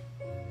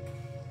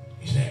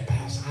 You said,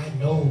 Pastor, I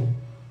know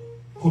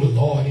who the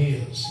Lord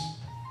is,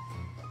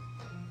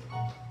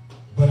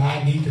 but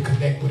I need to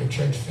connect with a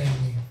church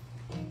family.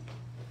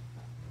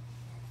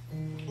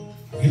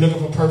 If you're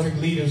looking for perfect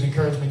leaders,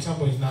 Encouragement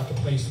Temple is not the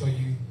place for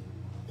you.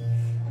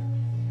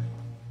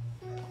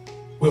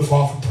 We're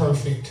far from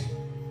perfect,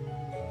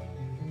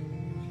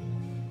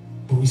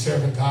 but we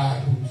serve a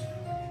God who's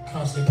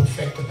constantly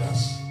perfecting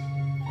us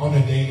on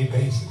a daily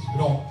basis. We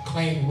don't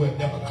claim, we'll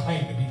never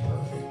claim to be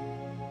perfect.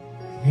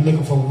 If you're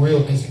looking for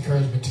realness,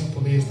 Encouragement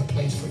Temple is the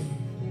place for you.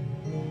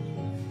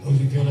 Those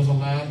of you viewing us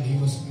online,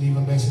 leave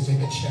a message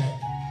in the chat.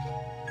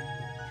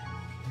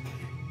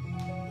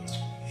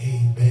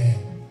 Amen.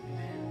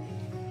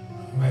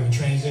 All right, we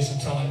transition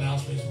to our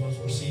announcements. We'll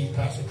receive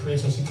Pastor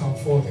Chris as he comes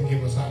forth and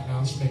give us our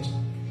announcements.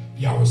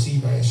 Y'all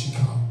receive her as she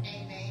comes.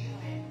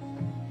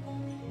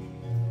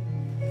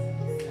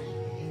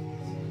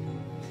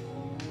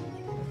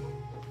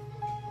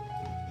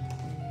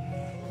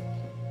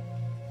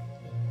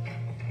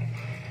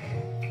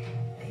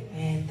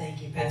 Amen.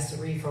 Thank you, Pastor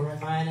Reed, for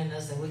reminding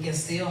us that we can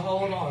still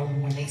hold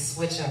on when they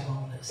switch up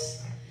on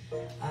us.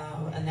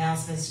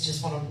 Announcements,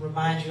 just want to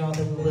remind you all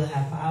that we will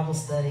have Bible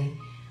study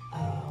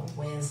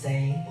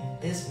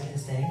this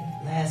Wednesday,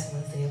 last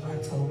Wednesday of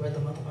October, the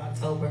month of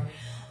October.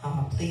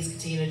 Please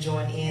continue to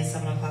join in.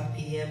 7 o'clock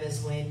p.m.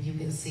 is when you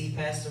can see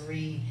Pastor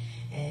Reed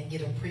and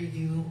get a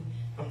preview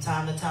from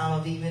time to time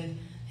of even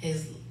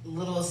his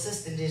little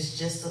assistant is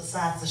just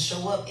decides to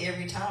show up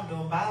every time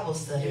during Bible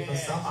study for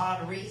some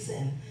odd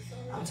reason.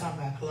 I'm talking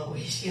about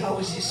Chloe. She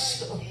always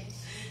just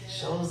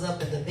shows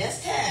up at the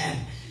best time.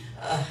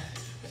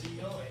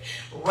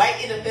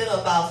 Right in the middle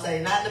of Bible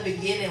study, not in the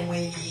beginning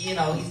when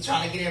he's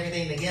trying to get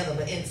everything together,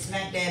 but in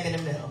smack dab in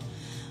the middle.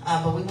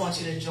 But we want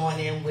you to join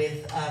in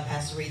with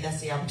Pastor Reed. That's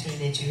the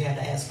opportunity that you have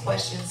to ask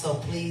questions. So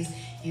please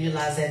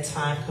utilize that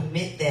time,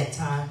 commit that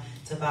time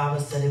to Bible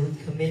study. We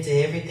commit to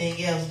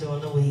everything else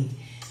during the week.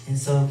 And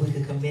so if we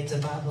could commit to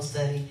Bible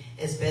study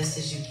as best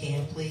as you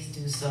can, please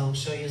do so.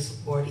 Show your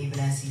support even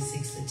as he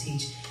seeks to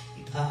teach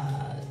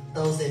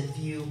those that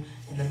view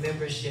in the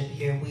membership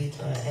here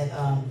at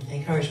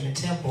Encouragement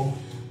Temple,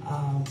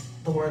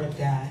 the Word of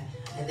God.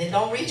 And then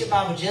don't read your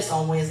Bible just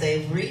on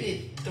Wednesday. Read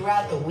it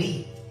throughout the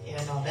week.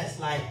 That's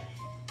like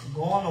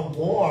going to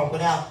war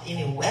without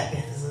any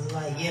weapons. It's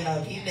like, you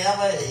never,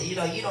 you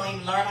don't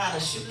even learn how to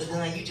shoot the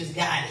gun. You just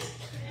got it.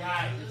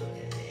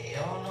 You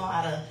don't know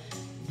how to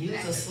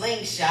use a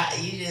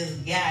slingshot. You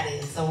just got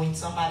it. So when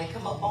somebody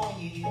come up on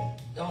you, you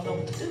don't know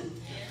what to do.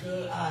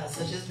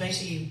 So just make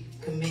sure you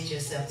commit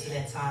yourself to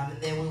that time.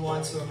 And then we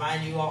want to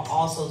remind you all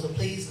also to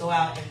please go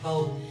out and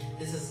vote.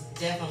 This is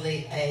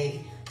definitely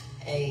a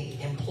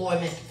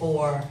employment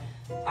for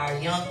our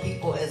young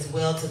people as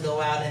well, to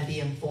go out and be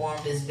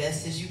informed as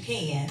best as you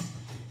can.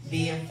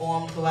 Be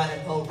informed, go out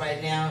and vote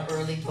right now.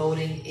 Early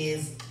voting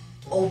is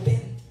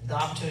open. The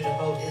opportunity to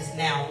vote is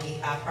now.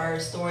 I've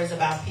heard stories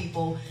about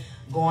people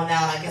going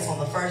out, I guess, on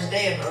the first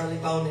day of early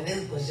voting,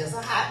 and it was just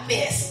a hot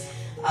mess.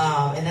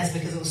 And that's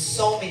because there was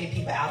so many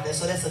people out there.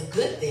 So that's a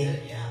good thing.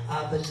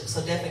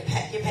 So definitely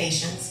pack your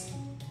patience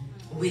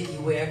with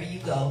you wherever you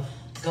go.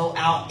 Go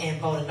out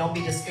and vote. And don't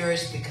be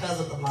discouraged because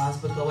of the lines,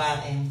 but go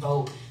out and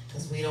vote.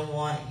 Because we don't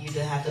want you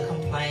to have to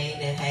complain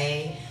that,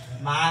 hey,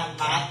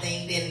 my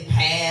thing didn't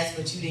pass,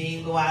 but you didn't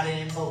even go out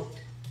and vote.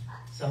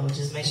 So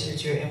just make sure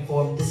that you're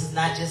informed. This is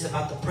not just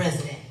about the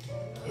president.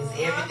 It's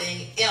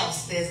everything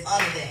else that's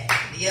under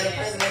that. Yeah, the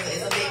president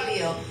is a big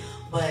deal.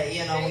 But, if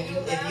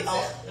you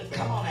own,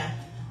 come on now.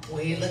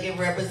 When you look at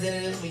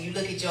representatives, when you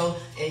look at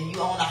and you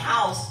own a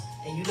house,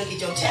 and you look at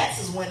your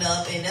taxes went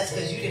up, and that's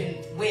because you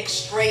went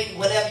straight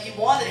whatever you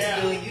wanted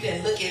to do, and you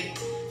didn't look at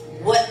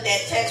what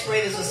that tax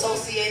rate is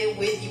associated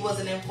with. You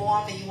wasn't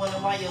informed, and you wonder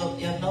why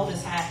your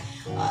notice high,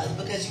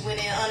 because you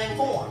went in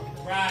uninformed.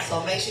 Right.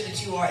 So make sure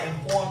that you are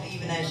informed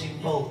even as you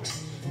vote.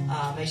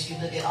 Make sure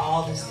you look at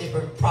all these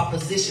different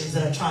propositions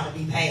that are trying to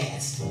be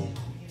passed,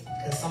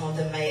 because some of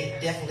them may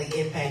definitely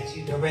impact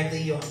you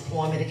directly. Your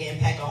employment can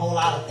impact a whole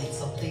lot of things.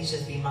 So please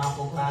just be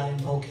mindful. Go out and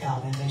vote.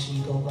 Calvin, make sure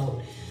you go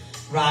vote.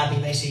 Robbie,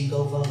 make sure you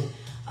go vote.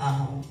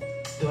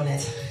 Doing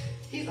that.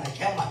 He's like,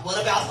 Calvin,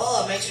 what about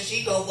her? Make sure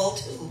she go vote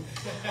too.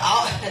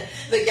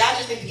 Look, y'all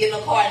just need to get in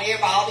a car and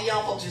everybody, all the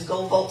young folks, just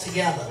go vote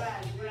together.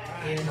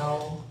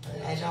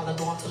 As y'all are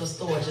going to the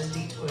store, just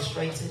detour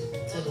straight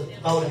to the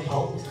voting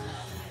polls.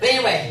 But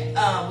anyway,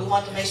 we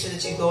want to make sure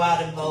that you go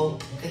out and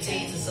vote.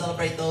 Continue to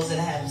celebrate those that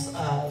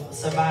have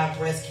survived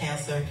breast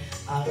cancer.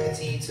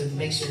 Continue to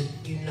make sure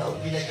you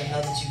let them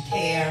know that you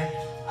care,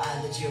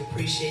 that you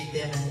appreciate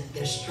them and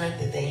their strength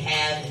that they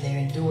have and their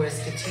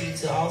endurance. Continue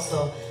to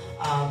also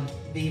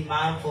be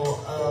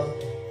mindful of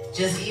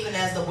just even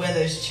as the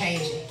weather is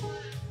changing.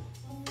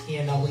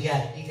 You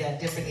got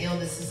different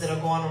illnesses that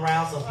are going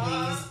around, so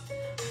please.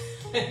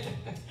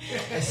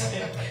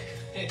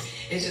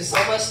 It's just so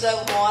much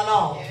stuff going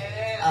on.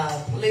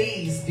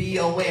 Please be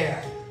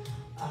aware.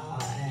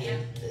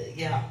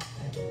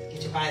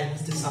 Get your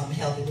vitamins, do something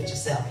healthy with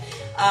yourself.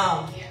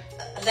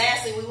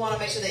 Lastly, we want to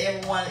make sure that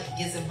everyone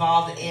gets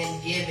involved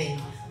in giving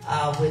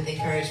with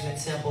Encouragement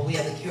Temple. We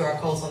have the QR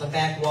codes on the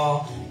back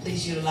wall.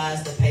 Please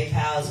utilize the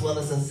PayPal as well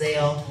as a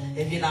Zelle.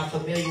 If you're not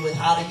familiar with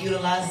how to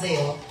utilize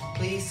Zelle,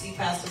 please see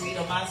Pastor Reed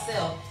or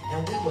myself,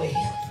 and we will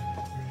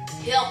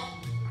help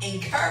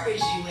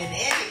encourage you and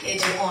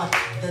educate you on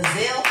the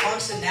Zelle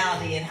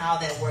functionality and how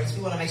that works.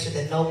 We want to make sure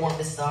that no one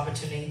misses the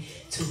opportunity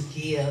to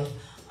give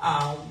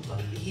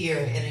here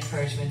in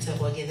Encouragement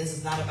Temple. Again, this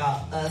is not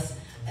about us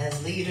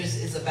as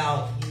leaders. It's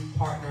about you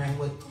partnering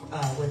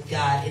with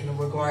God in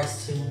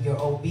regards to your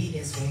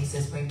obedience when he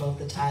says bring both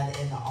the tithe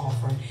and the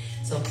offering.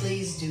 So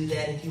please do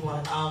that. If you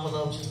want an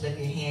envelope, just lift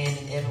your hand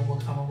and Evan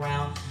will come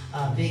around.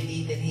 Big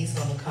Ethan, he's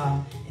going to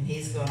come and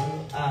he's going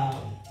to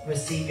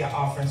receive your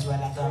offerings right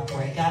after I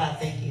pray. God, I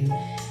thank you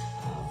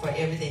for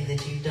everything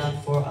that you've done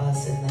for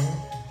us and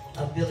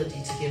the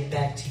ability to give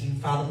back to you.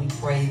 Father, we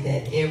pray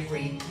that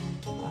every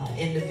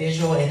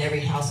individual and every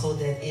household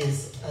that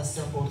is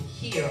assembled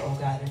here, oh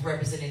God, and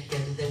represented here,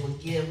 that they would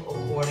give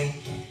according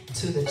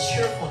to the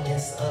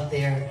cheerfulness of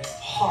their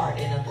heart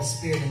and of the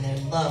spirit and their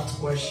love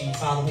towards you.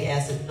 Father, we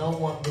ask that no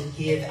one would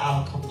give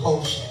out of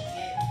compulsion.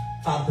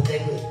 Father, they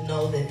would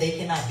know that they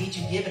cannot beat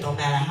you giving no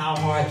matter how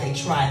hard they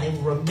try. And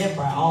they will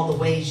remember all the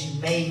ways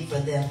you made for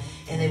them.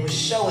 And they would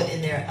show it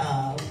in their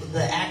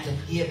the act of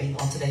giving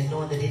on today,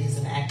 knowing that it is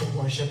an act of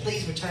worship.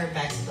 Please return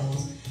back to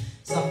those,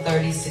 some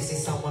 30, 60,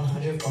 some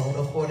 100-fold,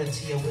 according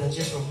to your will.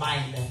 Just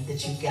remind them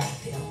that you got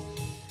them.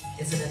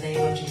 It's in the name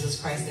of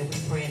Jesus Christ that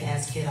we pray and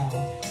ask it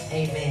all.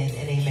 Amen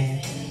and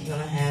amen. You're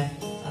going to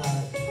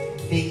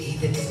have Big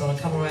Ethan. He's going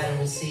to come around and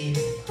receive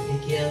your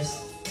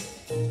gifts.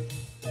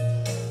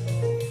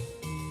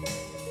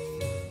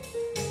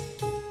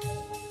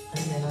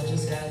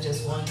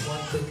 Just one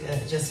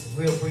quick, just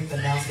real brief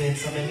announcement.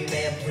 Some of you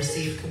may have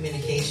received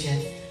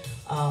communication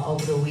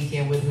over the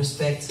weekend with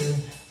respect to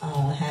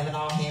having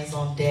all hands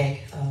on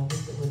deck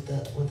with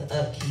the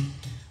upkeep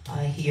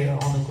here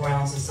on the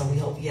grounds, and so we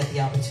hope you have the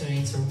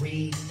opportunity to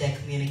read that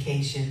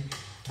communication.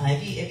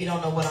 If you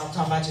don't know what I'm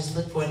talking about, just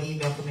look for an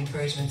email from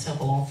Encouragement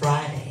Temple on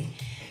Friday,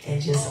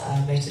 and just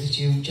make sure that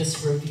you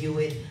just review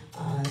it.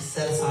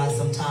 Set aside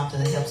some time to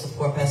help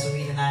support Pastor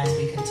Reed and I as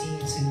we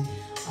continue to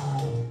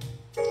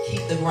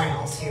keep the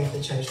grounds here at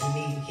the church.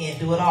 We can't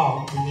do it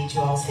all. We need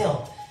you all's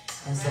help.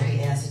 And so we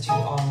ask that you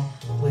all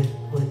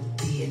would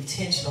be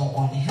intentional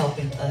on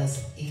helping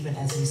us even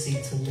as we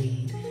seek to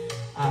lead.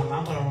 I'm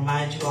going to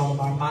remind you all of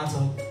our motto,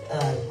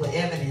 what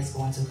Evan is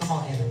going to. Come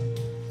on, Evan.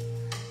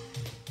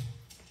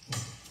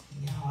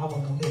 I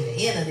wasn't going to hear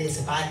the end of this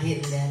if I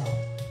didn't let them.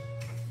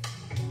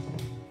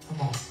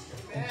 Come on.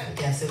 You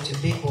got to say with your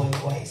big boy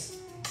voice.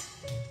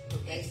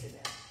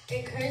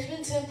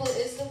 Encouragement Temple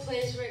is the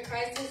place where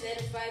Christ is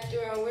edified through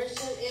our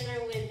worship and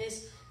our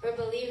witness, where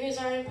believers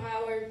are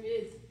empowered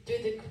through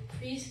the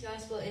preached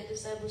gospel and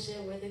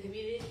discipleship, where the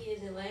community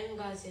is enlightened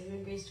God's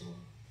saving grace to all.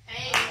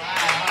 All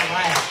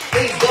right.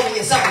 Please govern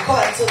yourself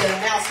according to the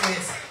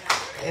announcements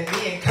and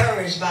be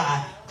encouraged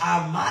by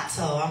our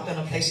motto. I'm going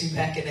to place you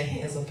back in the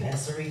hands of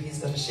Pastor Reed. He's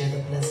going to share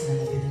the blessing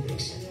and the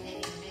benediction.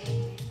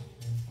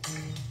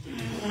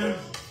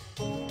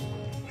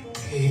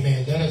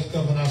 Amen. Let us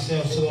govern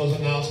ourselves to those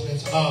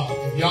announcements.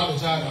 If y'all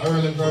desire to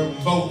early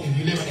vote, if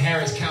you live in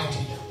Harris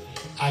County,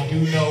 I do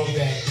know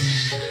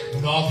that the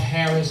North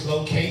Harris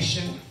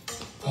location,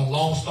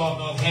 Long Star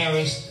North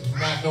Harris, there's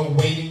not no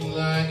waiting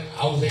line.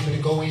 I was able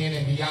to go in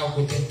and be out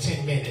within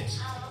 10 minutes.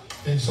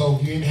 And so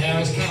if you're in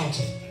Harris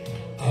County,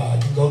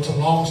 you can go to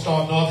Long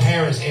Star North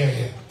Harris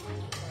area,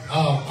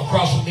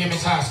 across from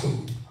Nimitz High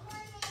School.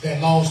 That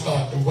Long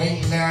Star, the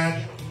waiting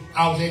line,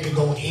 I was able to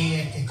go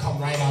in and come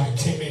right out in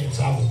 10 minutes.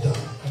 I was done.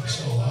 And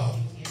so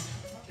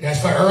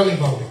that's for early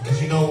voting.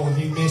 Because you know, if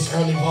you miss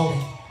early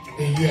voting,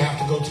 then you have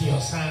to go to your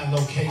assigned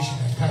location.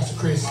 And Pastor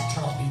Chris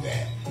taught me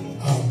that.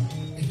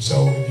 And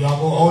so if y'all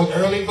go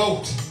early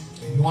vote,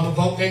 if you want to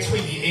vote next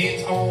week, it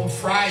ends on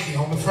Friday,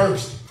 on the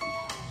 1st.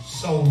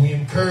 So we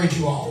encourage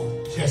you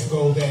all just to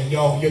go there.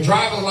 Your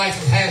driver's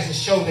license has to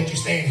show that you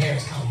stay in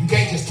Harris County. You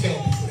can't just tell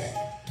people that.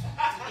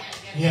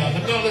 Yeah,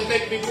 let's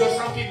make it because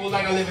some people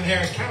like I live in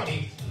Harris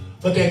County,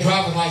 but their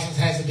driver's license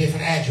has a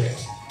different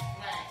address.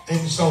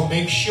 And so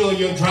make sure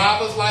your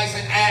driver's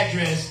license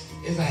address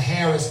is a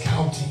Harris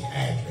County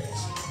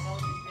address.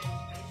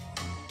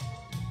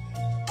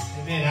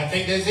 Amen. I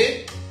think that's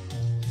it.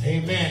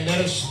 Amen. Let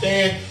us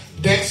stand.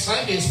 Next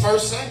Sunday is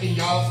first Sunday,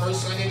 y'all.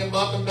 First Sunday in the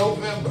month of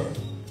November.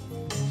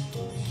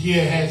 The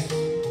year has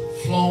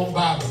flown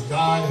by, but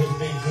God has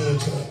been good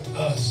to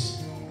us.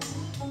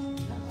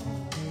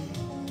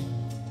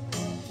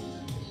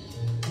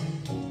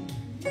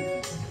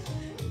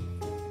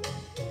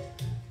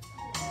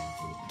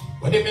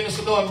 But did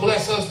Minister Lord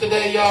bless us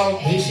today,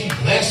 y'all? Did she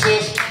bless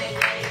us?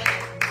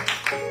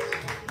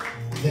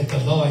 Let the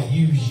Lord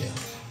use you.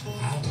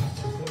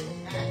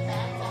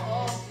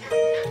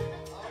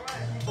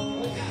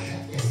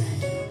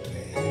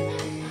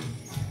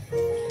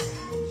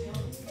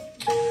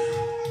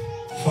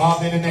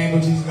 Father, in the name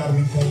of Jesus, God,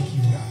 we thank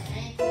you,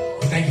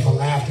 God. We thank you for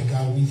laughter,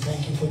 God. We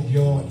thank you for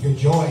your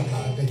joy,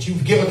 God, that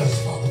you've given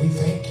us, Father. We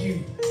thank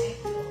you,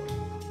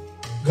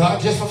 God,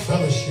 just for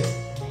fellowship.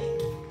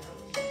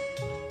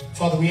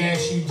 Father, we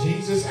ask you,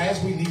 Jesus,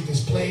 as we leave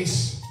this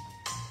place,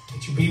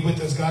 that you be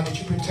with us, God, that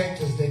you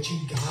protect us, that you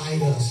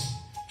guide us,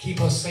 keep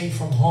us safe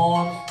from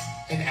harm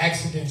and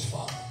accidents,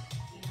 Father.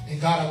 And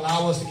God,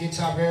 allow us to get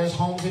to our various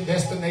homes and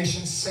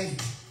destinations safe.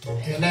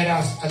 And let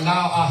us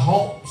allow our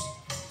homes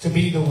to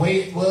be the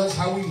way it was,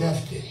 how we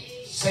left it.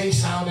 Safe,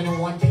 sound, and in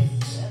one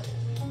piece.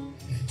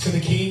 To the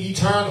King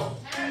eternal,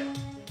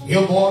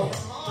 immortal,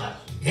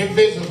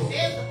 invisible,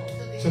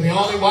 to the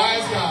only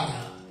wise God,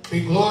 be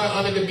glory,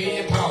 honor,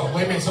 dominion, power.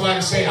 Wait a minute, somebody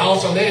say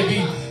also let it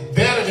be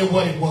better than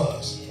what it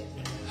was,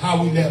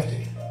 how we left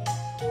it.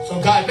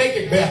 So God, make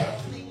it better.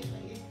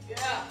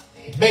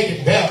 Make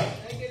it better.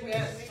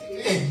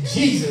 In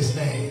Jesus'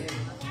 name.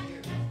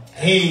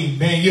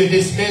 Amen. You're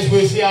dismissed.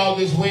 We'll see y'all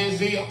this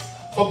Wednesday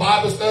for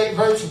Bible study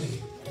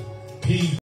virtually. Peace.